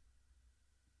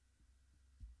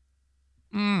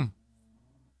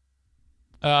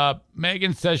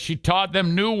 Megan says she taught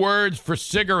them new words for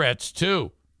cigarettes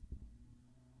too.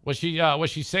 Was she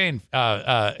saying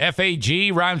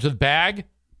FAG rhymes with bag?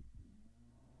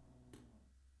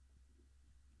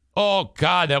 Oh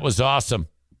God, that was awesome.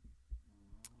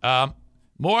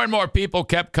 More and more people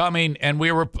kept coming, and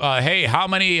we were, hey, how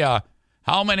many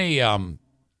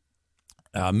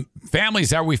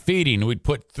families are we feeding? We'd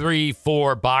put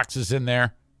 3-4 boxes in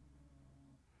there.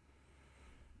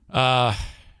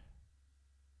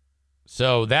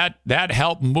 So that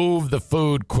helped move the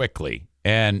food quickly.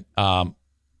 And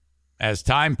as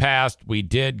time passed, we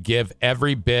did give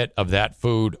every bit of that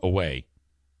food away.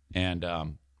 And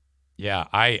yeah,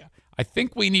 I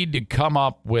think we need to come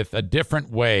up with a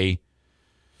different way.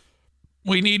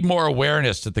 We need more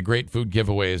awareness that the Great Food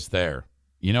Giveaway is there.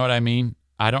 You know what I mean?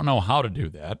 I don't know how to do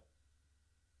that.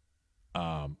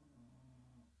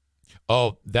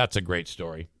 Oh, that's a great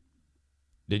story.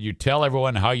 Did you tell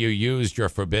everyone how you used your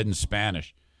forbidden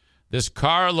Spanish? This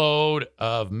carload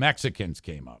of Mexicans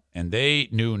came up, and they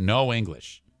knew no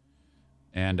English.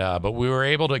 And but we were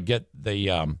able to get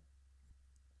the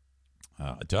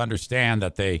to understand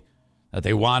that they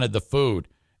wanted the food.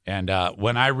 And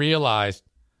when I realized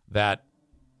that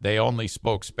they only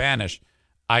spoke Spanish,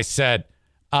 I said,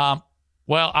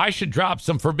 well, I should drop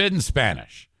some forbidden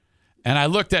Spanish. And I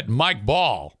looked at Mike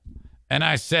Ball. And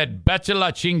I said, "Vete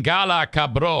la chingada,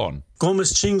 cabrón."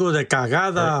 Comes chingo de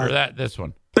cagada. Or this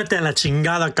one. Vete la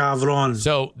chingada, cabrón.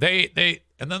 So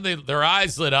and then their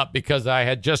eyes lit up because I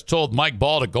had just told Mike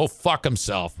Ball to go fuck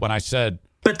himself when I said,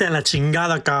 "Vete la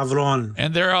chingada, cabrón."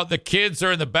 And the kids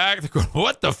are in the back. They're going,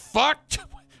 "What the fuck?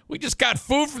 We just got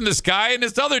food from this guy, and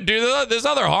this other dude, this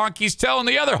other honky's telling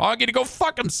the other honky to go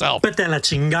fuck himself." Vete la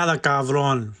chingada,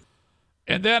 cabrón.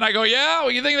 And then I go, yeah,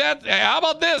 well, you think that? How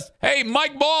about this? Hey,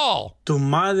 Mike Ball. Tu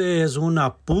madre es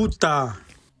una puta.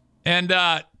 And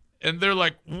they're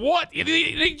like, what?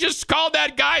 He just called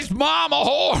that guy's mom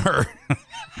a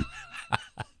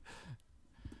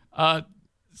whore.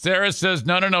 Sarah says,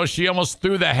 no. She almost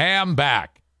threw the ham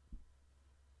back.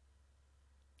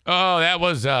 Oh, that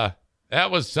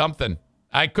was something.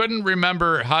 I couldn't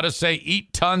remember how to say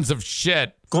eat tons of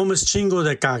shit. Comes chingo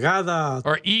de cagada.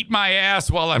 Or eat my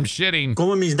ass while I'm shitting.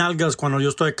 Come mis nalgas cuando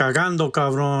yo estoy cagando,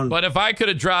 cabrón. But if I could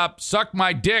have dropped, suck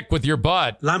my dick with your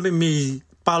butt. Lame mi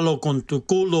palo con tu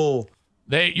culo.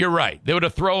 You're right. They would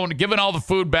have given all the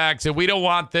food back, said, we don't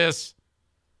want this.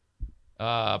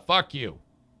 Fuck you.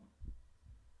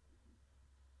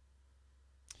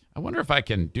 I wonder if I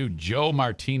can do Joe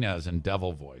Martinez and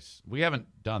Devil Voice. We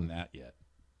haven't done that yet.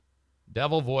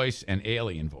 Devil Voice and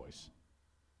Alien Voice.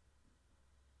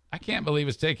 I can't believe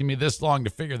it's taking me this long to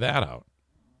figure that out.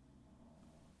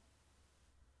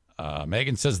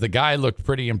 Megan says the guy looked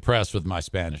pretty impressed with my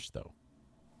Spanish, though.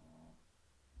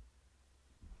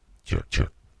 Check.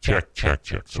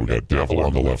 So we got devil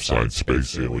on the left side,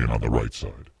 space alien on the right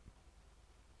side.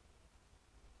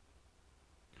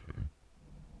 Okay.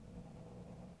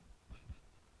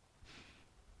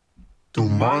 Tu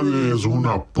madre es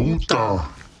una puta.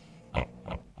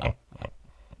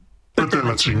 Vete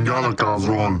la chingada,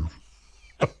 cabrón.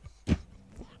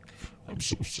 I'm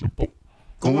so simple.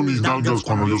 Como mis nalgas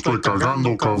cuando yo estoy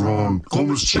cagando, cabrón.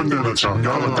 Como chingue la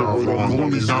chingada, cabrón. Como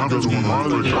mis nalgas, mi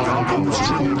madre, cabrón. Como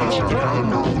chingue la chingada,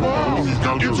 cabrón. Como mis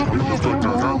nalgas cuando yo estoy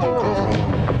cagando, cabrón.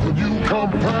 You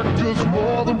compact is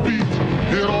more than beef.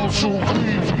 It also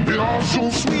cleaves, it also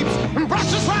sweeps, and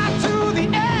rushes right to the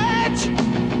edge.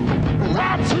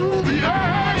 Right to the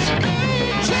edge.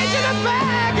 Changing a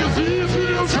bag as easy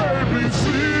as ABC.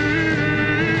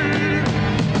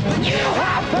 When you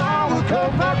have power,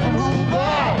 come back from Hoover.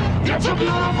 It's a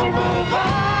beautiful mover.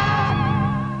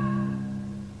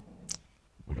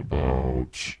 What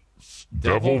about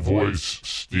Devil Voice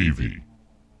Stevie?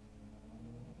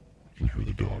 You can hear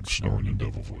the dog snoring in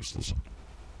Devil Voice. Listen.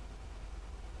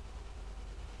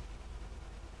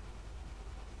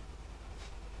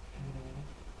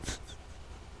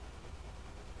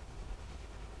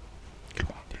 Come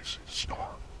on, Daisy,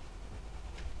 snore.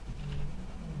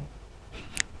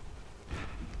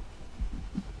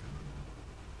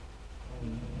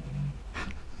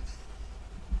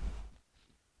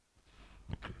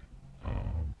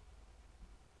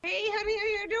 Hey, honey, how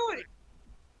you doing?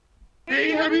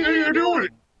 Hey, honey, how you doing?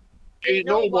 Ain't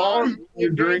no wine, you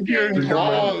drinking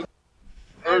wine.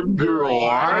 Girl,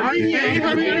 hey,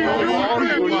 honey, how you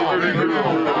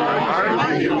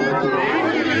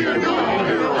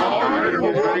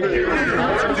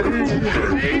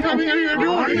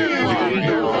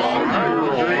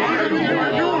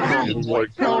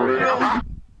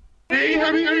Hey,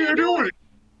 honey, how you doing?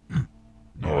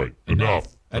 All right, enough.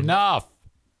 Enough.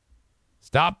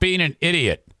 Stop being an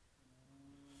idiot.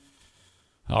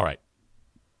 All right.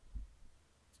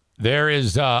 There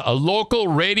is a local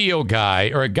radio guy,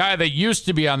 or a guy that used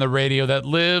to be on the radio that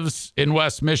lives in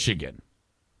West Michigan.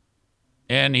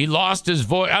 And he lost his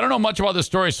voice. I don't know much about the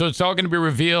story, so it's all going to be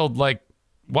revealed like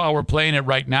while we're playing it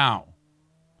right now.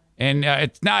 And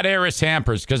it's not Eris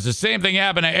Hampers, because the same thing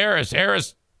happened to Eris.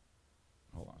 Eris.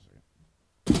 Hold on a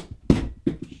second.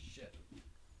 Shit.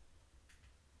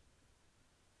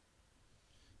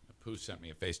 Pooh sent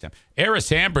me a FaceTime. Eris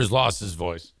Hampers lost his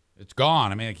voice. It's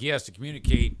gone. I mean, he has to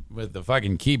communicate with the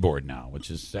fucking keyboard now,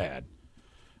 which is sad.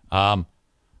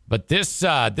 But this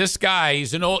guy,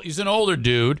 he's an older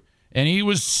dude, and he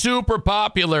was super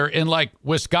popular in like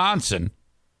Wisconsin,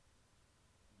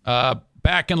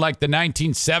 back in like the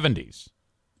 1970s.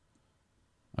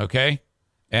 Okay,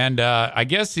 and I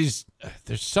guess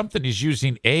there's something he's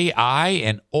using AI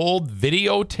and old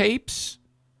videotapes,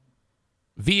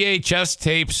 VHS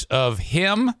tapes of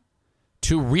him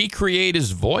to recreate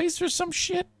his voice or some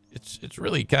shit. It's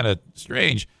really kind of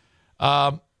strange.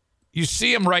 You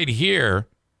see him right here.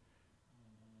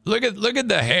 Look at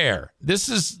the hair. This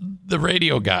is the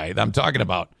radio guy that I'm talking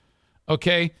about.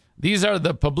 Okay, these are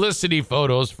the publicity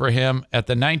photos for him at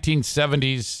the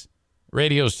 1970s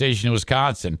radio station in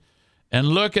Wisconsin. And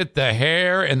look at the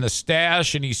hair and the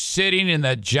stash, and he's sitting in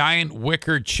that giant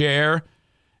wicker chair.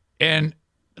 And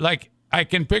like, I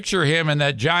can picture him in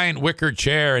that giant wicker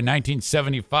chair in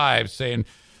 1975 saying,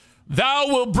 "Thou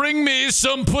will bring me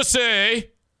some pussy.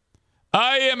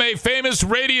 I am a famous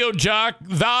radio jock.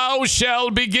 Thou shall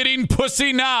be getting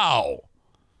pussy now."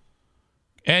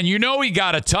 And you know he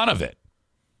got a ton of it.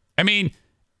 I mean,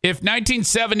 if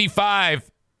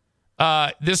 1975,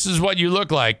 this is what you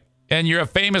look like, and you're a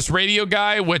famous radio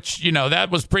guy, which, you know, that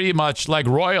was pretty much like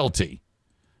royalty,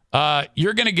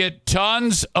 you're going to get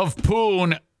tons of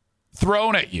poon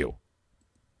thrown at you.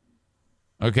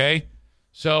 Okay?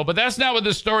 So, but that's not what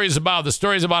this story is about. The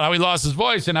story is about how he lost his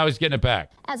voice and how he's getting it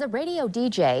back. As a radio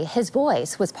DJ, his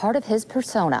voice was part of his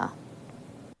persona.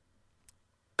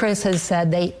 Chris has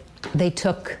said they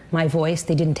took my voice.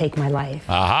 They didn't take my life.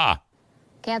 Aha.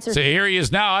 Cancer So here he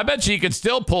is now. I bet you could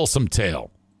still pull some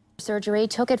tail. surgery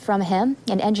took it from him.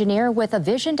 An engineer with a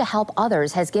vision to help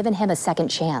others has given him a second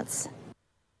chance.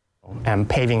 And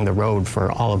paving the road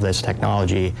for all of this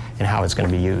technology and how it's going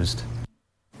to be used.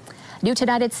 New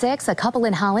tonight at 6, a couple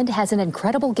in Holland has an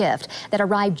incredible gift that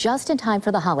arrived just in time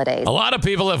for the holidays. A lot of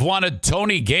people have wanted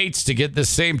Tony Gates to get the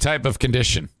same type of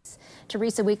condition.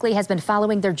 Teresa Weekly has been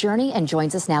following their journey and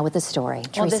joins us now with the story.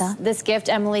 Teresa? Well, this gift,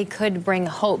 Emily, could bring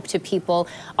hope to people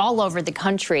all over the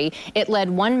country. It led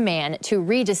one man to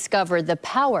rediscover the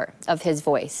power of his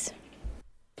voice.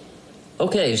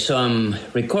 Okay, so I'm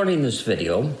recording this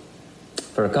video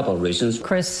for a couple of reasons.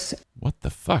 Chris, What the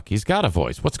fuck? He's got a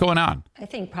voice. What's going on? I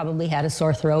think, probably had a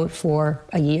sore throat for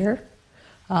a year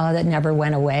that never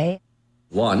went away.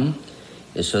 One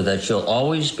is so that you'll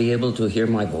always be able to hear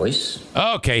my voice.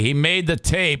 Okay, he made the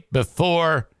tape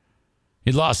before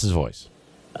he lost his voice.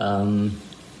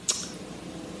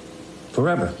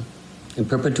 Forever. In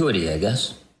perpetuity, I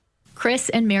guess. Chris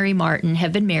and Mary Martin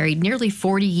have been married nearly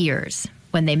 40 years.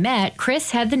 When they met,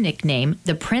 Chris had the nickname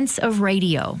the Prince of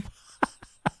Radio.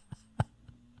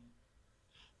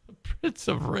 Prince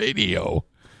of Radio.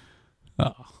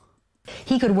 Oh.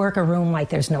 He could work a room like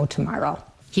there's no tomorrow.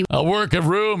 I'll work a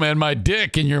room and my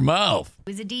dick in your mouth.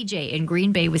 He was a DJ in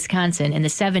Green Bay, Wisconsin in the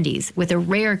 70s with a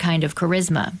rare kind of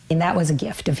charisma. And that was a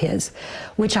gift of his,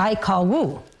 which I call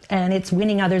woo, and it's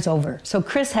winning others over. So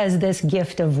Chris has this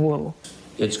gift of woo.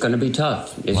 It's going to be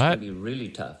tough. It's going to be really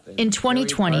tough. In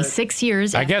 2020, 6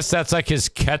 years... I guess that's like his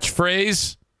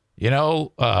catchphrase. You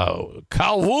know,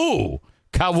 Kawu.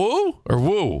 Kawu or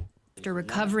woo? After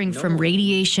recovering from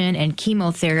radiation and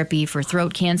chemotherapy for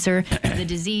throat cancer, the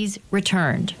disease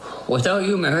returned. Without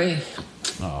you, Mary,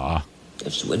 Aww.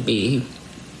 this would be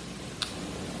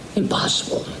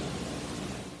impossible.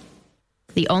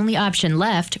 The only option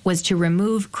left was to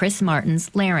remove Chris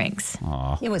Martin's larynx.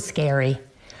 Aww. It was scary.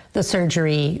 The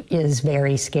surgery is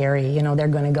very scary. You know, they're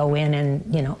going to go in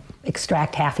and,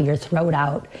 extract half of your throat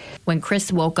out. When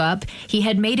Chris woke up, he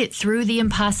had made it through the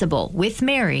impossible with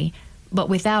Mary, but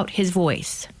without his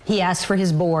voice. He asked for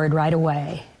his board right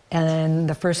away. And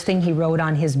the first thing he wrote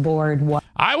on his board was...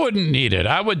 I wouldn't need it.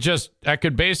 I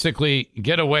could basically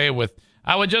get away with...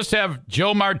 I would just have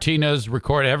Joe Martinez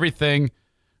record everything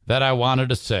that I wanted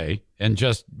to say and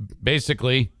just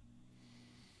basically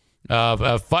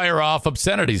fire off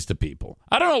obscenities to people.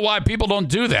 I don't know why people don't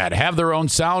do that. Have their own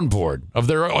soundboard of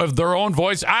their own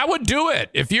voice. I would do it.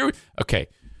 If you... Okay.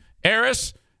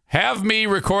 Eris, have me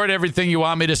record everything you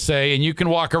want me to say, and you can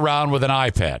walk around with an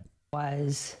iPad.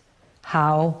 Was,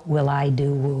 how will I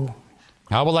do woo?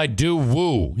 How will I do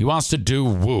woo? He wants to do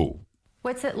woo.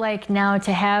 What's it like now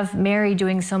to have Mary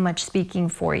doing so much speaking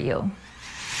for you?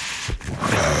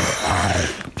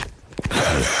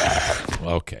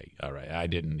 Okay, all right. I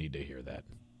didn't need to hear that.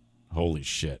 Holy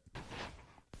shit.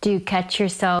 Do you catch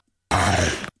yourself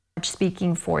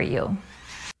speaking for you?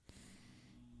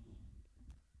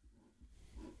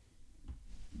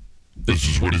 This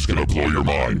is what is going to blow your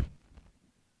mind.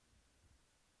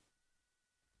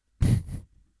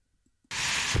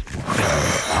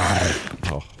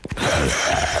 Oh.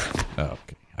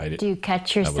 Okay. I did. Do you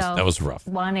catch yourself that was rough.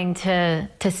 Wanting to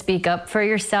speak up for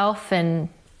yourself and...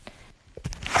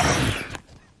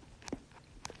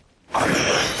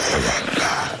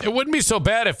 It wouldn't be so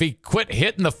bad if he quit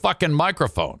hitting the fucking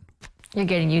microphone. You're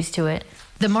getting used to it.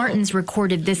 The Martins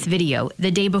recorded this video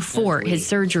the day before his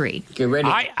surgery. Get ready.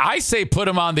 I say put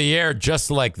him on the air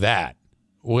just like that,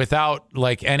 without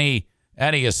like any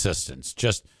assistance.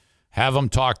 Just have him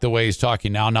talk the way he's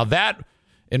talking now. Now that,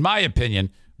 in my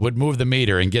opinion, would move the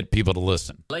meter and get people to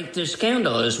listen. Like the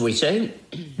scandal, as we say.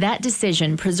 That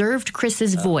decision preserved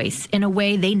Chris's voice in a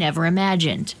way they never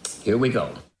imagined. Here we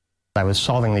go. I was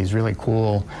solving these really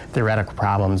cool theoretical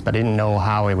problems, but I didn't know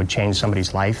how it would change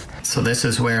somebody's life. So this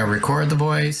is where I record the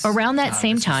voice. Around that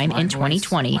same time in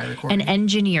 2020, an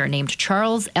engineer named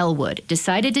Charles Elwood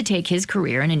decided to take his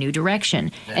career in a new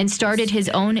direction and started his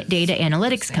own data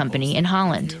analytics company in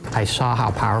Holland. I saw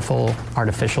how powerful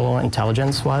artificial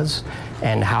intelligence was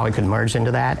and how it could merge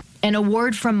into that. An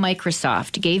award from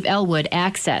Microsoft gave Elwood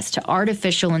access to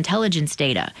artificial intelligence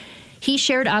data. He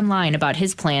shared online about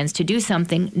his plans to do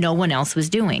something no one else was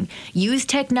doing, use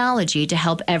technology to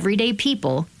help everyday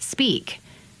people speak.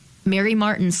 Mary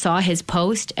Martin saw his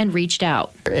post and reached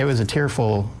out. It was a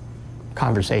tearful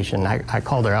conversation. I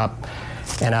called her up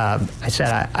and I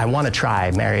said, I want to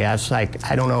try, Mary. I was like,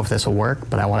 I don't know if this will work,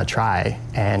 but I want to try.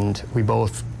 And we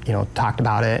both, talked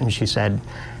about it. And she said,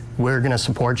 we're going to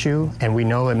support you. And we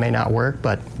know it may not work,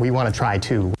 but we want to try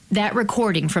too. That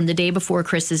recording from the day before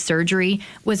Chris's surgery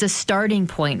was a starting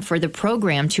point for the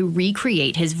program to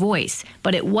recreate his voice,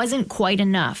 but it wasn't quite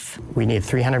enough. We need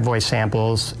 300 voice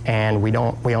samples, and we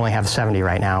only have 70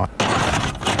 right now.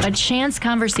 A chance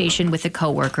conversation with a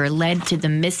coworker led to the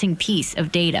missing piece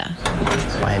of data.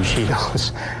 And she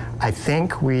goes, I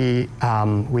think I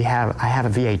have a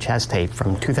VHS tape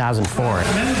from 2004.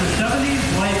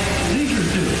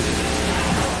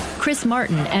 Chris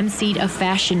Martin emceed a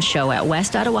fashion show at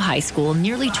West Ottawa High School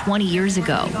nearly 20 years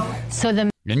ago. So the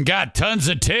And got tons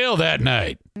of tail that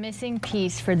night. missing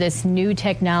piece for this new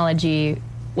technology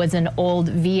was an old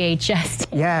VHS.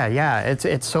 Yeah,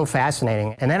 it's so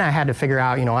fascinating. And then I had to figure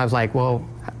out, I was like, well,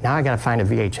 now I got to find a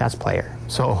VHS player.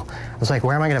 So I was like,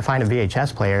 where am I going to find a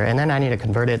VHS player? And then I need to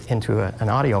convert it into an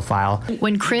audio file.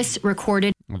 When Chris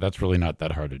recorded Well, that's really not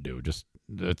that hard to do. Just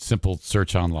a simple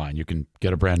search online. You can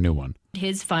get a brand new one.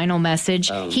 his final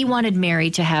message, he wanted Mary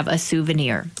to have a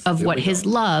souvenir of what his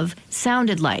love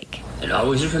sounded like. And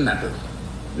always remember,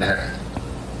 Mary,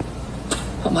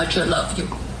 how much I love you.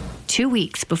 2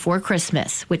 weeks before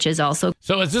Christmas, which is also...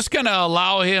 So is this going to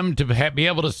allow him to be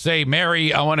able to say,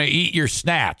 Mary, I want to eat your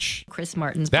snatch? Chris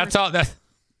Martin's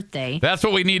birthday. That's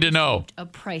what we need to know. A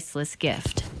priceless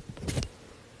gift.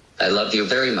 I love you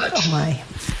very much. Oh, my.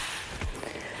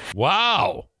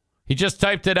 Wow. He just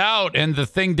typed it out and the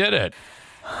thing did it.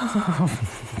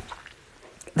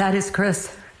 That is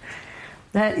Chris.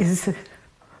 That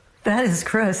is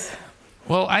Chris.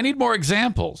 Well, I need more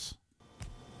examples.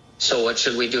 So what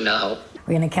should we do now?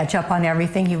 We're going to catch up on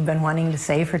everything you've been wanting to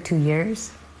say for 2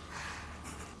 years.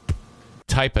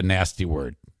 Type a nasty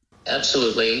word.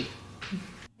 Absolutely.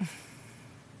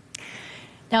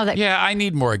 Yeah, I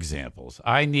need more examples.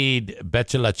 I need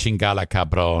Betcha la chingala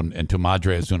cabron and tu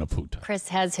madre es una puta. Chris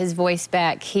has his voice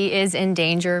back. He is in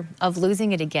danger of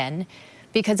losing it again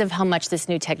because of how much this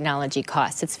new technology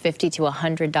costs. It's $50 to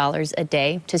 $100 a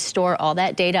day to store all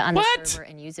that data on the server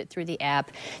and use it through the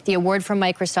app. The award from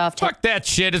Microsoft... Fuck that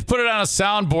shit. Just put it on a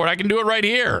soundboard. I can do it right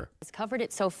here. ...has covered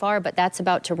it so far, but that's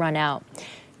about to run out.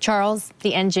 Charles,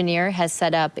 the engineer, has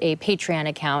set up a Patreon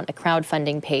account, a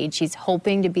crowdfunding page. He's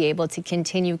hoping to be able to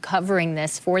continue covering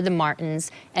this for the Martins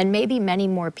and maybe many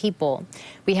more people.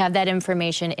 We have that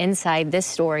information inside this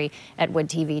story at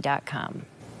woodtv.com.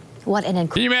 What an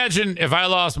Can you imagine if I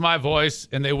lost my voice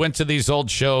and they went to these old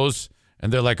shows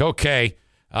and they're like, okay,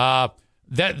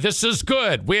 this is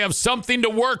good. We have something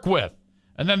to work with.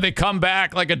 And then they come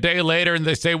back like a day later and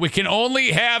they say, we can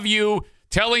only have you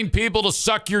telling people to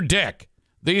suck your dick.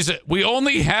 We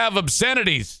only have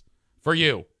obscenities for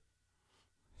you.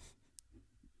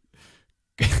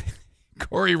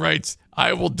 Corey writes,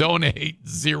 I will donate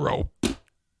 0.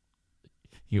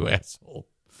 You asshole.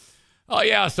 Oh,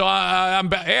 yeah, so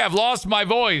I've lost my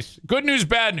voice. Good news,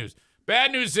 bad news.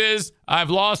 Bad news is I've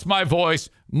lost my voice.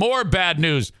 More bad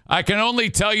news. I can only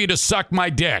tell you to suck my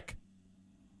dick.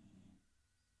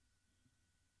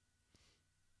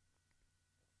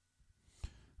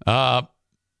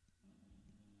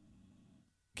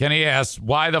 Kenny asks,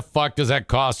 why the fuck does that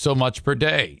cost so much per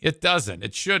day? It doesn't.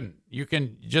 It shouldn't. You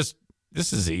can just,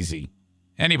 this is easy.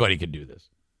 Anybody can do this.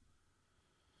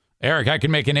 Eric, I can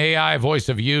make an AI voice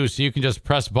of you so you can just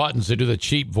press buttons to do the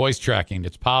cheap voice tracking.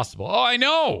 It's possible. Oh, I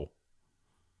know.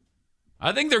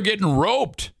 I think they're getting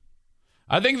roped.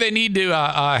 I think they need to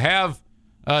have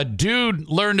a dude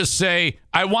learn to say,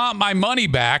 I want my money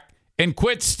back and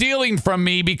quit stealing from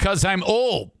me because I'm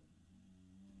old.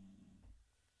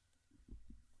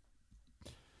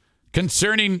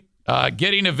 Concerning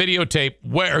getting a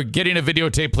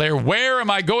videotape player, where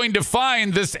am I going to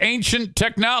find this ancient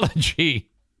technology?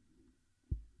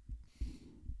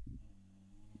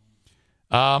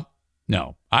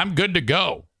 No, I'm good to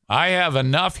go. I have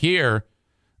enough here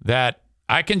that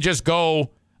I can just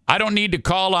go. I don't need to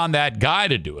call on that guy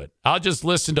to do it. I'll just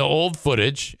listen to old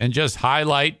footage and just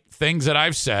highlight things that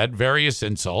I've said, various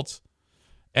insults,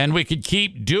 and we could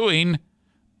keep doing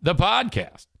the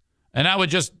podcast. And I would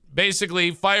just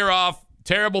basically fire off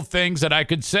terrible things that I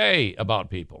could say about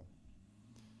people.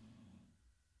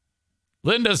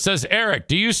 Linda says, Eric,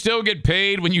 do you still get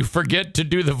paid when you forget to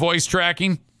do the voice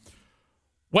tracking?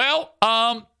 Well,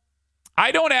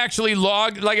 I don't actually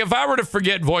log. Like if I were to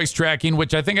forget voice tracking,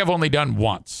 which I think I've only done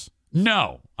once.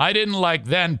 No, I didn't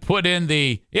then put in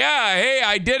the, hey,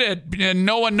 I did it. And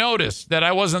no one noticed that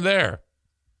I wasn't there.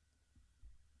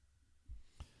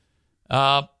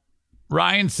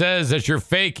 Ryan says, as your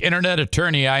fake internet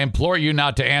attorney, I implore you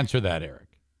not to answer that,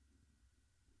 Eric.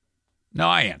 No,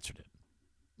 I answered it.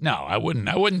 No, I wouldn't.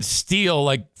 I wouldn't steal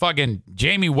like fucking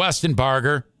Jamie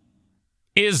Westenbarger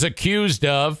is accused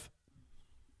of.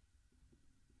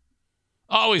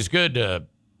 Always good to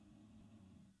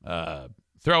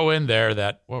throw in there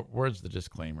that, where's the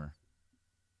disclaimer?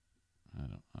 I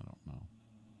don't know.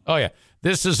 Oh, yeah.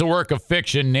 This is a work of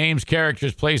fiction. Names,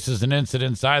 characters, places, and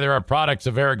incidents either are products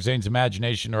of Eric Zane's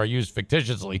imagination or are used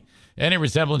fictitiously. Any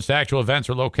resemblance to actual events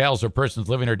or locales or persons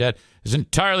living or dead is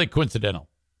entirely coincidental.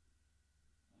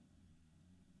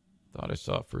 Thought I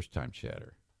saw a first-time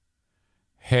chatter.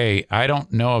 Hey, I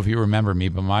don't know if you remember me,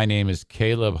 but my name is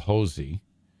Caleb Hosey.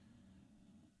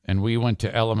 And we went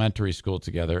to elementary school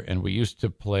together, and we used to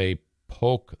play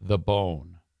Poke the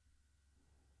Bone.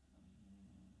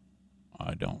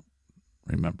 I don't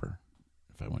remember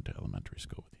if I went to elementary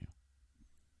school with you.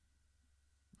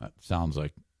 That sounds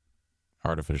like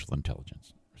artificial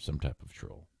intelligence or some type of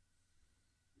troll.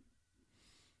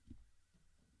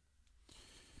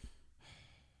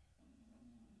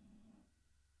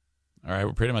 All right,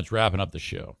 we're pretty much wrapping up the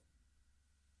show.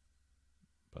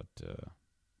 But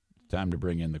time to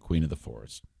bring in the Queen of the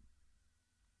Forest.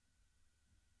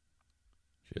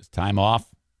 She has time off.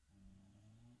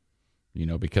 You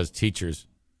know, because teachers,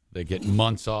 they get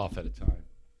months off at a time.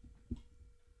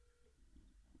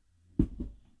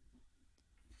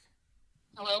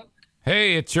 Hello?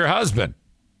 Hey, it's your husband.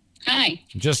 Hi.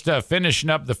 Just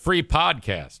finishing up the free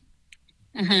podcast.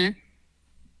 Uh-huh.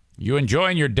 You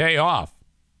enjoying your day off?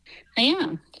 I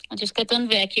am. I just got done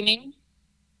vacuuming.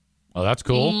 Oh, that's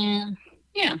cool. And,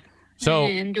 yeah. So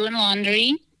and doing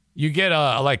laundry. You get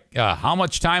how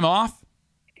much time off?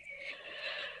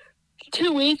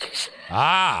 2 weeks.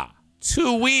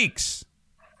 2 weeks.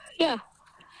 Yeah.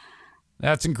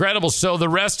 That's incredible. So the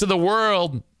rest of the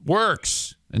world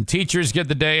works, and teachers get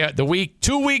the week,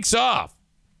 2 weeks off.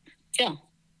 Yeah.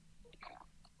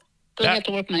 But I have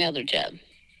to work my other job.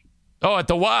 Oh, at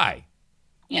the Y.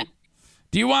 Yeah.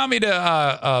 Do you want me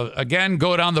to again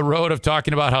go down the road of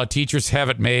talking about how teachers have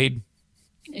it made?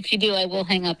 If you do, I will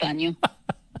hang up on you.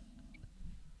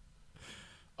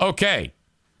 Okay.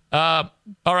 All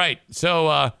right.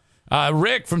 So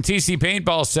Rick from TC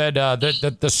Paintball said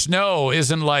that the snow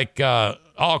isn't like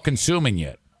all consuming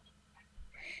yet.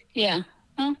 Yeah.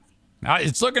 Well,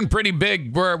 it's looking pretty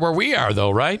big where we are,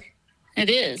 though, right? it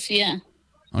is, yeah.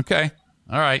 Okay.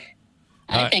 All right.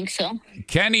 I think so.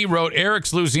 Kenny wrote,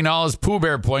 Eric's losing all his Pooh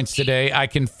Bear points today. I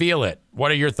can feel it. What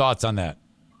are your thoughts on that?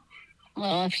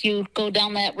 Well, if you go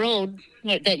down that road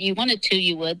that you wanted to,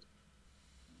 you would.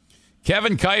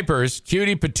 Kevin Kuipers,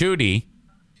 cutie patootie.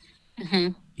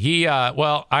 Mm-hmm. He,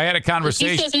 I had a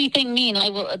conversation. If he says anything mean,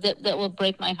 that will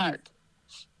break my heart.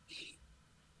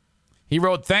 He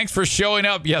wrote, thanks for showing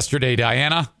up yesterday,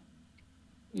 Diana.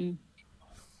 You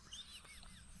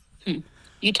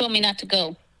told me not to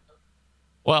go.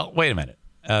 Well, wait a minute.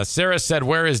 Sarah said,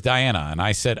 where is Diana? And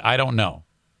I said, I don't know.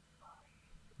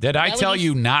 Did I tell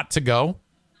you not to go?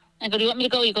 I go, do you want me to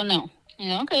go? You go, no.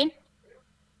 Yeah, okay.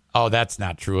 Oh, that's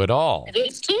not true at all. It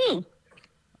is too.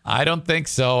 I don't think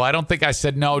so. I don't think I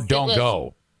said, no, don't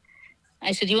go.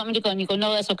 I said, you want me to go? And you go,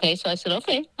 no, that's okay. So I said,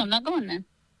 okay, I'm not going then.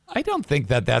 I don't think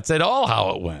that's at all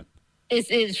how it went.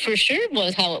 It for sure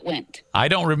was how it went. I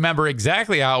don't remember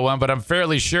exactly how it went, but I'm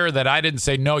fairly sure that I didn't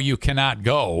say, no, you cannot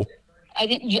go. I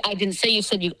didn't say you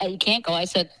said you can't go. I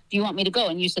said, do you want me to go?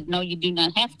 And you said, no, you do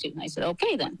not have to. And I said,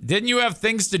 okay, then. Didn't you have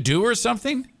things to do or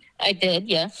something? I did,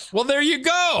 yes. Well, there you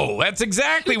go. That's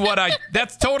exactly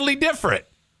that's totally different.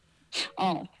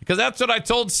 Oh. Because that's what I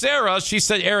told Sarah. She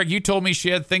said, Eric, you told me she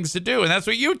had things to do. And that's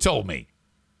what you told me.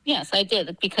 Yes, I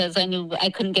did. Because I knew I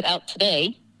couldn't get out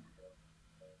today.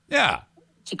 Yeah.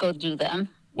 To go do them.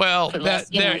 Well,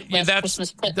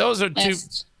 those are two.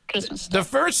 Christmas stuff. The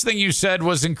first thing you said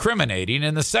was incriminating,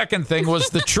 and the second thing was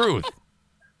the truth.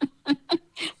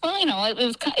 Well, it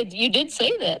was. You did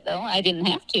say that, though. I didn't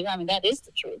have to. I mean, that is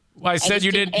the truth. Well, I said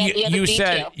you did.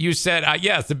 You said,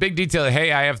 yes, the big detail.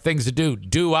 Hey, I have things to do.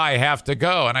 Do I have to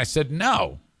go? And I said,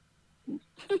 no.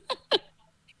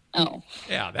 Oh.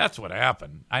 Yeah, that's what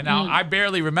happened. I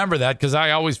barely remember that because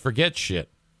I always forget shit.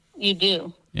 You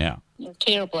do. Yeah. You're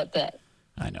terrible at that.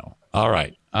 I know. All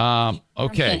right.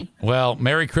 Okay. Well,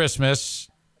 Merry Christmas.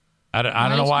 I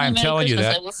don't know why I'm telling you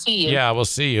that. I will see you. Yeah, we'll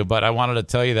see you. But I wanted to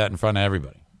tell you that in front of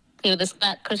everybody. Okay, but it's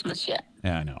not Christmas yet.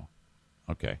 Yeah, I know.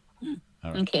 Okay.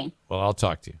 All right. Okay. Well, I'll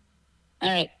talk to you. All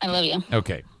right. I love you.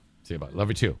 Okay. See you. Bye. Love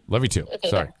you too. Love you too. Okay,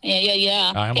 Sorry.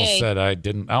 Yeah. I almost said I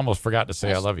didn't. I almost forgot to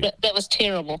say I love you. That was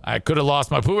terrible. I could have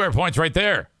lost my Pooh Bear points right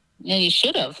there. Yeah, you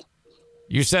should have.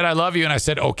 You said I love you, and I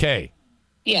said okay.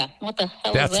 Yeah. What the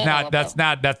hell is that all about?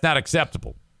 That's not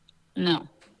acceptable. No.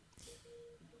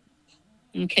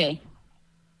 Okay.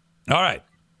 All right.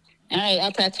 All right.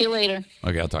 I'll talk to you later.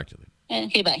 Okay, I'll talk to you later.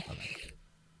 Okay, bye.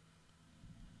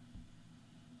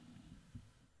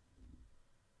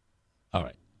 All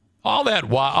right. All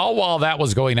while that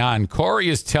was going on, Corey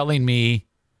is telling me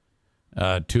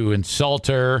to insult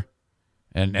her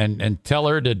and tell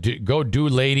her to go do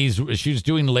ladies. She's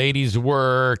doing ladies'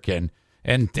 work and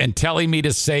telling me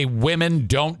to say women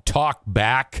don't talk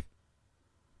back.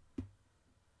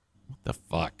 What the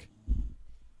fuck?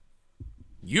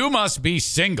 You must be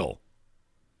single.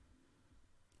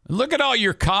 Look at all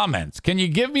your comments. Can you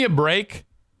give me a break?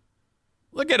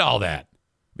 Look at all that.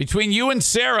 Between you and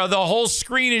Sarah, the whole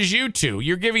screen is you two.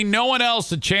 You're giving no one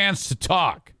else a chance to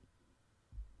talk.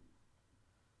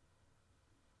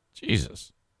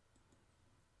 Jesus.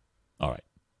 All right.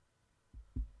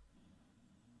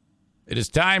 It is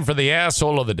time for the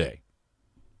asshole of the day.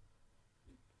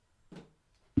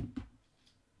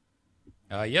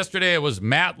 Yesterday it was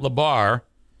Matt Labar,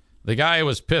 the guy who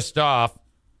was pissed off,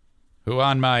 who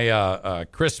on my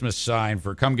Christmas sign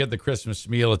for come get the Christmas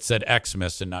meal, it said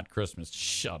Xmas and not Christmas.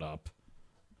 Shut up.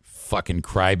 Fucking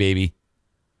crybaby.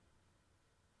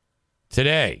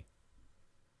 Today,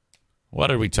 what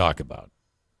did we talk about?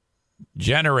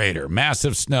 Generator,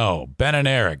 massive snow, Ben and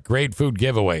Eric, great food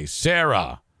giveaway,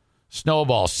 Sarah,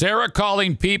 snowball. Sarah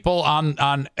calling people on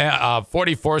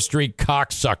 44th Street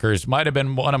cocksuckers might have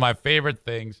been one of my favorite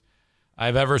things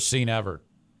I've ever seen ever.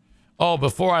 Oh,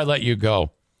 before I let you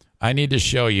go, I need to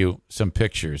show you some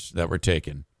pictures that were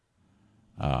taken.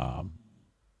 Let's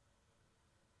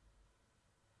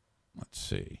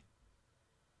see.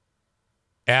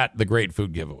 At the Great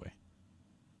Food Giveaway.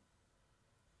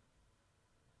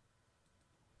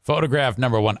 Photograph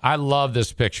number 1. I love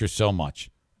this picture so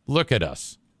much. Look at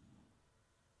us.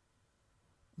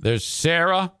 There's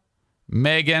Sarah,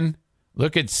 Megan.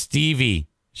 Look at Stevie.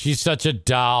 She's such a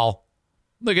doll.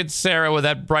 Look at Sarah with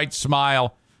that bright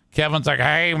smile. Kevin's like,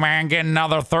 hey, man, get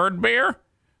another third beer?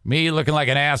 Me looking like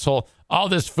an asshole. All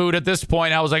this food at this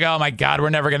point, I was like, oh, my God, we're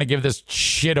never going to give this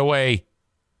shit away.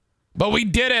 But we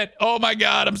did it. Oh, my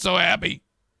God, I'm so happy.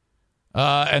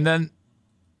 And then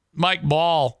Mike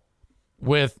Ball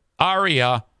with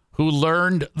Aria, who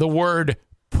learned the word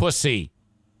pussy.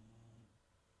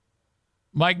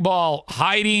 Mike Ball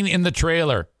hiding in the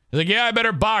trailer. He's like, yeah, I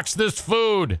better box this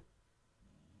food.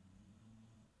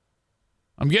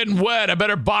 I'm getting wet. I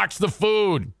better box the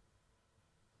food.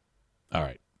 All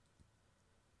right.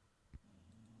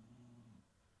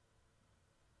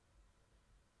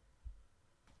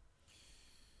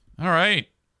 All right.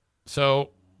 So,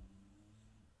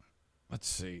 let's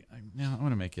see. I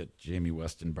want to make it Jamie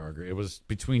Westenbarger. It was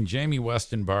between Jamie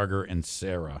Westenbarger and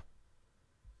Sarah.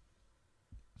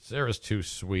 Sarah's too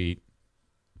sweet.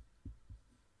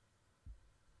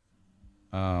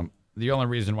 The only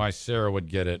reason why Sarah would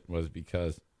get it was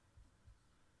because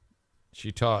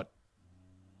she taught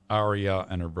Aria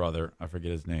and her brother, I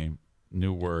forget his name,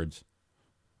 new words.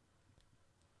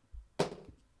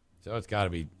 So it's got to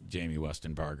be Jamie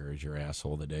Westenbarger as your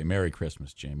asshole of the day. Merry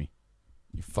Christmas, Jamie.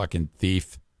 You fucking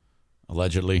thief.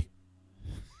 Allegedly.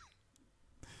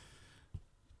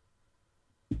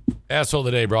 Asshole of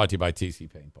the day brought to you by TC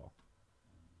Paintball.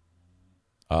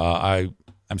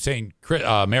 I'm saying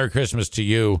Merry Christmas to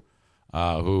you,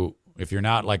 who, if you're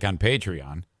not like on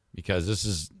Patreon, because this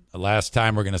is the last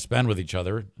time we're going to spend with each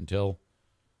other until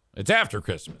it's after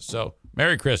Christmas. So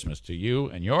Merry Christmas to you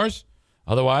and yours.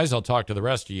 Otherwise, I'll talk to the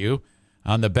rest of you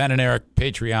on the Ben and Eric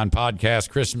Patreon podcast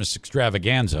Christmas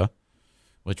Extravaganza,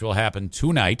 which will happen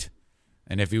tonight.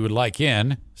 And if you would like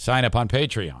in, sign up on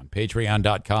Patreon,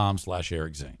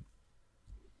 patreon.com/Eric Zane.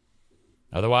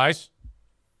 Otherwise,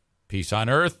 peace on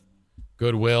earth,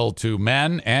 goodwill to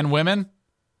men and women,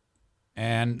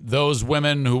 and those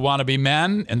women who want to be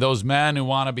men, and those men who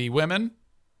want to be women,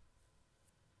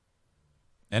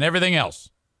 and everything else.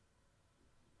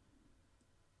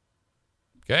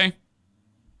 Okay?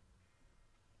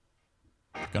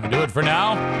 Gonna do it for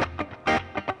now.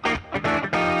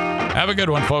 Have a good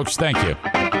one, folks. Thank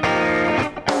you.